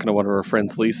Jane's talking to one of her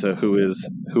friends, Lisa, who is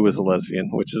a lesbian,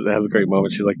 which has a great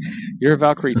moment. She's like, "You're a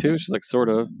Valkyrie too?" She's like, "Sort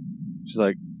of." She's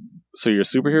like, "So you're a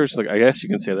superhero?" She's like, "I guess you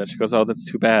can say that." She goes, "Oh, that's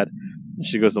too bad." And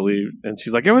she goes to leave, and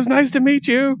she's like, "It was nice to meet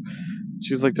you."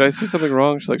 She's like, "Did I say something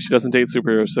wrong?" She's like, "She doesn't date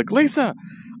superheroes." She's like, "Lisa,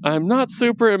 I'm not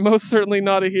super and most certainly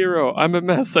not a hero. I'm a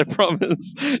mess, I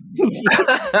promise."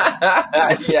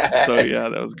 Yes. So yeah,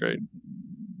 that was great.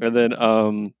 And then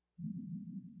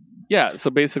so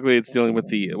basically it's dealing with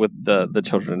the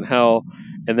children in hell,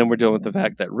 and then we're dealing with the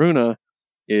fact that Runa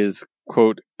is,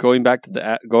 quote, going back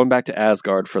to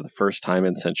Asgard for the first time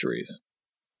in centuries.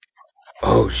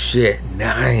 Oh shit,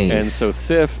 nice. And so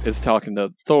Sif is talking to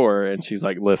Thor, and she's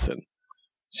like, "Listen,"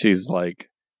 she's like,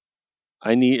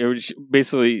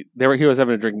 basically, he was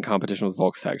having a drinking competition with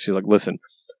Volkstag. She's like, "Listen,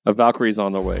 a Valkyrie's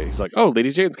on the way." He's like, "Oh,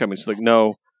 Lady Jane's coming." She's like,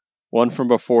 "No, one from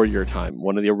before your time,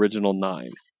 one of the original 9.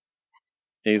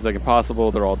 And he's like,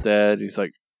 "Impossible, they're all dead." He's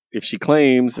like, "If she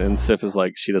claims," and Sif is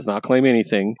like, "She does not claim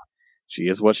anything. She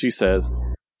is what she says.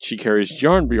 She carries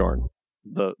Jarnbjorn,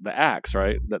 the axe,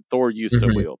 right, that Thor used to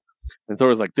wield." And Thor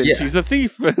was like, "Then she's a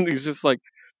thief." And he's just like,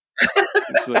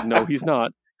 she's like, "No, he's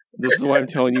not. This is why I'm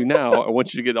telling you now. I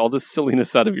want you to get all this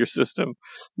silliness out of your system."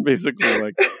 Basically,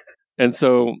 like, and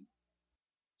so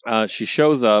she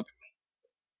shows up,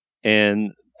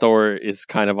 and Thor is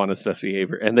kind of on his best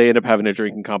behavior, and they end up having a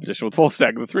drinking competition with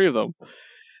Volstagg, the 3 of them,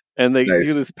 and they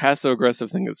do this passive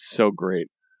aggressive thing that's so great.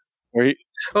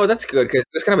 That's good, because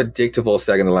it's kind of a dick to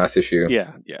Volstagg in the last issue.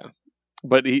 Yeah.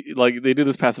 But they do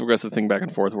this passive aggressive thing back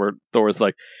and forth where Thor is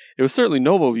like, "It was certainly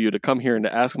noble of you to come here and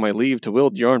to ask my leave to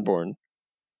wield Jarnbjorn.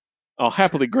 I'll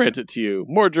happily grant it to you.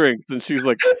 More drinks." And she's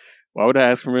like, "Why would I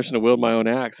ask permission to wield my own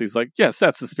axe?" He's like, "Yes,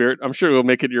 that's the spirit. I'm sure you'll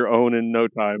make it your own in no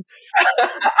time."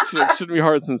 She's like, "Shouldn't be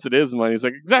hard since it is mine." He's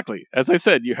like, "Exactly. As I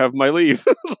said, you have my leave."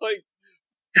 Like,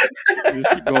 you just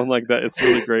keep going like that. It's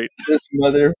really great. This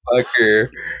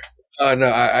motherfucker. Oh no,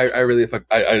 I really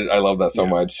I love that so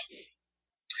much.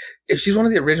 If she's one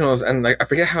of the originals, and like I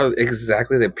forget how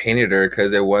exactly they painted her,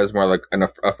 because it was more like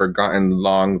a forgotten,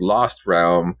 long lost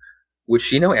realm. Would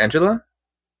she know Angela?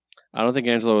 I don't think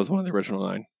Angela was one of the original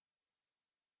 9.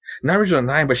 Not original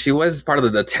 9, but she was part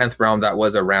of the 10th realm that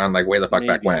was around like way the fuck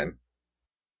back when.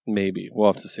 Maybe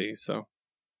we'll have to see. So,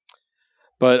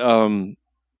 but and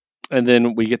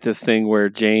then we get this thing where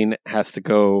Jane has to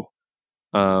go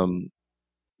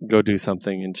do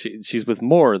something, and she's with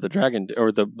Mor, the dragon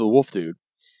or the wolf dude.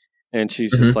 And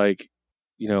she's just like,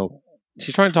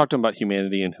 she's trying to talk to him about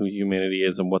humanity and who humanity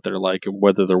is and what they're like and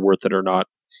whether they're worth it or not.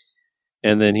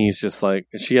 And then he's just like,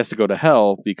 she has to go to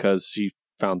hell because she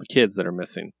found the kids that are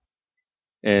missing.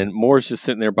 And Mor's just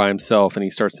sitting there by himself, and he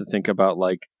starts to think about,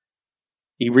 like,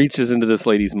 he reaches into this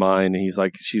lady's mind, and he's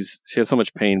like, she has so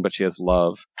much pain, but she has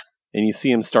love. And you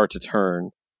see him start to turn.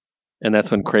 And that's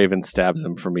when Kraven stabs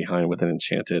him from behind with an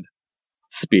enchanted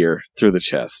spear through the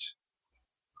chest.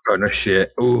 Oh no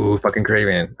shit! Ooh, fucking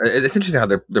Kraven. It's interesting how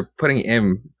they're putting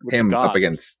him up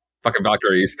against fucking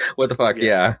Valkyries. What the fuck?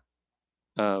 Yeah.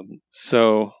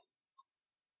 So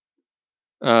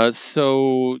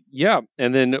yeah,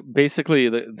 and then basically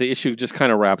the issue just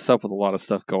kind of wraps up with a lot of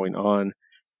stuff going on,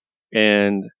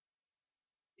 and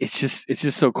it's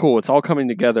just so cool. It's all coming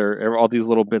together. All these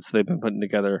little bits they've been putting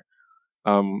together,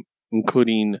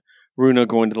 including Runa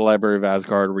going to the Library of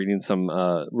Asgard, reading some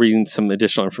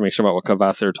additional information about what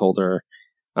Kvasir told her,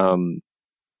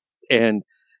 and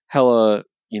Hela,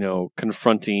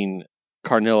 confronting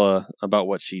Carnilla about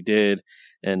what she did,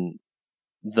 and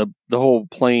the whole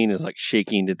plane is like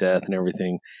shaking to death and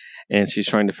everything, and she's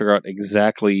trying to figure out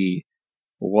exactly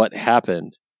what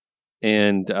happened,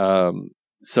 and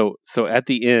so at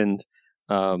the end,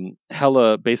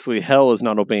 Hela, basically Hell is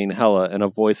not obeying Hela, and a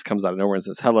voice comes out of nowhere and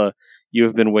says, "Hela, you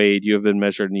have been weighed, you have been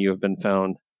measured, and you have been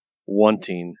found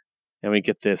wanting." And we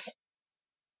get this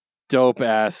dope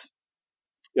ass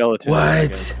skeleton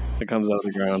that comes out of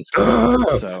the ground.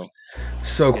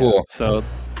 So cool. So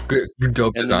good,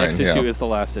 dope and design. The next issue is the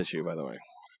last issue, by the way.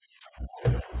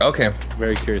 Okay.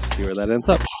 Very curious to see where that ends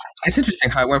up. It's interesting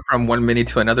how it went from one mini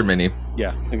to another mini.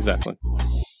 Yeah, exactly.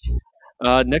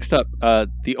 Next up,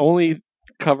 the only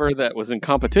cover that was in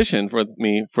competition for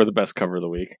me for the best cover of the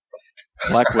week,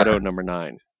 Black Widow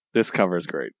 #9. This cover is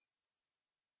great.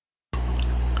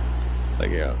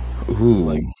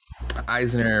 Ooh,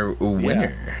 Eisner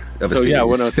winner. Yeah. So yeah, I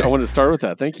want to start with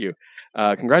that. Thank you.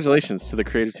 Congratulations to the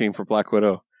creative team for Black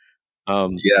Widow.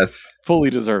 Yes, fully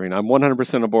deserving. I'm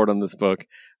 100% aboard on this book.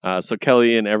 So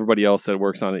Kelly and everybody else that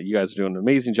works on it, you guys are doing an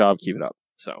amazing job. Keep it up.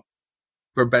 So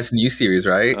for best new series,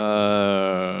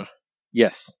 right?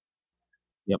 Yes.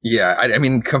 Yep. Yeah, I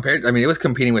mean, it was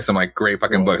competing with some like great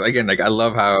fucking books. Again, like I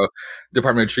love how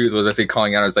Department of Truth was actually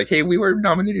calling out. I was like, hey, we were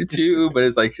nominated too, but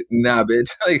it's like, nah, bitch,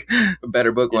 like a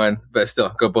better book one, but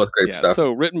still, go both great stuff.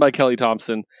 So written by Kelly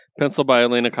Thompson, penciled by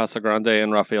Elena Casagrande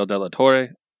and Rafael de la Torre,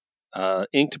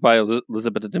 inked by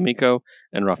Elizabeth D'Amico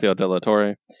and Rafael de la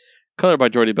Torre, colored by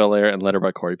Jordi Belair, and letter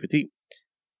by Corey Petit.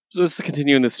 So this is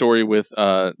continuing the story with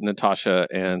Natasha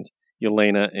and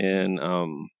Yelena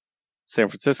in San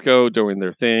Francisco doing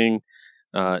their thing.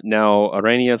 Now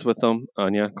Arania's with them,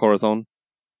 Anya Corazon,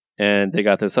 and they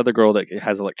got this other girl that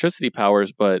has electricity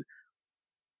powers, but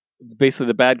basically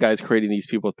the bad guys creating these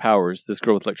people with powers. This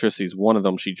girl with electricity is one of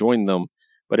them. She joined them,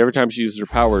 but every time she uses her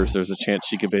powers, there's a chance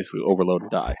she could basically overload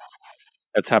and die.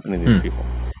 That's happening to these people.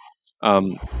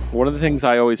 One of the things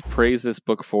I always praise this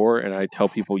book for, and I tell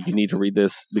people you need to read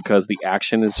this because the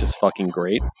action is just fucking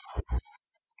great.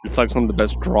 It's like some of the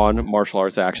best drawn martial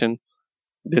arts action.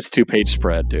 This 2-page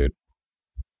spread, dude,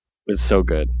 is so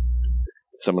good.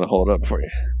 So I'm going to hold it up for you.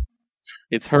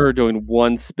 It's her doing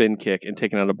one spin kick and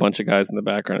taking out a bunch of guys in the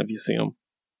background if you see them.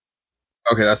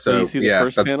 Okay, that's so. You see the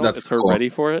first panel? It's her cool. Ready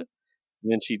for it.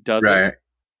 And then she does it.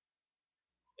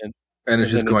 And it's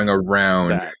just going around.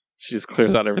 Back. She just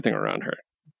clears out everything around her.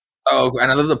 Oh,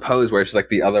 and I love the pose where she's like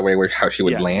the other way, where how she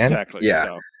would land. Exactly. Yeah,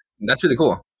 so. That's really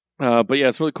cool. But yeah,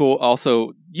 it's really cool.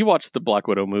 Also, you watched the Black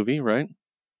Widow movie, right?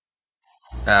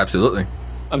 Absolutely.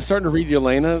 I'm starting to read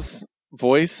Yelena's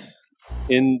voice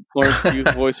in Florence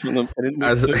Pugh's voice from them, and it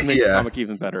makes the comic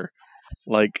even better.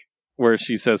 Like, where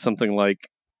she says something like,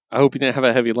 I hope you didn't have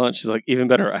a heavy lunch. She's like, even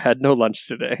better, I had no lunch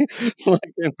today.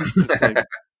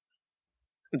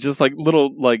 just like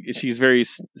little, like, she's very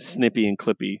snippy and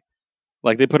clippy.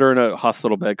 Like, they put her in a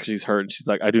hospital bed because she's hurt, and she's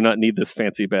like, I do not need this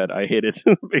fancy bed. I hate it,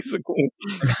 basically.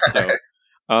 So,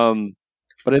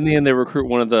 but in the end, they recruit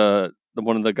one of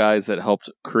the guys that helped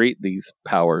create these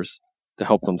powers to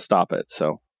help them stop it.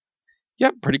 So, yeah,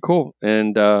 pretty cool.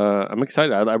 And I'm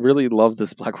excited. I really love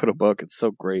this Black Widow book. It's so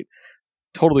great.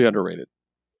 Totally underrated.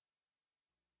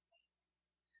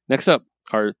 Next up,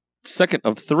 our second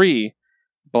of 3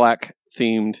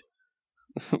 Black-themed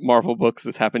Marvel books.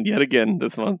 This happened yet again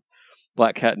this month.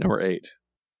 Black Cat #8.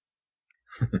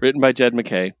 Written by Jed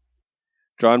MacKay.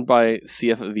 Drawn by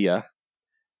C.F. Villa.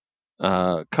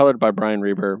 Colored by Brian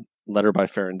Reber. Letter by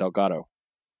Farron Delgado.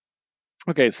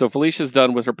 Okay, so Felicia's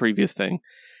done with her previous thing,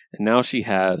 and now she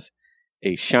has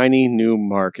a shiny new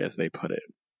mark, as they put it.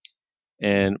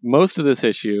 And most of this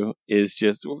issue is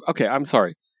just, okay, I'm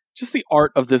sorry, just the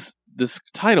art of this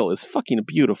title is fucking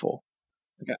beautiful.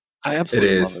 Okay, I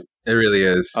absolutely love it. It really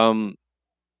is.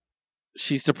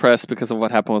 She's depressed because of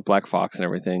what happened with Black Fox and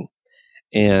everything,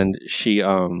 and she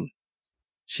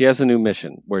has a new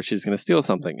mission where she's going to steal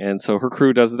something. And so her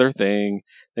crew does their thing.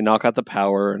 They knock out the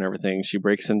power and everything. She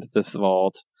breaks into this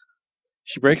vault.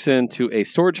 She breaks into a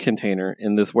storage container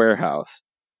in this warehouse.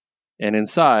 And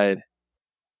inside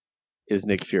is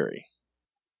Nick Fury.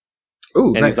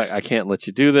 Ooh, and nice. He's like, I can't let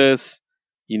you do this.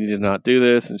 You need to not do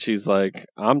this. And she's like,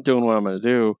 I'm doing what I'm going to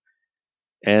do.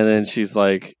 And then she's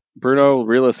like, Bruno,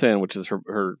 reel us in, which is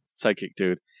her psychic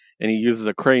dude. And he uses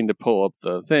a crane to pull up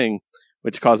the thing,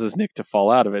 which causes Nick to fall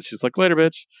out of it. She's like, later,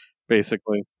 bitch,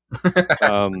 basically.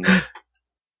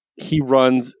 He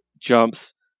runs,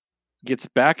 jumps, gets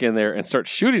back in there, and starts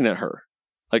shooting at her.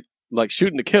 Like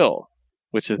shooting to kill,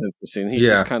 which is interesting. He's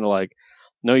just kind of like,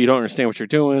 no, you don't understand what you're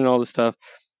doing, and all this stuff.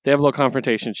 They have a little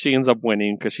confrontation. She ends up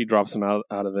winning because she drops him out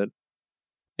of it.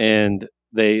 And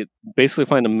they basically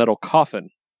find a metal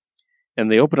coffin. And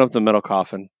they open up the metal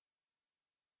coffin.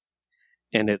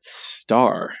 And it's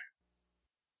Star.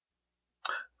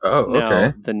 Oh, okay.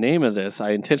 Now, the name of this,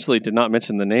 I intentionally did not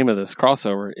mention the name of this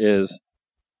crossover, is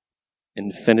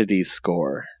Infinity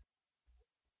Score.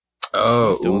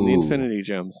 Oh, she's doing the Infinity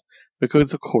Gems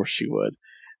because of course she would.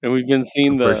 And we've been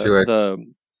seeing the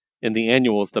in the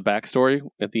annuals the backstory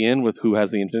at the end with who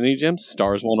has the Infinity Gems.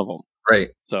 Star's one of them, right?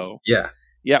 So yeah.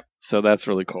 So that's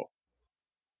really cool.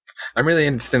 I'm really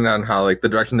interested on how like the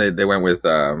direction they went with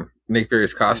Nick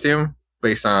Fury's costume.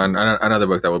 Based on another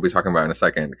book that we'll be talking about in a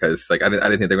second, because like I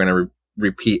didn't think they're going to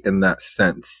repeat in that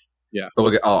sense. Yeah.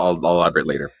 But I'll elaborate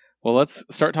later. Well, let's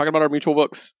start talking about our mutual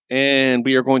books. And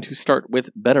we are going to start with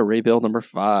Beta Ray Bill number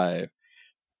 5.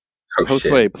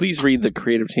 Josue, please read the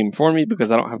creative team for me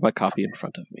because I don't have my copy in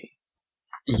front of me.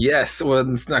 Yes, well,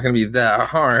 it's not going to be that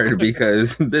hard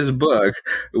because this book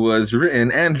was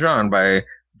written and drawn by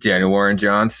Daniel Warren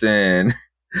Johnson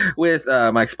with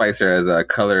Mike Spicer as a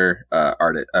color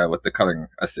artist, with the coloring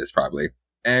assist probably,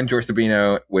 and George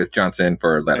Sabino with Johnson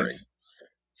for lettering. Nice.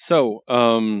 So,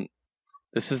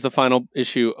 this is the final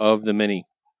issue of the mini.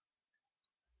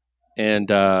 And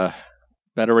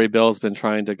Beta Ray Bill's been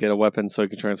trying to get a weapon so he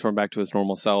can transform back to his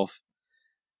normal self.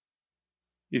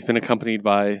 He's been accompanied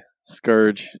by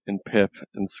Scourge and Pip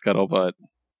and Scuttlebutt.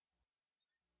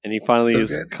 And he finally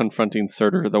is confronting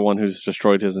Surtur, the one who's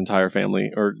destroyed his entire family,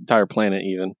 or entire planet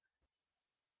even.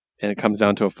 And it comes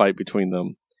down to a fight between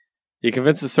them. He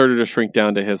convinces Surtur to shrink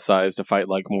down to his size to fight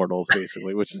like mortals,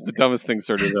 basically, which is the dumbest thing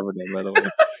Surtur's ever done, by the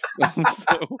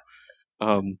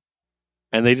way.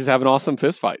 And they just have an awesome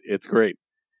fist fight. It's great.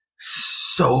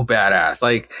 So badass.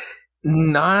 Like,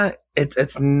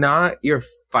 it's not your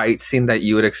fight scene that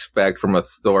you would expect from a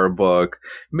Thor book.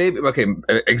 Maybe, okay,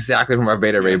 exactly from our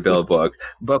Beta Ray Bill book.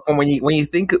 But when you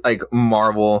think like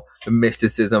Marvel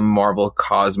mysticism, Marvel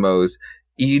cosmos,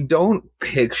 you don't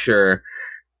picture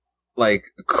like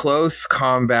close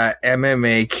combat,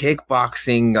 MMA,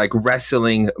 kickboxing, like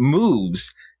wrestling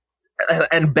moves.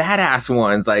 And badass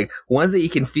ones, like ones that you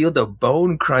can feel the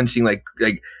bone crunching, like,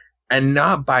 and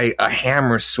not by a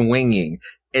hammer swinging.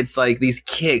 It's like these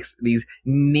kicks, these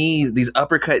knees, these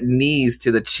uppercut knees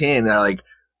to the chin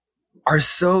are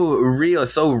so real,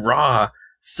 so raw.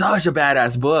 Such a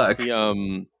badass book.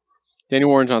 Daniel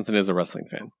Warren Johnson is a wrestling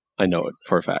fan. I know it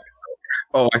for a fact.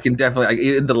 Oh, I can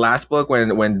definitely. In the last book,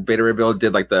 when Beta Ray Bill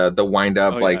did like the wind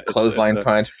up clothesline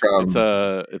punch from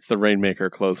it's the Rainmaker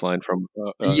clothesline from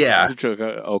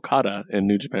Kazuchika Okada in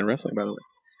New Japan Wrestling, by the way.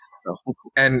 Oh.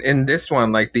 And in this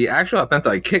one, like the actual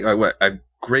authentic kick, a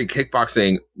great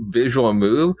kickboxing visual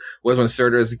move was when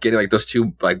Surtur's getting like those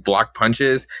two like block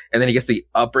punches, and then he gets the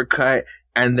uppercut.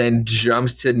 And then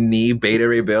jumps to knee Beta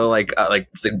Ray Bill like up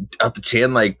the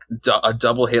chin, like a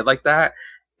double hit like that.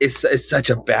 It's such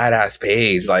a badass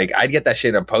page. Like I'd get that shit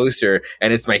in a poster,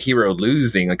 and it's my hero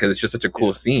losing because it's just such a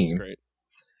cool scene. Great.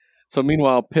 So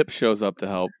meanwhile, Pip shows up to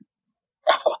help.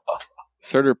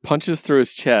 Surtur punches through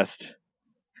his chest,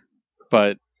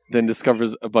 but then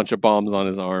discovers a bunch of bombs on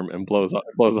his arm and blows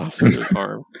off Surtur's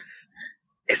arm.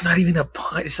 It's not even a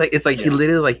punch. It's like he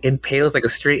literally like impales like a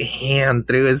straight hand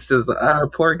through. It's just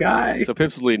poor guy. So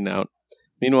Pip's bleeding out.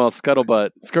 Meanwhile,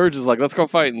 Scourge is like, let's go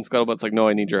fight. And Scuttlebutt's like, no,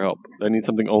 I need your help. I need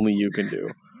something only you can do.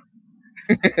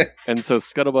 And so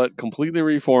Scuttlebutt completely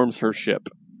reforms her ship,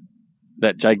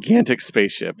 that gigantic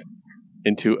spaceship,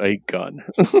 into a gun.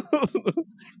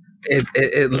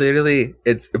 It literally,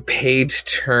 it's a page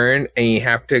turn and you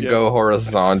have to go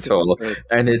horizontal.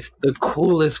 And it's the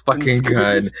coolest fucking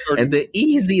gun and the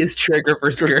easiest trigger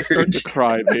for Scourge. Starts to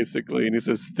cry, basically. And he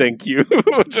says, thank you,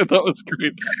 which I thought was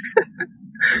great.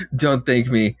 Don't thank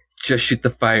me, just shoot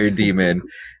the fire demon.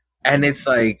 And it's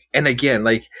like, and again,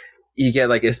 like you get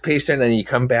like it's page turn, and then you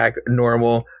come back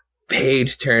normal,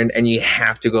 page turn, and you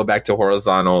have to go back to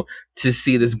horizontal to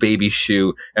see this baby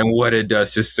shoot and what it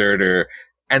does to Surtur.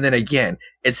 And then again,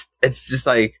 it's just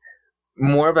like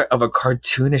more of a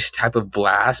cartoonish type of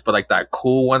blast, but like that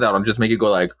cool one that'll just make you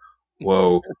go like,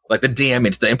 whoa, like the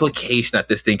damage, the implication that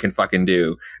this thing can fucking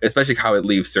do, especially how it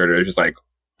leaves Surtur. It's just like,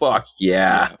 fuck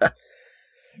yeah.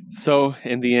 So,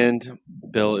 in the end,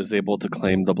 Bill is able to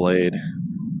claim the blade.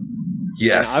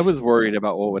 Yes. And I was worried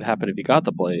about what would happen if he got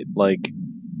the blade. Like,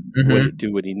 would it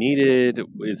do what he needed?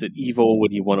 Is it evil?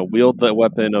 Would he want to wield the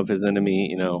weapon of his enemy?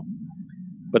 You know.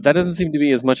 But that doesn't seem to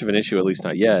be as much of an issue, at least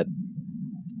not yet.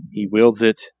 He wields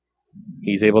it.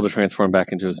 He's able to transform back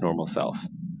into his normal self.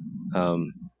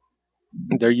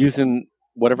 They're using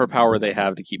whatever power they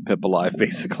have to keep Pip alive,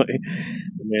 basically.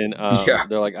 And then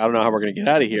they're like, I don't know how we're going to get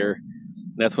out of here.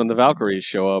 And that's when the Valkyries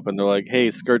show up, and they're like,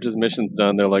 hey, Scourge's mission's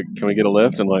done. They're like, can we get a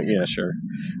lift? And like, yeah, sure.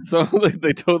 So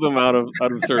they tow them out of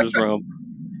Surtur's realm,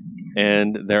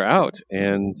 and they're out.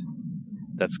 And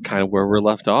that's kind of where we're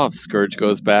left off. Scourge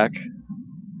goes back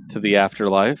to the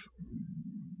afterlife.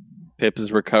 Pip is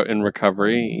in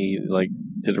recovery. He like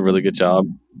did a really good job.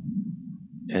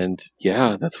 And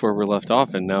yeah, that's where we're left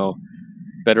off. And now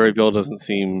Beta Ray Bill doesn't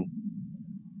seem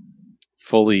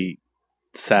fully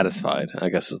satisfied, I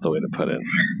guess is the way to put it.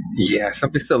 Yeah,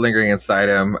 something's still lingering inside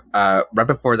him. Right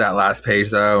before that last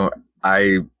page, though,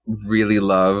 I really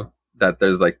love that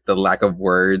there's like the lack of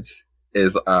words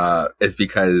is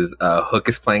because Hook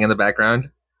is playing in the background.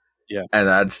 Yeah. And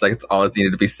that's like, it's all that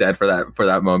needed to be said for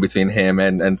that moment between him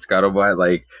and Scuttlebutt.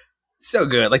 Like, so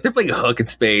good. Like, they're playing Hook in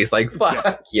space. Like,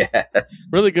 fuck yes.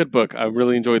 Really good book. I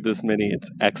really enjoyed this mini. It's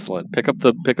excellent. Pick up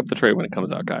the trade when it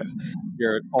comes out, guys. If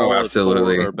you're an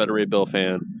absolutely. Thor or a Better Ray Bill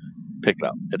fan, pick it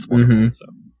up. It's wonderful. So,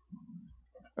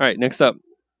 all right, next up,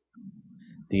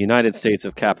 the United States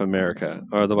of Cap America,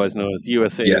 or otherwise known as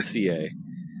USACA.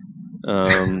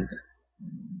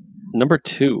 Number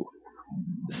 2.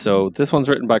 So this one's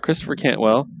written by Christopher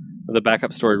Cantwell, with a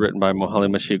backup story written by Mohali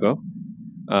Mashigo.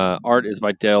 Art is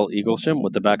by Dale Eaglesham,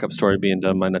 with the backup story being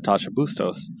done by Natasha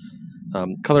Bustos.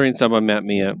 Coloring is done by Matt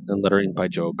Mia, and lettering by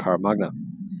Joe Caramagna.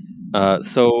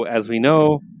 So as we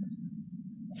know,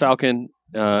 Falcon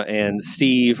and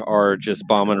Steve are just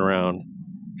bombing around,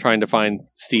 trying to find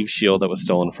Steve's shield that was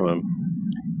stolen from him.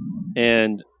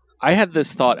 And I had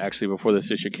this thought, actually, before this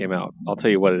issue came out. I'll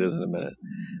tell you what it is in a minute.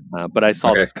 But I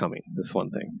saw this coming, this one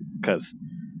thing, because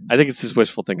I think it's just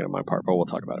wishful thinking on my part, but we'll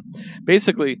talk about it.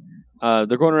 Basically, they're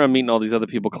going around meeting all these other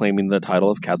people claiming the title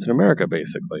of Captain America,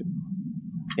 basically.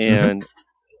 And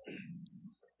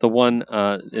the one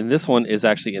in this one is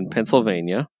actually in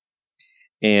Pennsylvania,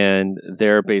 and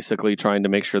they're basically trying to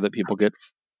make sure that people get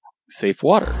safe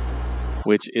water,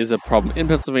 which is a problem in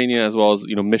Pennsylvania, as well as,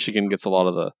 Michigan gets a lot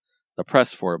of the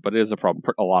press for it, but it is a problem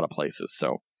for a lot of places.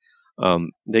 So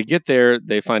they get there,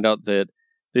 they find out that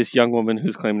this young woman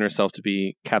who's claiming herself to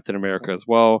be Captain America as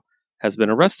well has been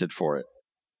arrested for it,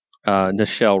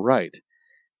 Nichelle Wright.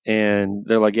 And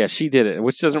they're like, yeah, she did it,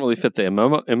 which doesn't really fit the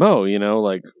MO,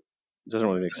 like, it doesn't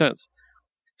really make sense.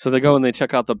 So they go and they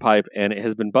check out the pipe, and it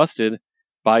has been busted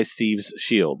by Steve's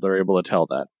shield. They're able to tell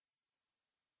that.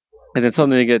 And then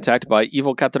suddenly they get attacked by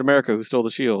evil Captain America who stole the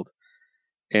shield.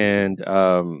 And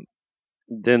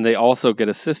then they also get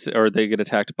they get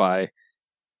attacked by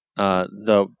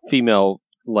the female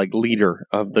leader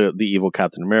of the evil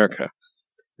Captain America.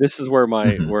 This is where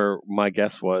my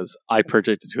guess was. I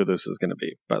predicted who this was going to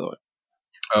be, by the way.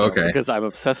 Oh, okay. Because I'm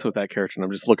obsessed with that character, and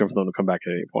I'm just looking for them to come back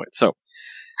at any point. So,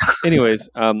 anyways,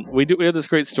 we have this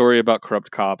great story about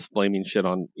corrupt cops blaming shit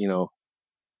on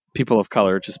people of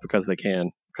color just because they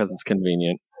can, because it's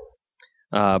convenient.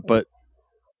 But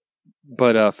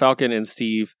Falcon and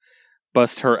Steve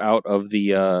bust her out of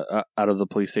the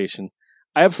police station.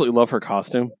 I absolutely love her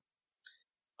costume.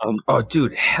 Oh,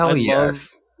 dude, hell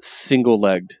yes!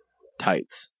 Single-legged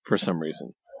tights for some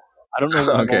reason. I don't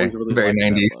know. Okay, really very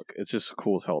 90s. It's just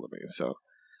cool as hell to me. So,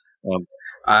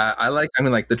 I like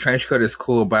the trench coat is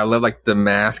cool, but I love the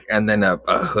mask and then a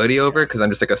hoodie over, because I'm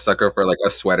just a sucker for a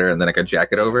sweater and then a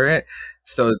jacket over it.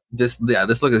 So this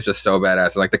look is just so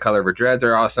badass. The color of her dreads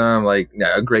are awesome.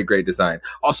 A great design.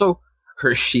 Also,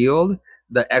 her shield,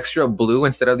 the extra blue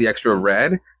instead of the extra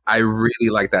red, I really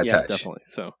like that touch. Definitely.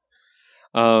 So,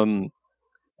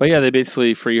 but yeah, they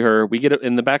basically free her. We get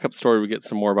in the backup story. We get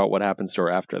some more about what happens to her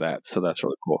after that. So that's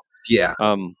really cool. Yeah.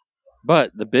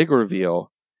 But the big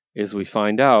reveal is we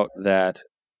find out that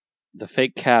the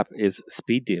fake Cap is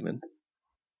Speed Demon.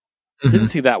 Didn't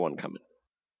see that one coming.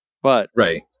 But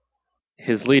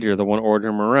his leader, the one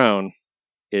ordering him around,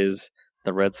 is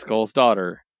the Red Skull's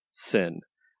daughter, Sin.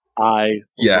 I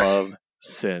love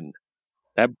Sin.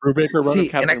 That Brubaker run of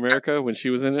Captain America when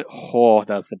she was in it,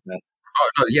 that's the best. Oh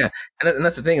no, yeah, and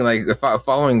that's the thing.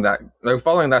 Following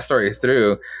that story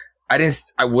through, I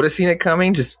would have seen it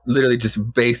coming. Just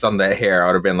based on the hair, I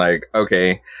would have been like,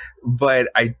 okay. But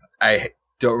I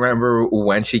don't remember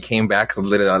when she came back. Cause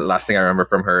literally, the last thing I remember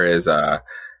from her is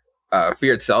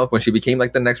Fear Itself, when she became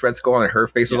the next Red Skull and her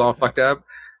face was all fucked up.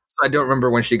 So I don't remember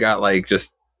when she got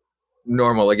just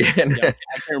normal again. Yeah,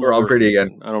 we're all pretty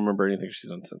again. I don't remember anything she's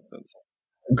done since then. So.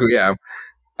 Yeah.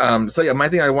 My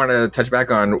thing I want to touch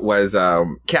back on was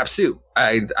Cap suit.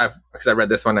 Because I read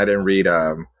this one, I didn't read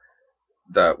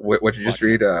what you just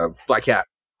read? Black Cat.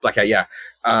 Yeah.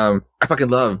 I fucking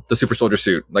love the super soldier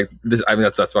suit. This,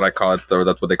 that's what I call it. Or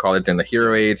that's what they call it in the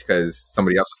Hero Age, because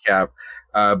somebody else was Cap.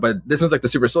 But this one's the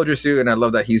super soldier suit, and I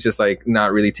love that he's just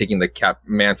not really taking the Cap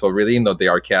mantle, really, even though they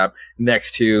are Cap,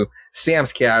 next to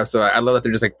Sam's Cap. So I love that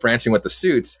they're just branching with the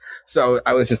suits. So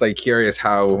I was just curious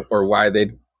how or why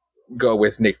they'd go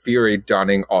with Nick Fury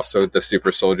donning also the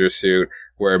super soldier suit,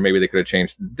 where maybe they could have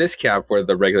changed this Cap for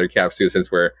the regular Cap suit,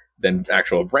 since we're then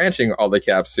actual branching all the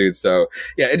Cap suits. So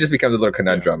yeah, it just becomes a little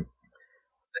conundrum.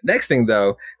 The next thing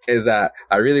though is that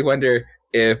I really wonder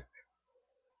if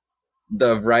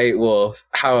the right will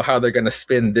how they're gonna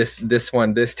spin this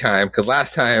one this time, because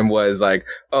last time was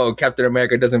Captain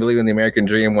America doesn't believe in the American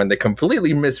dream, when they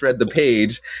completely misread the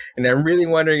page. And I'm really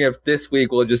wondering if this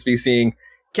week we'll just be seeing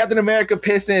Captain America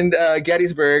pissed in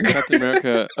Gettysburg. Captain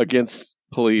America against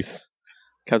police.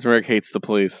 Captain America hates the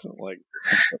police.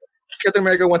 Captain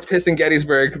America once pissed in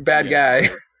Gettysburg. Bad guy.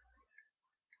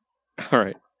 All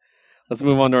right. Let's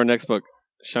move on to our next book,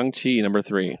 Shang-Chi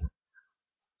 #3.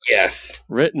 Yes.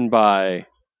 Written by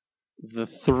the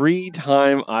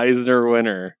 3-time Eisner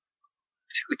winner.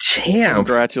 Champ.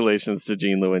 Congratulations to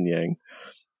Jean Lewin Yang.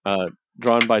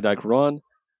 Drawn by Dai Kuran,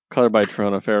 colored by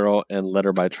Triona Farrell, and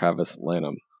letter by Travis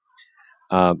Lanham.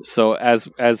 So as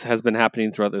has been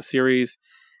happening throughout the series,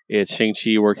 it's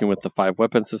Shang-Chi working with the 5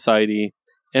 Weapons Society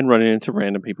and running into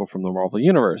random people from the Marvel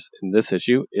Universe. In this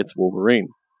issue, it's Wolverine.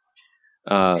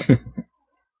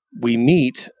 We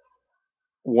meet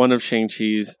one of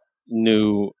Shang-Chi's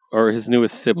his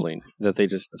newest sibling that they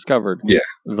just discovered,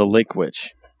 the Lake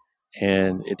Witch.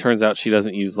 And it turns out she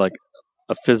doesn't use like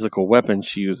a physical weapon,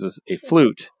 she uses a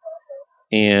flute.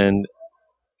 And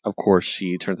of course,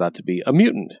 she turns out to be a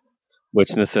mutant,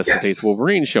 which necessitates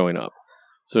Wolverine showing up.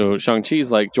 So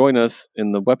Shang-Chi's like, join us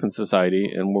in the Weapons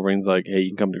Society, and Wolverine's like, hey,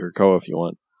 you can come to Krakoa if you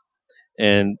want.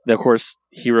 And of course,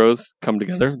 heroes come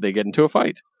together, they get into a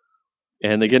fight.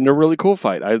 And they get into a really cool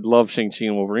fight. I love Shang-Chi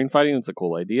and Wolverine fighting, it's a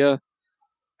cool idea.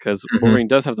 Because Wolverine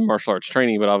does have the martial arts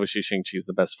training, but obviously Shang-Chi's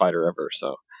the best fighter ever,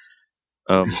 so...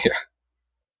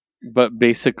 But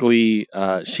basically,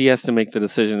 she has to make the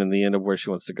decision in the end of where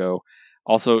she wants to go.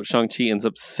 Also, Shang-Chi ends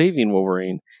up saving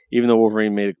Wolverine, even though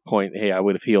Wolverine made a point, hey, I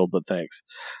would have healed, but thanks.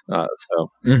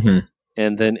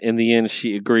 And then in the end,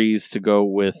 she agrees to go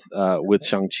with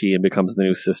Shang-Chi and becomes the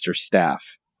new Sister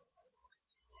Staff.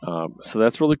 So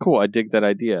that's really cool. I dig that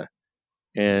idea.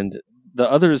 And the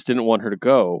others didn't want her to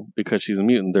go because she's a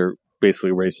mutant. They're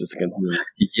basically racist against mutants.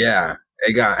 Yeah.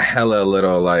 It got hella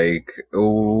little like,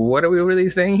 what are we really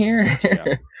saying here?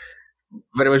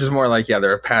 But it was just more like,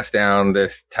 they're passed down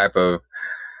this type of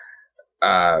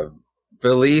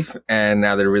belief, and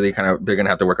now they're really they're going to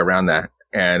have to work around that.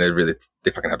 And they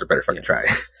fucking have to better fucking try.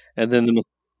 And then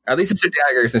at least it's her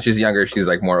dagger, since she's younger, she's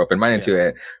like more open-minded to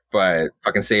it. But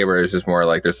fucking Saber is just more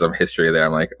like, there's some history there.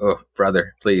 I'm like, oh,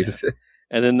 brother, please.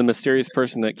 And then the mysterious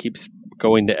person that keeps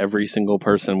going to every single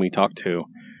person we talk to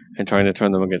and trying to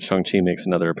turn them against Shang-Chi makes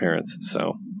another appearance.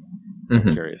 So,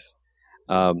 I'm curious.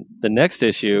 The next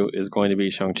issue is going to be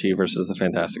Shang-Chi versus the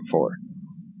Fantastic Four.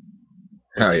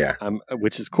 Oh, yeah.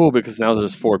 Which is cool because now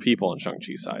there's 4 people on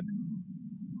Shang-Chi's side.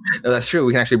 No, that's true.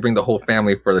 We can actually bring the whole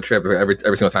family for the trip. Every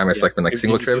single time it's like been like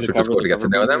single trips, which is cool to get to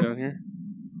know them.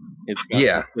 It's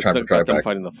trying to drive them back.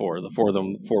 Fighting the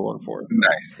 414.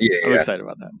 Nice. I'm excited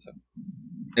about that. So.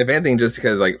 If anything, just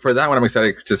because, like, for that one, I'm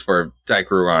excited just for Dai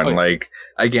Kuran. Like,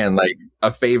 again, like,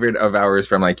 a favorite of ours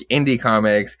from, like, indie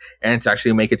comics, and to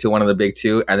actually make it to one of the big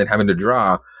 2, and then having to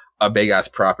draw a big-ass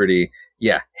property.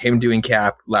 Yeah, him doing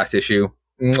Cap last issue.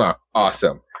 Mwah,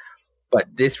 awesome.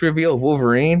 But this reveal of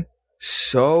Wolverine,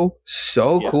 so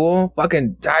cool.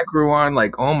 Fucking Dai Kuran,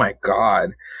 like, oh my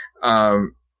god.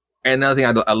 And another thing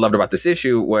I loved about this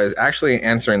issue was actually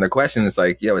answering the question. It's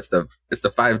like, it's the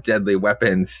 5 deadly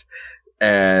weapons.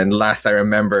 And last I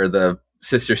remember, the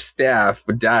Sister Staff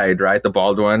died, right? The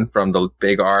bald one from the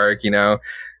big arc, So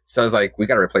I was like, we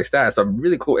got to replace that. So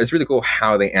really cool. It's really cool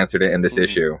how they answered it in this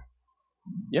issue.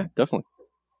 Yeah, definitely.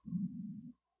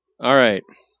 All right.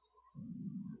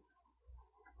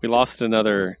 We lost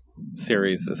another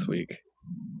series this week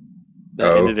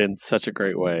that ended in such a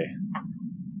great way.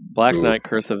 Black Knight,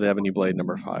 Curse of the Ebony Blade,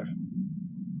 #5.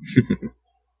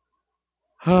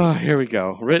 Oh, here we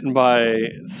go. Written by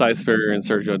Cy Spurrier and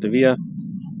Sergio Davia.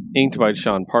 Inked by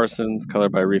Sean Parsons.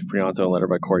 Colored by Reef Prianto and lettered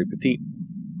by Corey Petit.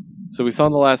 So we saw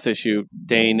in the last issue,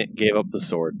 Dane gave up the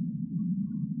sword.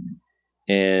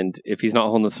 And if he's not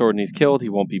holding the sword and he's killed, he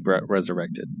won't be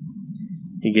resurrected.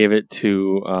 He gave it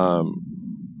to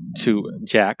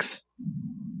Jax,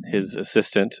 his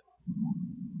assistant,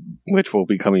 which we'll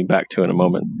be coming back to in a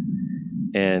moment.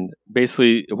 And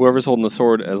basically, whoever's holding the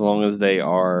sword, as long as they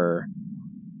are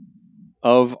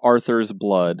of Arthur's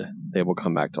blood, they will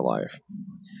come back to life.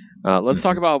 Let's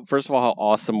talk about, first of all, how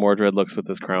awesome Mordred looks with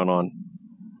this crown on.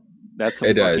 That's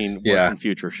some fucking Western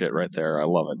future shit right there. I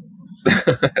love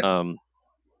it.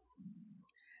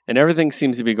 And everything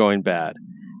seems to be going bad.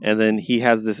 And then he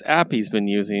has this app he's been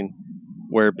using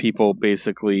where people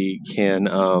basically can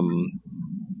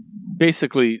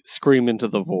scream into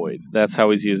the void. That's how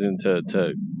he's using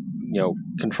to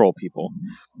control people.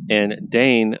 And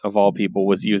Dane, of all people,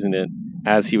 was using it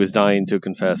as he was dying to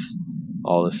confess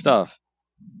all this stuff.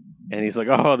 And he's like,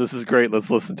 oh, this is great. Let's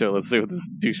listen to it. Let's see what this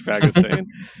douchebag is saying.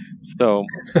 So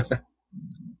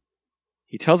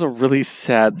he tells a really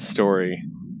sad story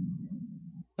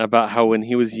about how when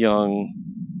he was young,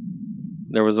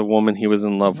 there was a woman he was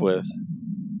in love with,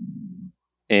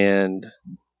 and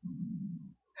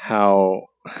how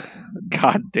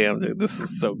God damn, dude, this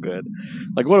is so good.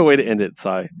 Like, what a way to end it,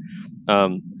 Sai.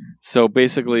 So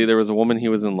basically, there was a woman he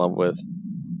was in love with,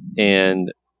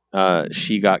 and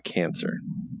she got cancer.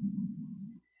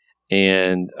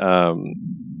 And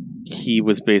he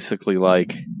was basically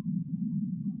like,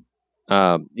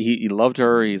 he loved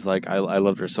her. He's like, I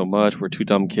loved her so much. We're two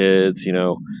dumb kids, you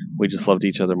know. We just loved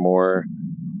each other more.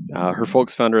 Her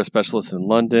folks found her a specialist in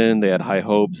London. They had high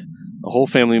hopes. The whole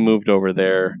family moved over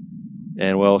there.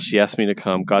 And, well, she asked me to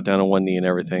come, got down on one knee and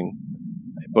everything.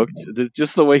 I booked,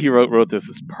 just the way he wrote this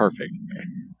is perfect.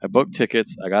 I booked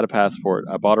tickets. I got a passport.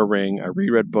 I bought a ring. I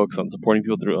reread books on supporting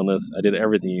people through illness. I did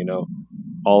everything, you know,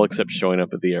 all except showing up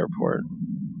at the airport.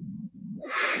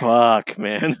 Fuck,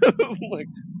 man. Like,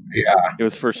 yeah. It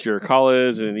was first year of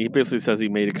college, and he basically says he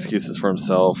made excuses for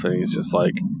himself, and he's just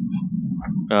like,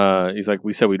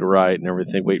 we said we'd write and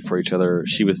everything, wait for each other.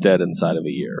 She was dead inside of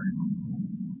a year.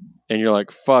 And you're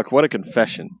like, fuck, what a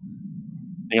confession.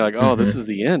 And you're like, oh, this is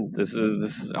the end. This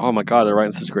is, oh my God, they're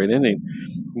writing such a great ending.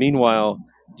 Meanwhile,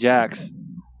 Jax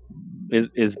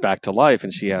is back to life,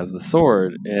 and she has the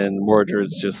sword, and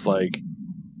Mordred's just like,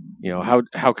 you know,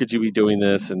 how could you be doing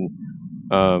this? And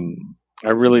I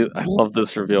love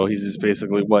this reveal. He's just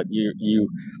basically, what, you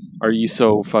are you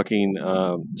so fucking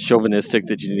chauvinistic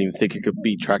that you didn't even think it could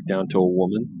be tracked down to a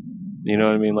woman? You know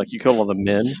what I mean? Like, you killed all the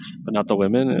men, but not the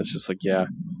women. And it's just like, yeah.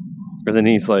 And then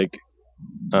he's like,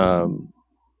 I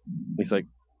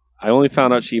only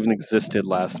found out she even existed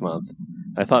last month.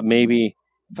 I thought maybe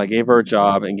if I gave her a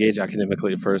job, engaged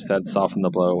academically at first, that'd soften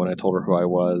the blow when I told her who I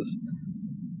was.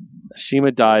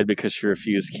 Shima died because she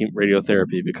refused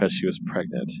radiotherapy because she was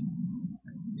pregnant.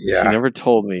 Yeah. She never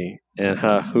told me, and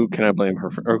who can I blame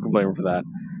her for? Or who can blame her for that?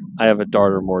 I have a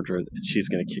daughter, Mordred, and she's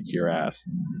gonna kick your ass.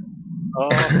 Oh,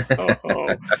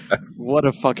 what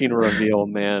a fucking reveal,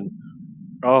 man!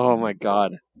 Oh my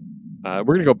God. We're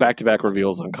going to go back-to-back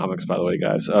reveals on comics, by the way,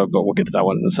 guys. But we'll get to that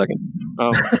one in a second.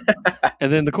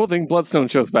 And then the cool thing, Bloodstone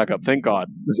shows back up. Thank God.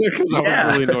 Because I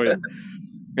was really annoyed.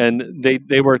 And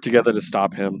they worked together to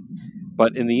stop him.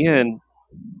 But in the end,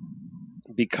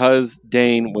 because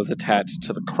Dane was attached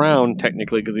to the crown,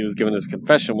 technically, because he was given his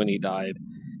confession when he died,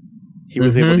 he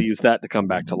was able to use that to come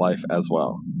back to life as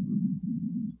well.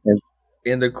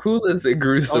 In the coolest and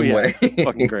gruesome way. It's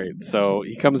fucking great. So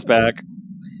he comes back.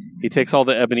 He takes all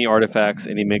the ebony artifacts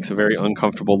and he makes a very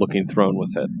uncomfortable looking throne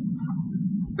with it.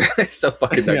 It's so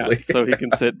fucking ugly. Yeah, so he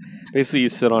can sit. Basically, you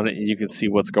sit on it and you can see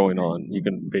what's going on. You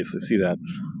can basically see that.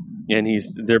 And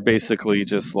they're basically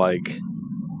just like,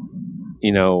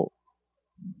 you know,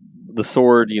 the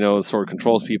sword. You know, the sword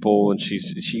controls people, and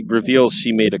she reveals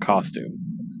she made a costume,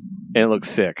 and it looks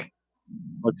sick.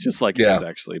 It looks just like his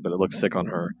actually, but it looks sick on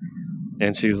her.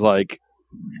 And she's like,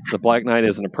 the Black Knight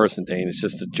isn't a person, Dane. It's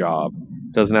just a job.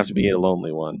 It doesn't have to be a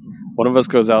lonely one. One of us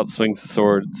goes out, swings the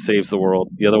sword, saves the world.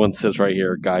 The other one sits right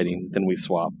here, guiding. Then we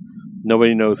swap.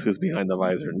 Nobody knows who's behind the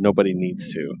visor. Nobody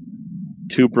needs to.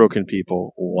 Two broken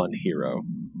people, one hero.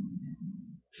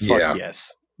 Fuck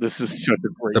yes. This is such a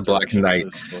great. The Black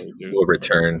Knights will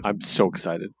return. I'm so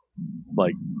excited.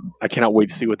 Like, I cannot wait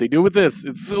to see what they do with this.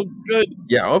 It's so good.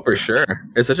 Yeah, oh for sure.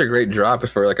 It's such a great drop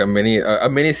for like a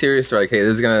mini series to like, hey,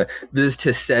 this is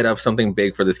to set up something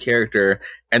big for this character,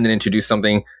 and then introduce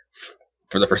something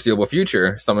for the foreseeable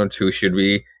future, someone who should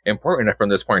be important from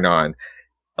this point on.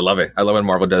 I love it. I love when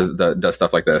Marvel does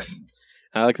stuff like this.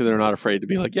 I like that they're not afraid to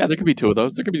be like, yeah, there could be two of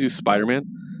those. There could be two Spider-Man.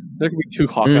 There could be two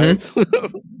Hawkeyes.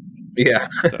 Yeah.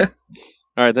 So,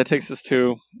 all right, that takes us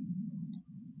to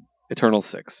Eternal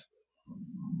 6.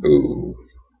 Ooh.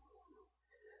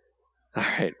 All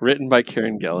right, written by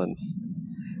Kieran Gillen,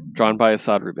 drawn by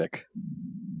Asad Rubik,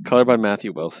 colored by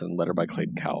Matthew Wilson, letter by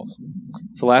Clayton Cowles.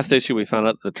 So last issue we found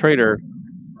out the traitor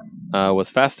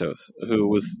was Fastos, who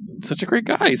was such a great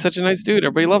guy. He's such a nice dude.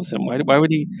 Everybody loves him. Why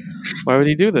would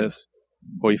he do this?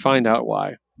 Well, we find out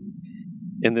why.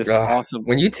 In this awesome.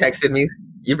 When you texted me,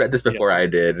 you read this before I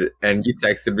did, and you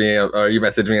texted me or you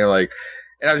messaged me, like,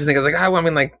 and I was just thinking, I was like, I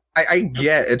mean, like, I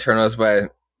get Eternals,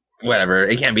 but whatever.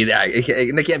 It can't be that. It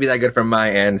can't be that good from my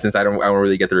end since I don't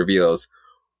really get the reveals.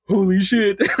 Holy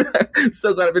shit!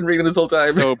 So glad I've been reading this whole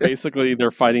time. So basically,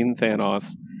 they're fighting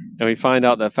Thanos, and we find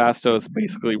out that Fastos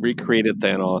basically recreated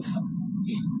Thanos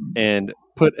and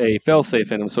put a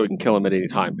failsafe in him so he can kill him at any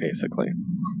time, basically.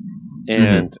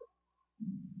 And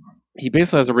he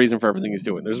basically has a reason for everything he's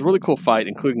doing. There's a really cool fight,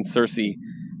 including Cersei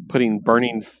putting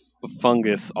burning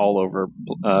fungus all over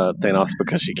Thanos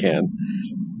because she can.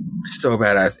 So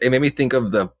badass. It made me think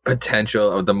of the potential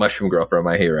of the Mushroom Girl from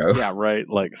My Hero. Yeah, right.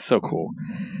 Like, so cool.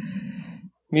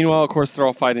 Meanwhile, of course, they're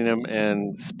all fighting him,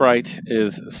 and Sprite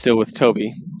is still with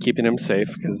Toby, keeping him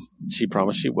safe because she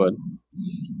promised she would.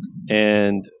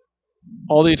 and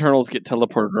all the Eternals get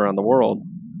teleported around the world,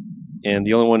 and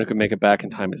the only one who can make it back in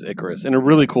time is Icarus. And a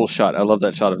really cool shot. I love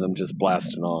that shot of them just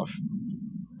blasting off.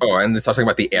 Oh, and it's talking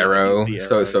about the arrow.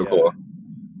 So cool.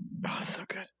 Oh, so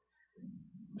good.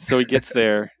 So he gets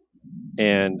there,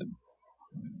 and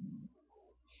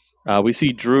we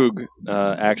see Droog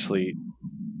actually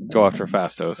go after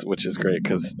Phastos, which is great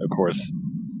because, of course,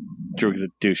 Droog's a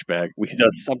douchebag. He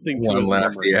does something to his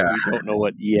memory. Yeah. We don't know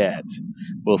what yet.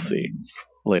 We'll see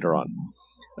later on.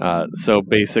 So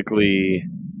basically,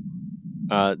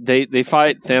 they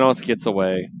fight. Thanos gets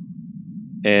away,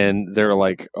 and they're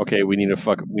like, "Okay, we need to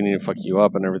fuck you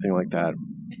up," and everything like that.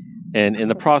 And in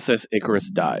the process, Icarus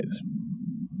dies,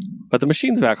 but the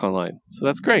machine's back online, so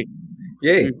that's great.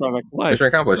 Yay! He's brought back to life. Mission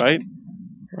accomplished.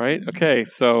 Right. Okay.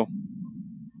 So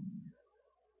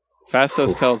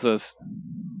Phastos tells us,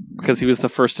 because he was the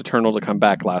first Eternal to come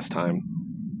back last time,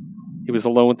 he was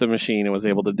alone with the machine and was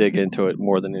able to dig into it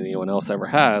more than anyone else ever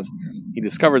has. He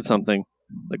discovered something: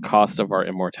 the cost of our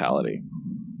immortality.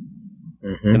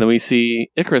 Mm-hmm. And then we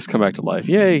see Icarus come back to life.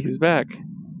 Yay, he's back.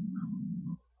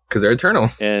 Because they're eternal.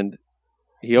 And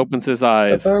he opens his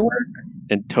eyes, that's how it works.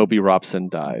 And Toby Robson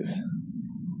dies.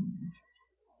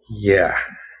 Yeah.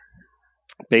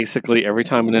 Basically, every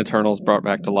time an Eternal is brought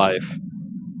back to life,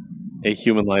 a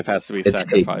human life has to be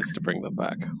sacrificed to bring them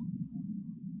back.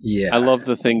 Yeah. I love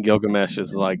the thing Gilgamesh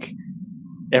is like,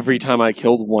 every time I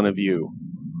killed one of you.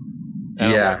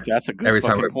 And yeah. I'm like, that's a good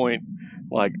fucking point.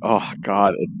 Like, oh,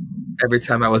 God. Every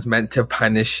time I was meant to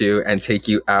punish you and take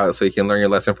you out so you can learn your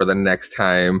lesson for the next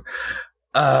time.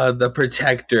 The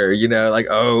Protector, like,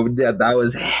 oh, yeah, that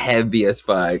was heavy as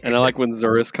fuck. And I like when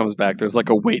Zurus comes back. There's like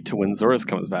a wait to when Zurus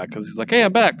comes back because he's like, hey,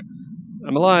 I'm back.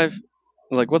 I'm alive.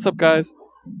 I'm like, what's up, guys?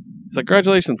 He's like,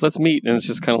 congratulations, let's meet. And it's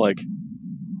just kind of like,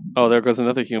 oh, there goes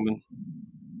another human.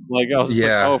 Like, I was just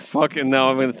like, oh, fuck. And now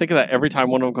I'm going to think of that every time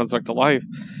one of them comes back to life.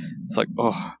 It's like,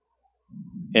 oh.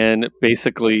 And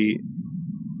basically,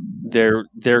 they're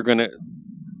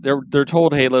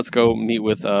told, hey, let's go meet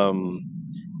with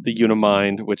the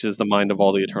Unimind, which is the mind of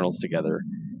all the Eternals together,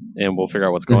 and we'll figure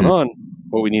out what's going on.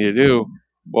 What we need to do.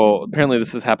 Well, apparently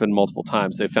this has happened multiple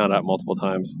times. They found out multiple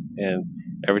times, and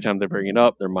every time they bring it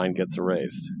up, their mind gets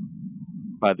erased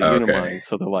by the Unimind.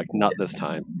 So they're like, not this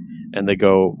time. And they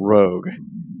go rogue,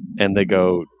 and they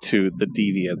go to the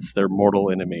Deviants, their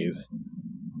mortal enemies.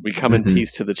 We come in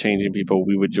peace to the changing people.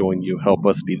 We would join you. Help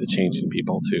us be the changing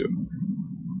people too.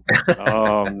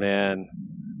 Oh, man.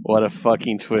 What a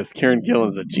fucking twist. Kieran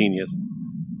Gillen's a genius.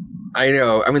 I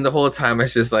know. I mean, the whole time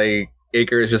it's just like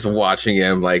Icarus is just watching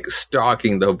him, like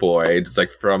stalking the boy, just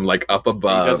like from like up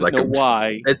above. He doesn't like know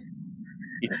why.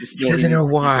 He doesn't know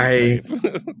why.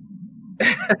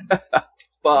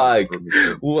 Fuck.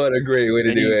 What a great way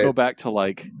to do it. Go back to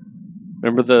like,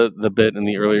 remember the bit in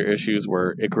the earlier issues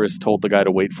where Icarus told the guy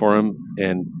to wait for him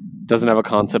and doesn't have a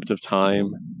concept of time?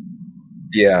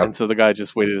 Yeah. And so the guy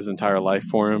just waited his entire life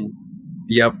for him.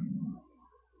 Yep.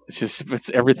 It's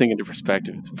everything into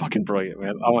perspective. It's fucking brilliant,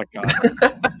 man. Oh my God.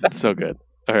 It's so good.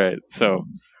 All right. So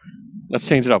let's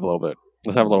change it up a little bit.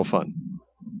 Let's have a little fun.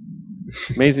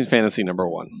 Amazing Fantasy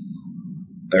 #1.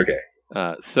 Okay.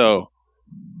 So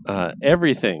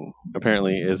everything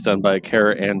apparently is done by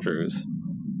Kara Andrews,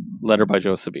 letter by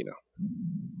Joe Sabino.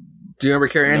 Do you remember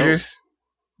Kara Andrews?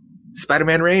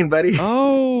 Spider-Man Reign, buddy.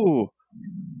 Oh,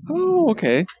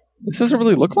 okay. This doesn't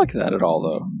really look like that at all,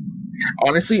 though.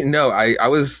 Honestly, no. I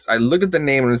looked at the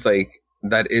name and it's like,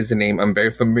 that is a name. I'm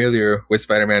very familiar with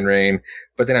Spider-Man Reign,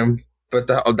 but then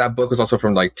that book was also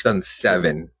from like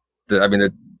 2007.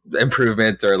 The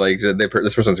improvements are like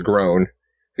this person's grown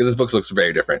because this book looks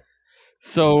very different.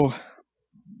 So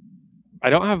I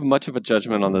don't have much of a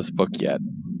judgment on this book yet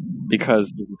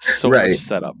because there's so much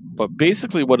setup. But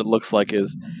basically, what it looks like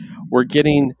is we're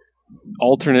getting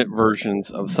alternate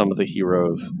versions of some of the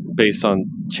heroes based on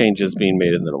changes being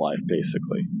made in their life,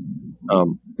 basically.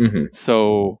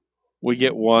 So we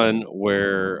get one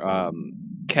where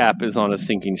Cap is on a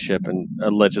sinking ship and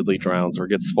allegedly drowns or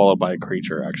gets swallowed by a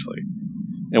creature, actually,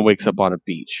 and wakes up on a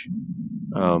beach.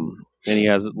 And he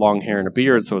has long hair and a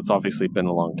beard, so it's obviously been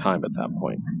a long time at that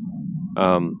point.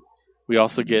 We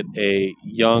also get a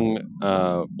young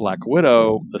Black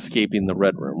Widow escaping the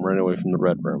Red Room, running away from the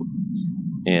Red Room.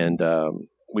 And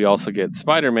we also get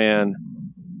Spider-Man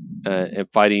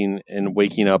fighting and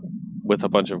waking up with a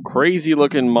bunch of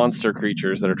crazy-looking monster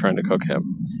creatures that are trying to cook him.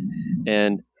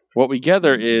 And what we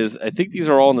gather is, I think these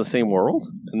are all in the same world,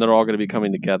 and they're all going to be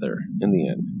coming together in the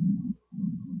end.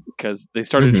 Because they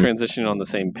started transitioning on the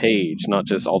same page, not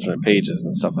just alternate pages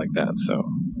and stuff like that. So,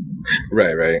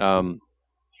 right.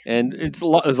 And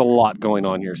there's a lot going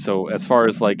on here. So as far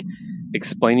as like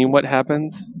explaining what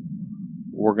happens,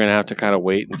 we're going to have to kind of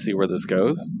wait and see where this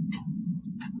goes.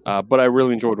 But I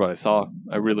really enjoyed what I saw.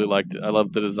 I really liked it. I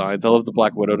loved the designs. I love the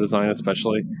Black Widow design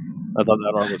especially. I thought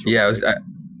that art was really great.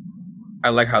 I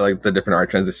like how like the different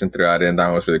art transitioned throughout it, and that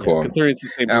was really cool. Considering it's the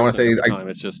same time,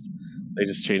 it's just they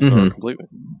just changed the art completely.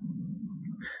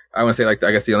 I want to say, like,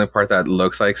 I guess the only part that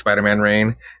looks like Spider-Man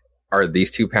Reign are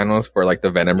these two panels for like the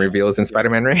Venom reveals in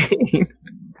Spider-Man Reign.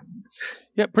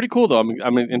 Yeah, pretty cool though.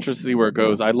 I'm interested to see where it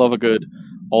goes. I love a good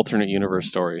alternate universe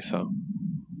story. So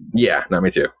yeah, no,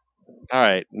 me too. All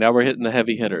right, now we're hitting the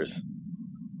heavy hitters.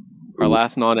 Our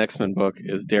last non-X-Men book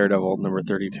is Daredevil number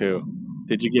 32.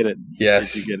 Did you get it?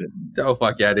 Yes. Did you get it? Oh,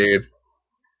 fuck yeah, dude.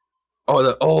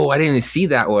 Oh, I didn't even see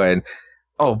that one.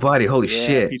 Oh, buddy, holy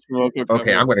shit.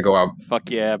 Okay, I'm going to go out.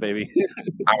 Fuck yeah, baby.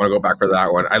 I want to go back for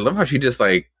that one. I love how she just,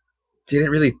 like,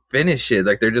 didn't really finish it.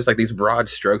 Like, they're just, like, these broad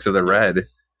strokes of the red.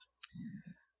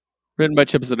 Written by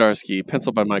Chip Zdarsky,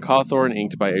 penciled by Mike Hawthorne,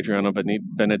 inked by Adriano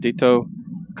Benedetto,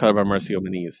 colored by Marcio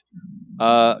Meniz.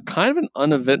 Kind of an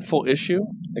uneventful issue,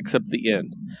 except the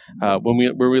end.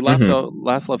 Where we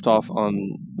last left off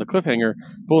on the cliffhanger,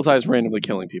 Bullseye's randomly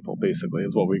killing people. Basically,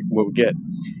 is what we get,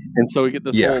 and so we get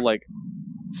this whole like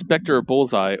specter of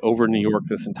Bullseye over New York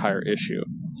this entire issue,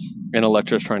 and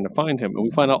Elektra's trying to find him, and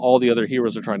we find out all the other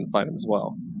heroes are trying to find him as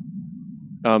well.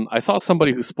 I saw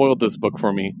somebody who spoiled this book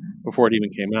for me before it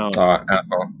even came out.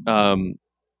 Asshole.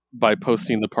 By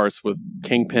posting the parts with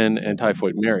Kingpin and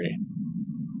Typhoid Mary.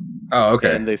 Oh,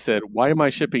 okay. And they said, why am I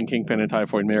shipping Kingpin and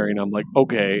Typhoid Mary? And I'm like,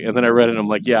 okay. And then I read it and I'm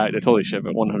like, yeah, I totally ship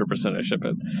it. 100% I ship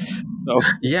it. So,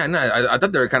 yeah, no, I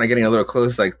thought they were kind of getting a little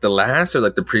close. Like the last or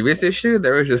like the previous issue,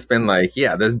 there was just been like,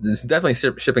 yeah, there's definitely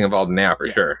shipping involved now for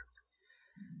sure.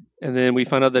 And then we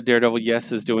find out that Daredevil,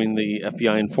 is doing the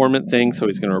FBI informant thing. So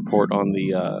he's going to report on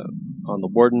the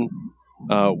warden.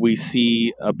 We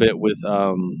see a bit with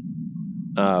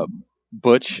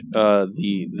Butch,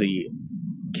 the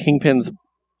Kingpin's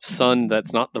son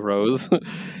that's not the Rose,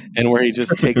 and where he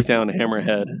just takes down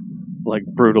Hammerhead like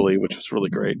brutally, which was really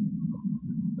great.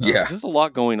 There's a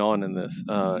lot going on in this,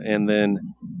 and then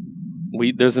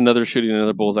there's another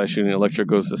Bullseye shooting. Elektra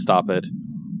goes to stop it.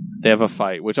 They have a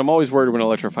fight, which I'm always worried when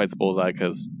Elektra fights Bullseye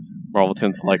because Marvel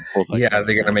tends to like Bullseye. Yeah,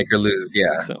 they're gonna make her lose.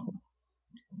 Yeah. So,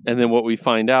 and then what we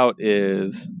find out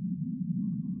is,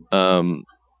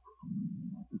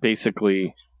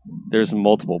 basically, there's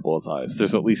multiple Bullseyes.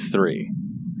 There's at least 3.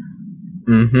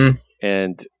 Mm-hmm.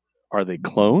 And are they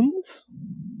clones?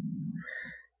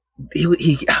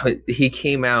 He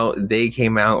came out. They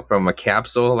came out from a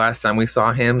capsule last time we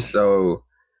saw him. So,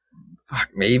 fuck,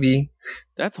 maybe.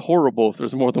 That's horrible. If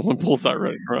there's more than one Bullseye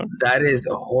running around, that is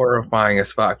horrifying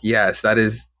as fuck. Yes, that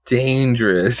is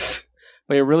dangerous.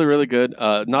 But yeah, really, really good.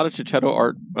 Not a Chichetto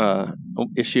art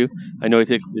issue. I know he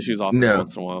takes issues off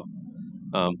once in a while.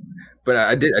 But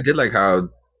I did like how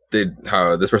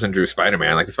this person drew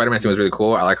Spider-Man. Like the Spider-Man scene was really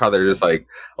cool. I like how they're just like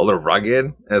a little rugged.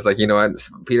 And it's like, you know what,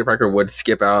 Peter Parker would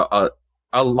skip out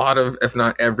a lot of, if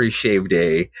not every shave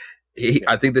day.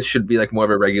 I think this should be like more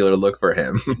of a regular look for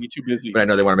him. He'd be too busy. But I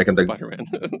know they want to make him the Spider-Man.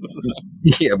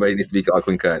 Yeah, but he needs to be all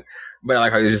clean cut. But I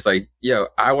like how he's just like, yo,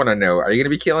 I want to know, are you gonna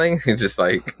be killing? And just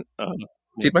like,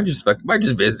 dude, might just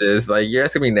business. Like you're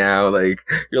asking me now. Like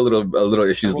you're a little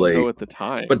issues late. Know at the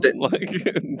time, but like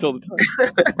until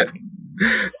the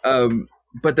time.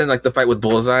 But then like the fight with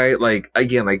Bullseye, like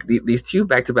again, like these 2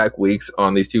 back-to-back weeks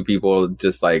on these 2 people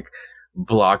just like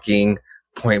blocking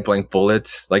point blank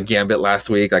bullets. Like Gambit last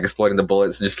week, like exploiting the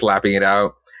bullets, just slapping it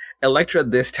out. Elektra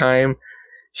this time,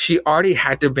 she already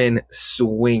had to have been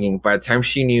swinging by the time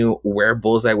she knew where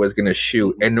Bullseye was going to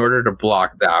shoot in order to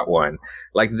block that one.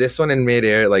 Like this one in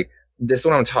midair, like this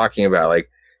one I'm talking about, like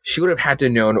she would have had to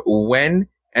known when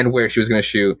and where she was going to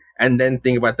shoot, and then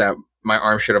think about that. My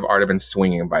arm should have already been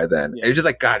swinging by then. Yeah. It's just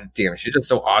like, God damn, she's just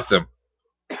so awesome.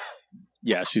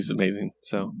 Yeah, she's amazing.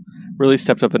 So really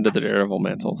stepped up into the Daredevil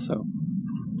mantle. So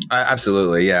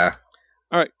absolutely, yeah.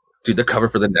 All right, dude, the cover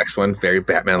for the next one, very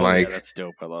Batman-like. Yeah, that's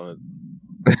dope. I love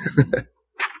it.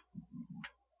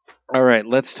 All right,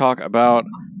 let's talk about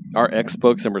our X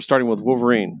books, and we're starting with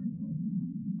Wolverine.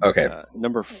 Okay,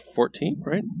 number 14,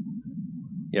 right?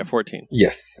 Yeah, 14.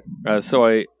 Yes. So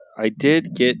I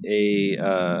did get a.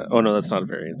 Oh no, that's not a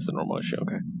variant. It's the normal issue.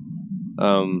 Okay.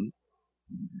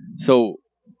 So,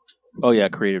 oh yeah,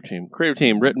 creative team,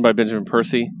 written by Benjamin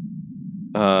Percy,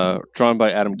 drawn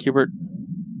by Adam Kubert,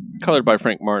 colored by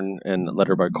Frank Martin, and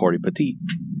lettered by Corey Petit.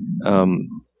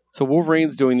 So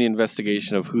Wolverine's doing the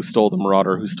investigation of who stole the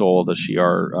Marauder, who stole the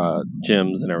Shi'ar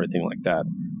gems and everything like that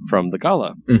from the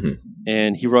Gala,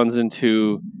 and he runs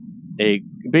into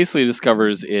basically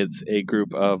discovers it's a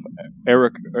group of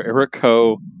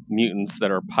Erico mutants that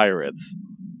are pirates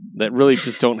that really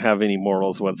just don't have any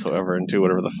morals whatsoever and do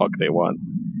whatever the fuck they want.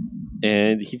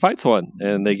 And he fights one,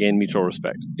 and they gain mutual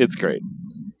respect. It's great.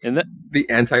 And that the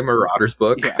Anti-Marauders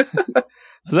book. Yeah.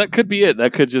 So that could be it.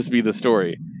 That could just be the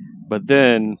story. But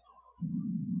then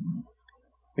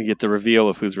we get the reveal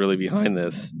of who's really behind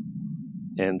this,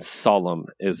 and Solemn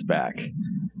is back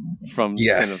from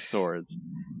Ten of Swords.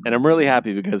 And I'm really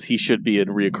happy because he should be a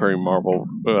reoccurring Marvel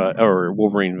or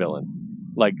Wolverine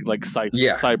villain, like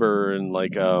Cyber and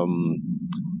like.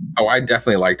 Oh, I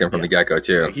definitely liked him from the get-go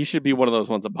too. He should be one of those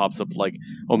ones that pops up like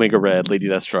Omega Red, Lady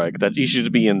Deathstrike. That he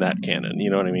should be in that canon. You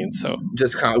know what I mean? So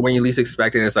just kind of, when you least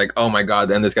expect it, it's like, oh my god,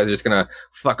 then this guy's just gonna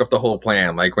fuck up the whole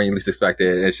plan. Like when you least expect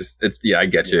it, I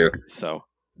get you. So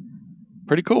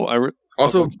pretty cool.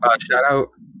 Shout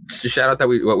out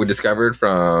that what we discovered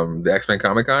from the X-Men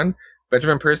Comic-Con.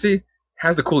 Benjamin Percy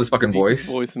has the coolest fucking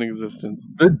voice in existence.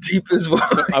 The deepest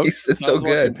voice. It's so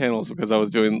good. Watching panels because I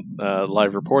was doing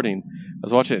live reporting. I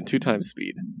was watching it in 2x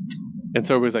speed, and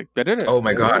so it was like, oh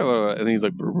my god! And he's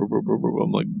like,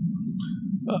 I'm like,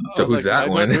 so who's that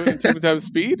one? 2x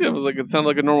speed. I was like, it sounded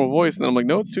like a normal voice, and then I'm like,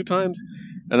 no, it's 2 times.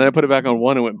 And then I put it back on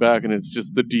 1 and went back, and it's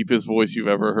just the deepest voice you've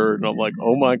ever heard. And I'm like,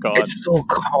 oh my god, it's so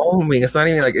calming. It's not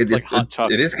even like it's like hot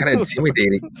chocolate. It is kind of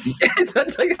intimidating.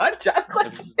 It's like hot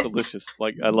chocolate. It's delicious.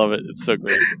 Like I love it. It's so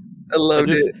great. I loved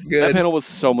it. Good. That panel was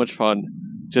so much fun,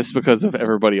 just because of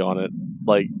everybody on it.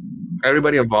 Like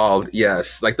everybody involved.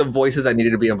 Yes, like the voices that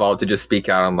needed to be involved to just speak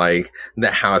out on like the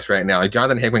house right now. Like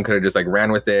Jonathan Hickman could have just like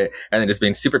ran with it and then just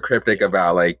been super cryptic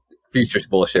about like future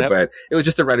bullshit, but it was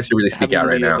just the writers to really speak out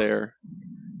right now.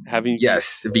 Vita,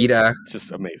 it's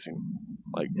just amazing.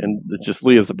 Like, and it's just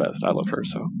Leah's the best. I love her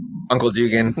so. Uncle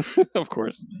Dugan, of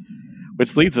course.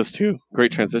 Which leads us to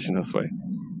great transition this way.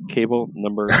 Cable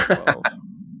number 12.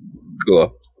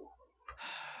 Cool.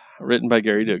 Written by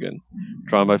Gary Dugan,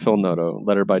 drawn by Phil Noto,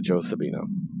 letter by Joe Sabino.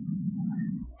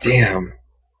 Damn.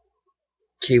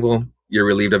 Cable, you're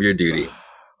relieved of your duty.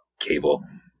 Cable.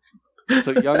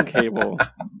 So young Cable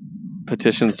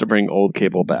petitions to bring old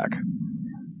Cable back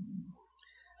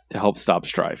to help stop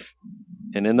strife,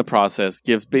 and in the process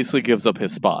basically gives up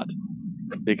his spot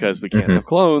because we can't have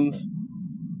clones,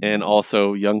 and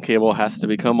also young Cable has to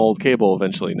become old Cable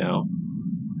eventually now.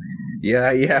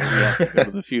 Yeah. To go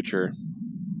to the future,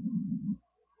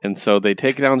 and so they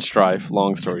take down strife.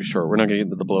 Long story short, we're not going to get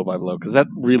into the blow by blow because that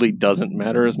really doesn't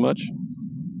matter as much,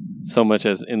 so much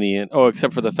as in the end. Oh,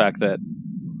 except for the fact that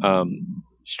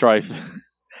strife,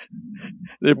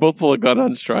 they both pull a gun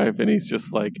on strife, and he's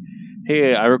just like,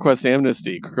 hey, I request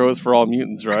amnesty. Goes for all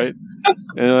mutants, right?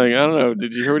 And like, I don't know.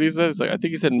 Did you hear what he said? It's like, I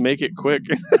think he said, make it quick.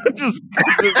 Just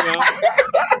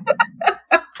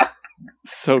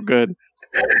so good.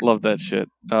 Love that shit.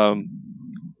 And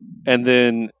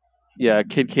then,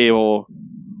 Kid Cable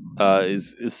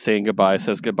is saying goodbye.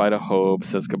 Says goodbye to Hope.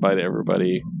 Says goodbye to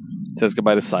everybody. Says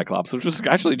goodbye to Cyclops, which was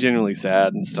actually genuinely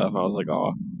sad and stuff. I was like,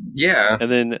 oh. Yeah. And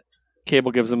then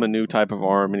Cable gives him a new type of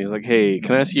arm, and he's like, hey,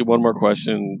 can I ask you one more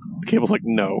question? Cable's like,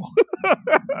 no.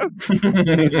 He's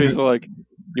basically like,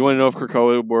 you want to know if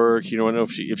Krakoa works, you want to know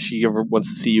if she ever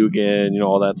wants to see you again,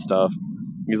 all that stuff.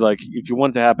 He's like, if you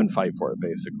want it to happen, fight for it,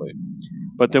 basically.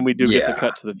 But then we do get to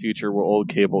cut to the future where old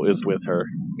Cable is with her.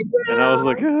 Yeah. And I was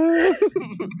like,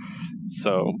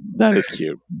 So, that is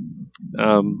cute.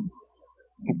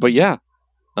 But yeah.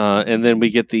 And then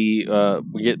we get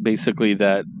basically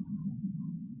that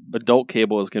adult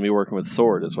Cable is going to be working with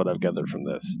Sword, is what I've gathered from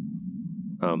this.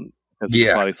 As the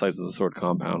body size of the Sword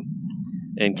compound.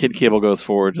 And Kid Cable goes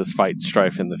forward to fight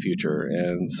strife in the future.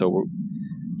 And so,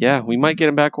 we might get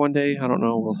him back one day. I don't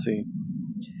know. We'll see.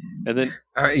 And then...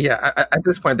 at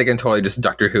this point, they can totally just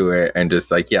Doctor Who it and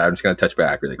just like, I'm just going to touch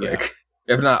back really quick.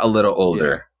 If not a little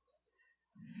older.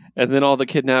 Yeah. And then all the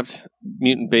kidnapped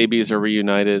mutant babies are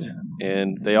reunited.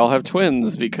 And they all have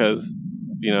twins because,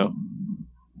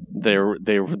 there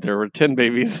were 10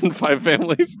 babies in 5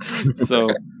 families. So,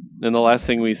 and the last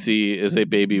thing we see is a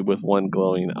baby with one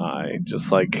glowing eye,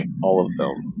 just like all of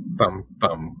them. Bum,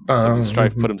 bum, bum. So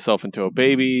Strife put himself into a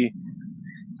baby,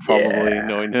 probably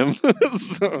knowing him.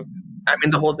 So, I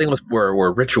mean, the whole thing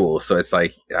were rituals, so it's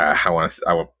like I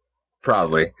will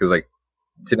probably because like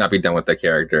to not be done with that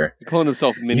character. He cloned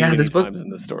himself many times in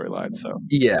the storyline. So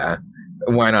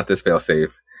why not this fail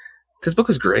safe? This book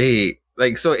was great.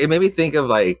 Like, so it made me think of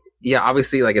like,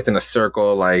 obviously, like it's in a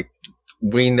circle. Like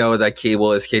we know that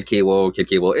Cable is Kid Cable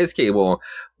is Cable,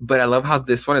 but I love how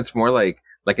this one it's more like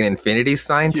an infinity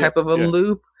sign type of a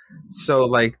loop. So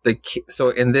like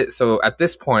so at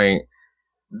this point,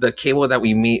 the Cable that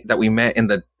we met in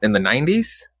the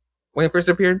 90s when he first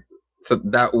appeared, So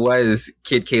that was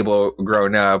Kid Cable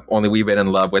growing up. Only we've been in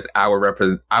love with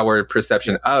our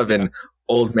perception of an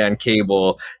old man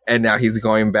Cable, and now he's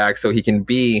going back so he can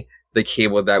be the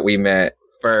Cable that we met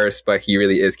first. But he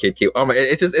really is Kid Cable. Oh my!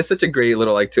 It's such a great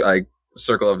little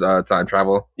circle of time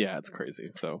travel. Yeah, it's crazy.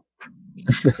 So,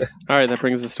 all right, that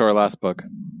brings us to our last book.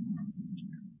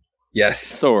 Yes,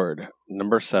 Sword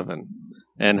number 7,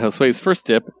 and Josue's first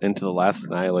dip into the last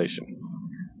annihilation.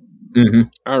 Mm-hmm.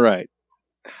 All right.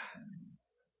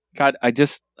 God, I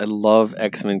love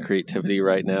X-Men creativity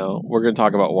right now. We're going to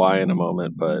talk about why in a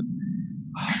moment, but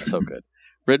so good.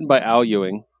 Written by Al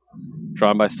Ewing,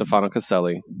 drawn by Stefano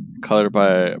Caselli, colored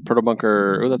by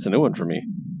Protobunker. Oh, that's a new one for me.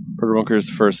 Protobunkers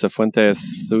for Cifuentes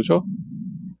Sujo,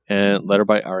 and letter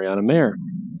by Ariana Mayer.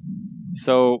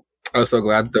 So I was so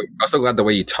glad the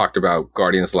way you talked about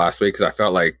Guardians last week, because I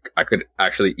felt like I could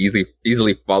actually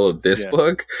easily follow this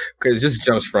book, because it just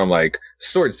jumps from like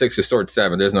Sword 6 to Sword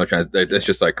 7. There's no chance. It's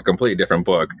just like a completely different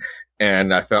book,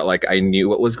 and I felt like I knew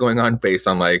what was going on based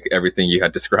on like everything you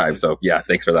had described. So yeah,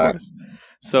 thanks for that.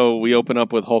 So we open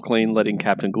up with Hulkling letting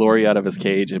Captain Glory out of his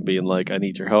cage and being like, "I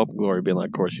need your help." Glory being like,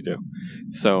 "Of course you do."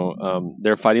 So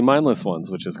they're fighting mindless ones,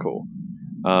 which is cool.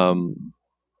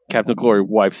 Captain Glory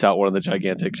wipes out one of the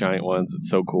gigantic giant ones. It's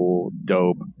so cool,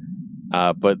 dope.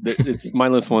 But it's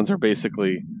mindless ones are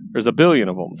basically, there's a billion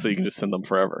of them, so you can just send them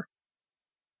forever.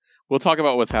 We'll talk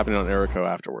about what's happening on Erico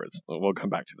afterwards. We'll come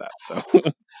back to that. So,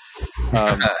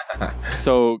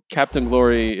 so Captain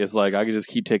Glory is like, I can just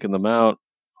keep taking them out,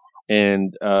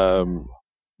 and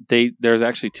there's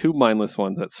actually 2 mindless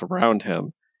ones that surround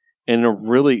him, and a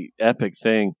really epic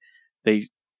thing, they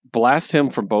blast him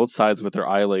from both sides with their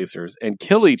eye lasers and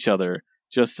kill each other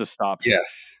just to stop him.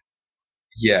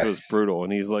 Yes. It was brutal.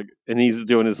 And he's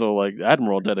doing his little like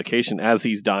Admiral dedication as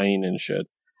he's dying and shit.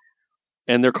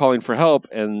 And they're calling for help,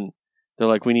 and they're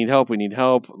like, we need help. You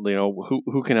know,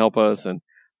 who can help us? And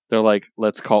they're like,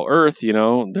 let's call Earth, you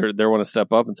know, they want to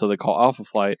step up. And so they call Alpha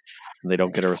Flight, and they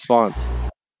don't get a response.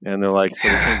 And they're like, so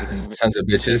sons of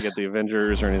bitches. Get the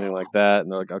Avengers or anything like that.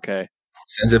 And they're like, okay.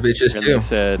 Sons of bitches and too. They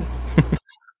said,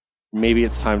 maybe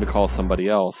it's time to call somebody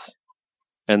else.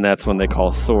 And that's when they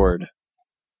call Sword.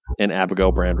 And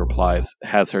Abigail Brand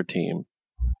has her team,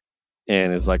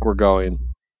 and is like, we're going.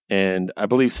 And I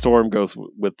believe Storm goes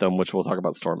with them, which we'll talk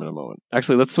about Storm in a moment.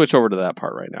 Actually, let's switch over to that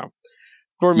part right now.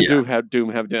 Storm and Doom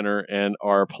have dinner and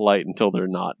are polite until they're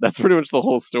not. That's pretty much the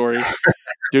whole story.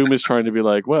 Doom is trying to be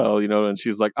like, well, you know, and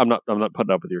she's like, I'm not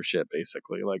putting up with your shit,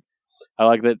 basically. Like, I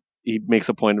like that he makes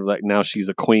a point of like, now she's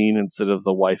a queen instead of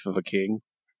the wife of a king,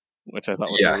 which I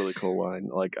thought was a really cool line.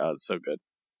 Like, so good.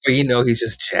 But you know, he's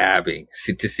just jabbing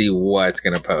to see what's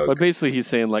going to poke. But basically, he's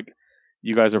saying, like,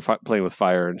 you guys are playing with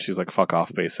fire, and she's like, fuck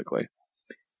off, basically.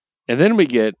 And then we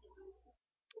get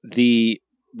the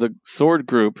Sword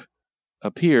group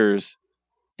appears,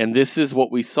 and this is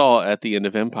what we saw at the end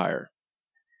of Empire.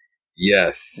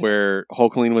 Yes. Where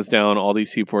Hulkling was down, all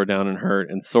these people are down and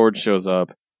hurt, and Sword shows up,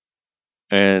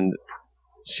 and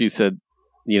she said,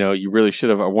 you know, you really should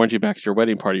have. I warned you back at your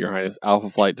wedding party, Your Highness. Alpha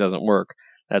Flight doesn't work.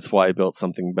 That's why I built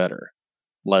something better.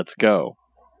 Let's go.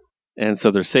 And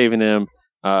so they're saving him.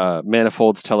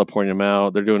 Manifold's teleporting him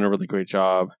out. They're doing a really great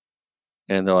job.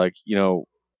 And they're like, you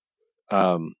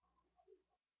know,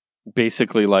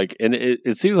 basically like, and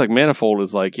it seems like Manifold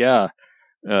is like, yeah,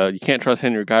 you can't trust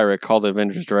Henry Gyrick. Call the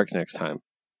Avengers direct next time.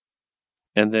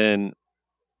 And then,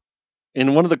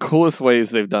 in one of the coolest ways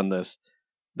they've done this,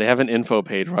 they have an info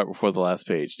page right before the last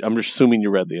page. I'm just assuming you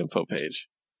read the info page.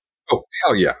 Oh,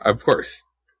 hell yeah, of course.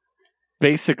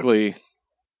 Basically,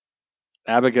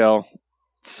 Abigail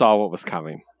saw what was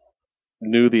coming,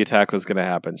 knew the attack was going to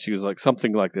happen. She was like,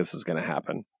 something like this is going to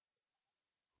happen.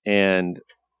 And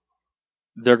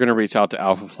they're going to reach out to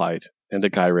Alpha Flight and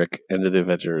to Gyrick and to the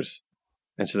Avengers.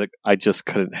 And she's like, I just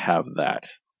couldn't have that.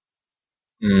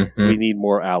 Mm-hmm. We need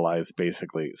more allies,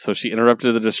 basically. So she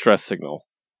interrupted the distress signal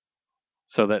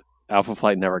so that Alpha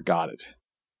Flight never got it.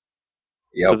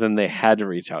 Yep. So then they had to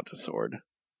reach out to Sword.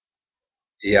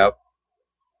 Yep.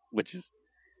 Which is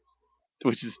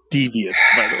devious,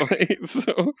 by the way.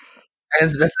 So, and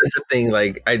that's the thing.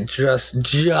 Like, I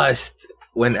just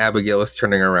when Abigail was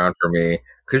turning around for me,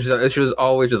 because she was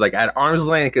always just like at arm's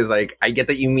length. Because like, I get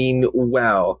that you mean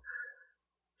well,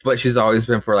 but she's always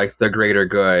been for like the greater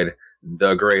good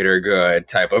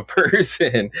type of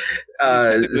person.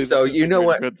 So you know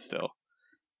what? Good still.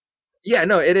 Yeah,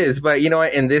 no, it is. But you know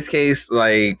what? In this case,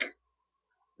 like,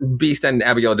 Beast and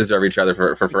Abigail deserve each other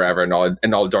for forever and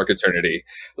all dark eternity.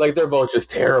 Like, they're both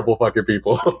just terrible fucking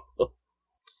people.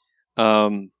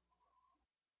 And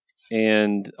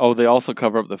they also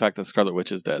cover up the fact that Scarlet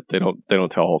Witch is dead. They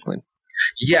don't tell Hulkling.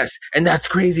 Yes, and that's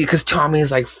crazy because Tommy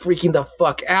is like freaking the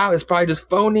fuck out. It's probably just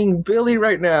phoning Billy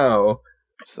right now.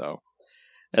 So,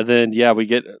 and then we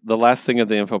get the last thing of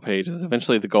the info page is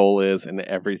eventually the goal is, and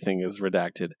everything is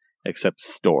redacted except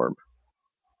Storm.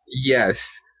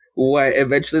 Yes. What?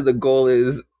 Eventually the goal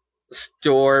is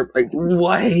Storm. Like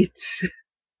what?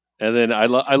 And then I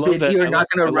love that. You're not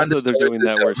going to run that they're doing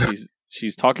that where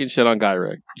she's talking shit on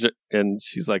Gyrek, and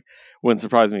she's like, "Wouldn't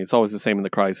surprise me. It's always the same in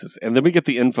the Crisis." And then we get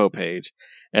the info page,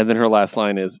 and then her last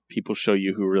line is, "People show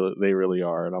you who they really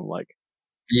are." And I'm like,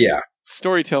 "Yeah,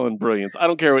 storytelling brilliance." I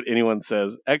don't care what anyone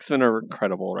says. X-Men are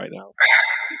incredible right now.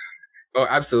 Oh,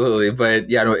 absolutely. But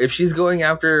yeah, no, if she's going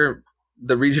after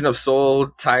the Region of Soul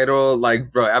title,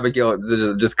 like, bro, Abigail,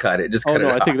 just cut it. Just cut it.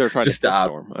 I think they're trying to stop.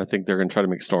 Storm. I think they're going to try to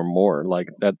make Storm more like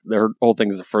that. Their whole thing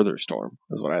is a further Storm,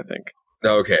 is what I think.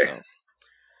 Okay. So.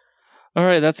 All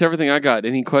right, that's everything I got.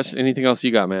 Anything else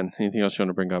you got, man? Anything else you want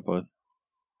to bring up with?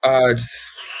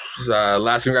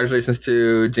 Last congratulations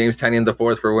to James Tynion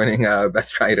IV for winning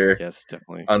Best Writer. Yes,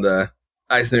 definitely on the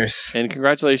Eisners. And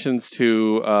congratulations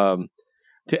to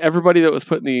everybody that was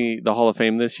put in the Hall of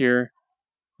Fame this year.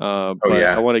 I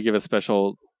want to give a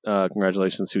special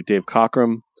congratulations to Dave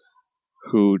Cockrum,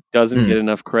 who doesn't get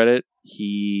enough credit.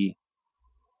 You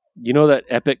know that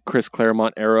epic Chris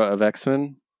Claremont era of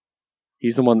X-Men?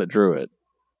 He's the one that drew it.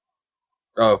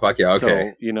 Oh, fuck yeah,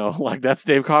 okay. So, that's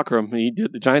Dave Cockrum. He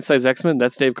did the Giant Size X-Men,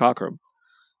 that's Dave Cockrum.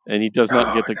 And he does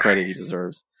not get the credit he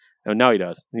deserves. And now he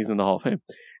does. He's in the Hall of Fame.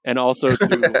 And also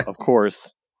to, of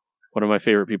course, one of my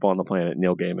favorite people on the planet,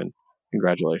 Neil Gaiman.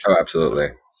 Congratulations. Oh, absolutely.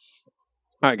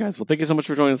 All right, guys. Well, thank you so much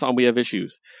for joining us on We Have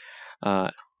Issues.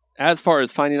 As far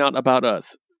as finding out about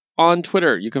us, on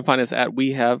Twitter, you can find us at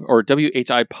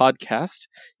WHI Podcast.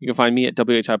 You can find me at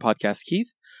WHI Podcast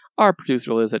Keith, our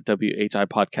producer Liz at WHI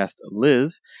Podcast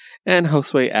Liz, and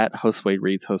Josue at Josue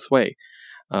Reads Josue.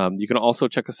 You can also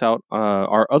check us out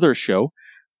our other show,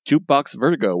 Jukebox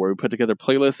Vertigo, where we put together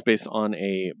playlists based on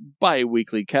a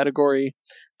bi-weekly category,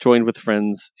 joined with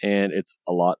friends, and it's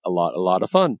a lot of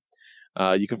fun.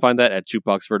 You can find that at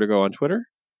Jukebox Vertigo on Twitter.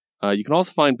 You can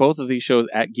also find both of these shows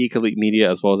at Geek Elite Media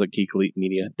as well as at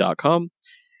geekelitemedia.com.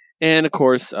 And of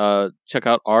course, check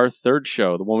out our third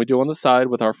show, the one we do on the side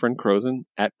with our friend Crozen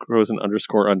at Crozen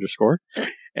 __.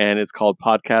 And it's called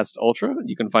Podcast Ultra.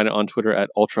 You can find it on Twitter at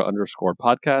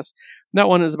Ultra_podcast. That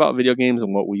one is about video games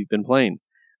and what we've been playing.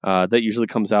 That usually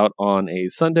comes out on a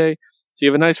Sunday. So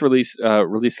you have a nice release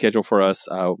schedule for us.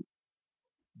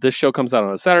 This show comes out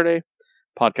on a Saturday.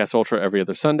 Podcast Ultra every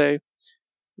other Sunday.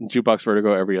 And Jukebox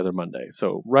Vertigo every other Monday.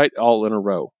 So right all in a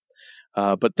row.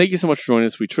 But thank you so much for joining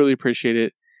us. We truly appreciate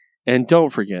it. And don't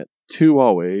forget to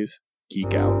always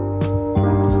geek out.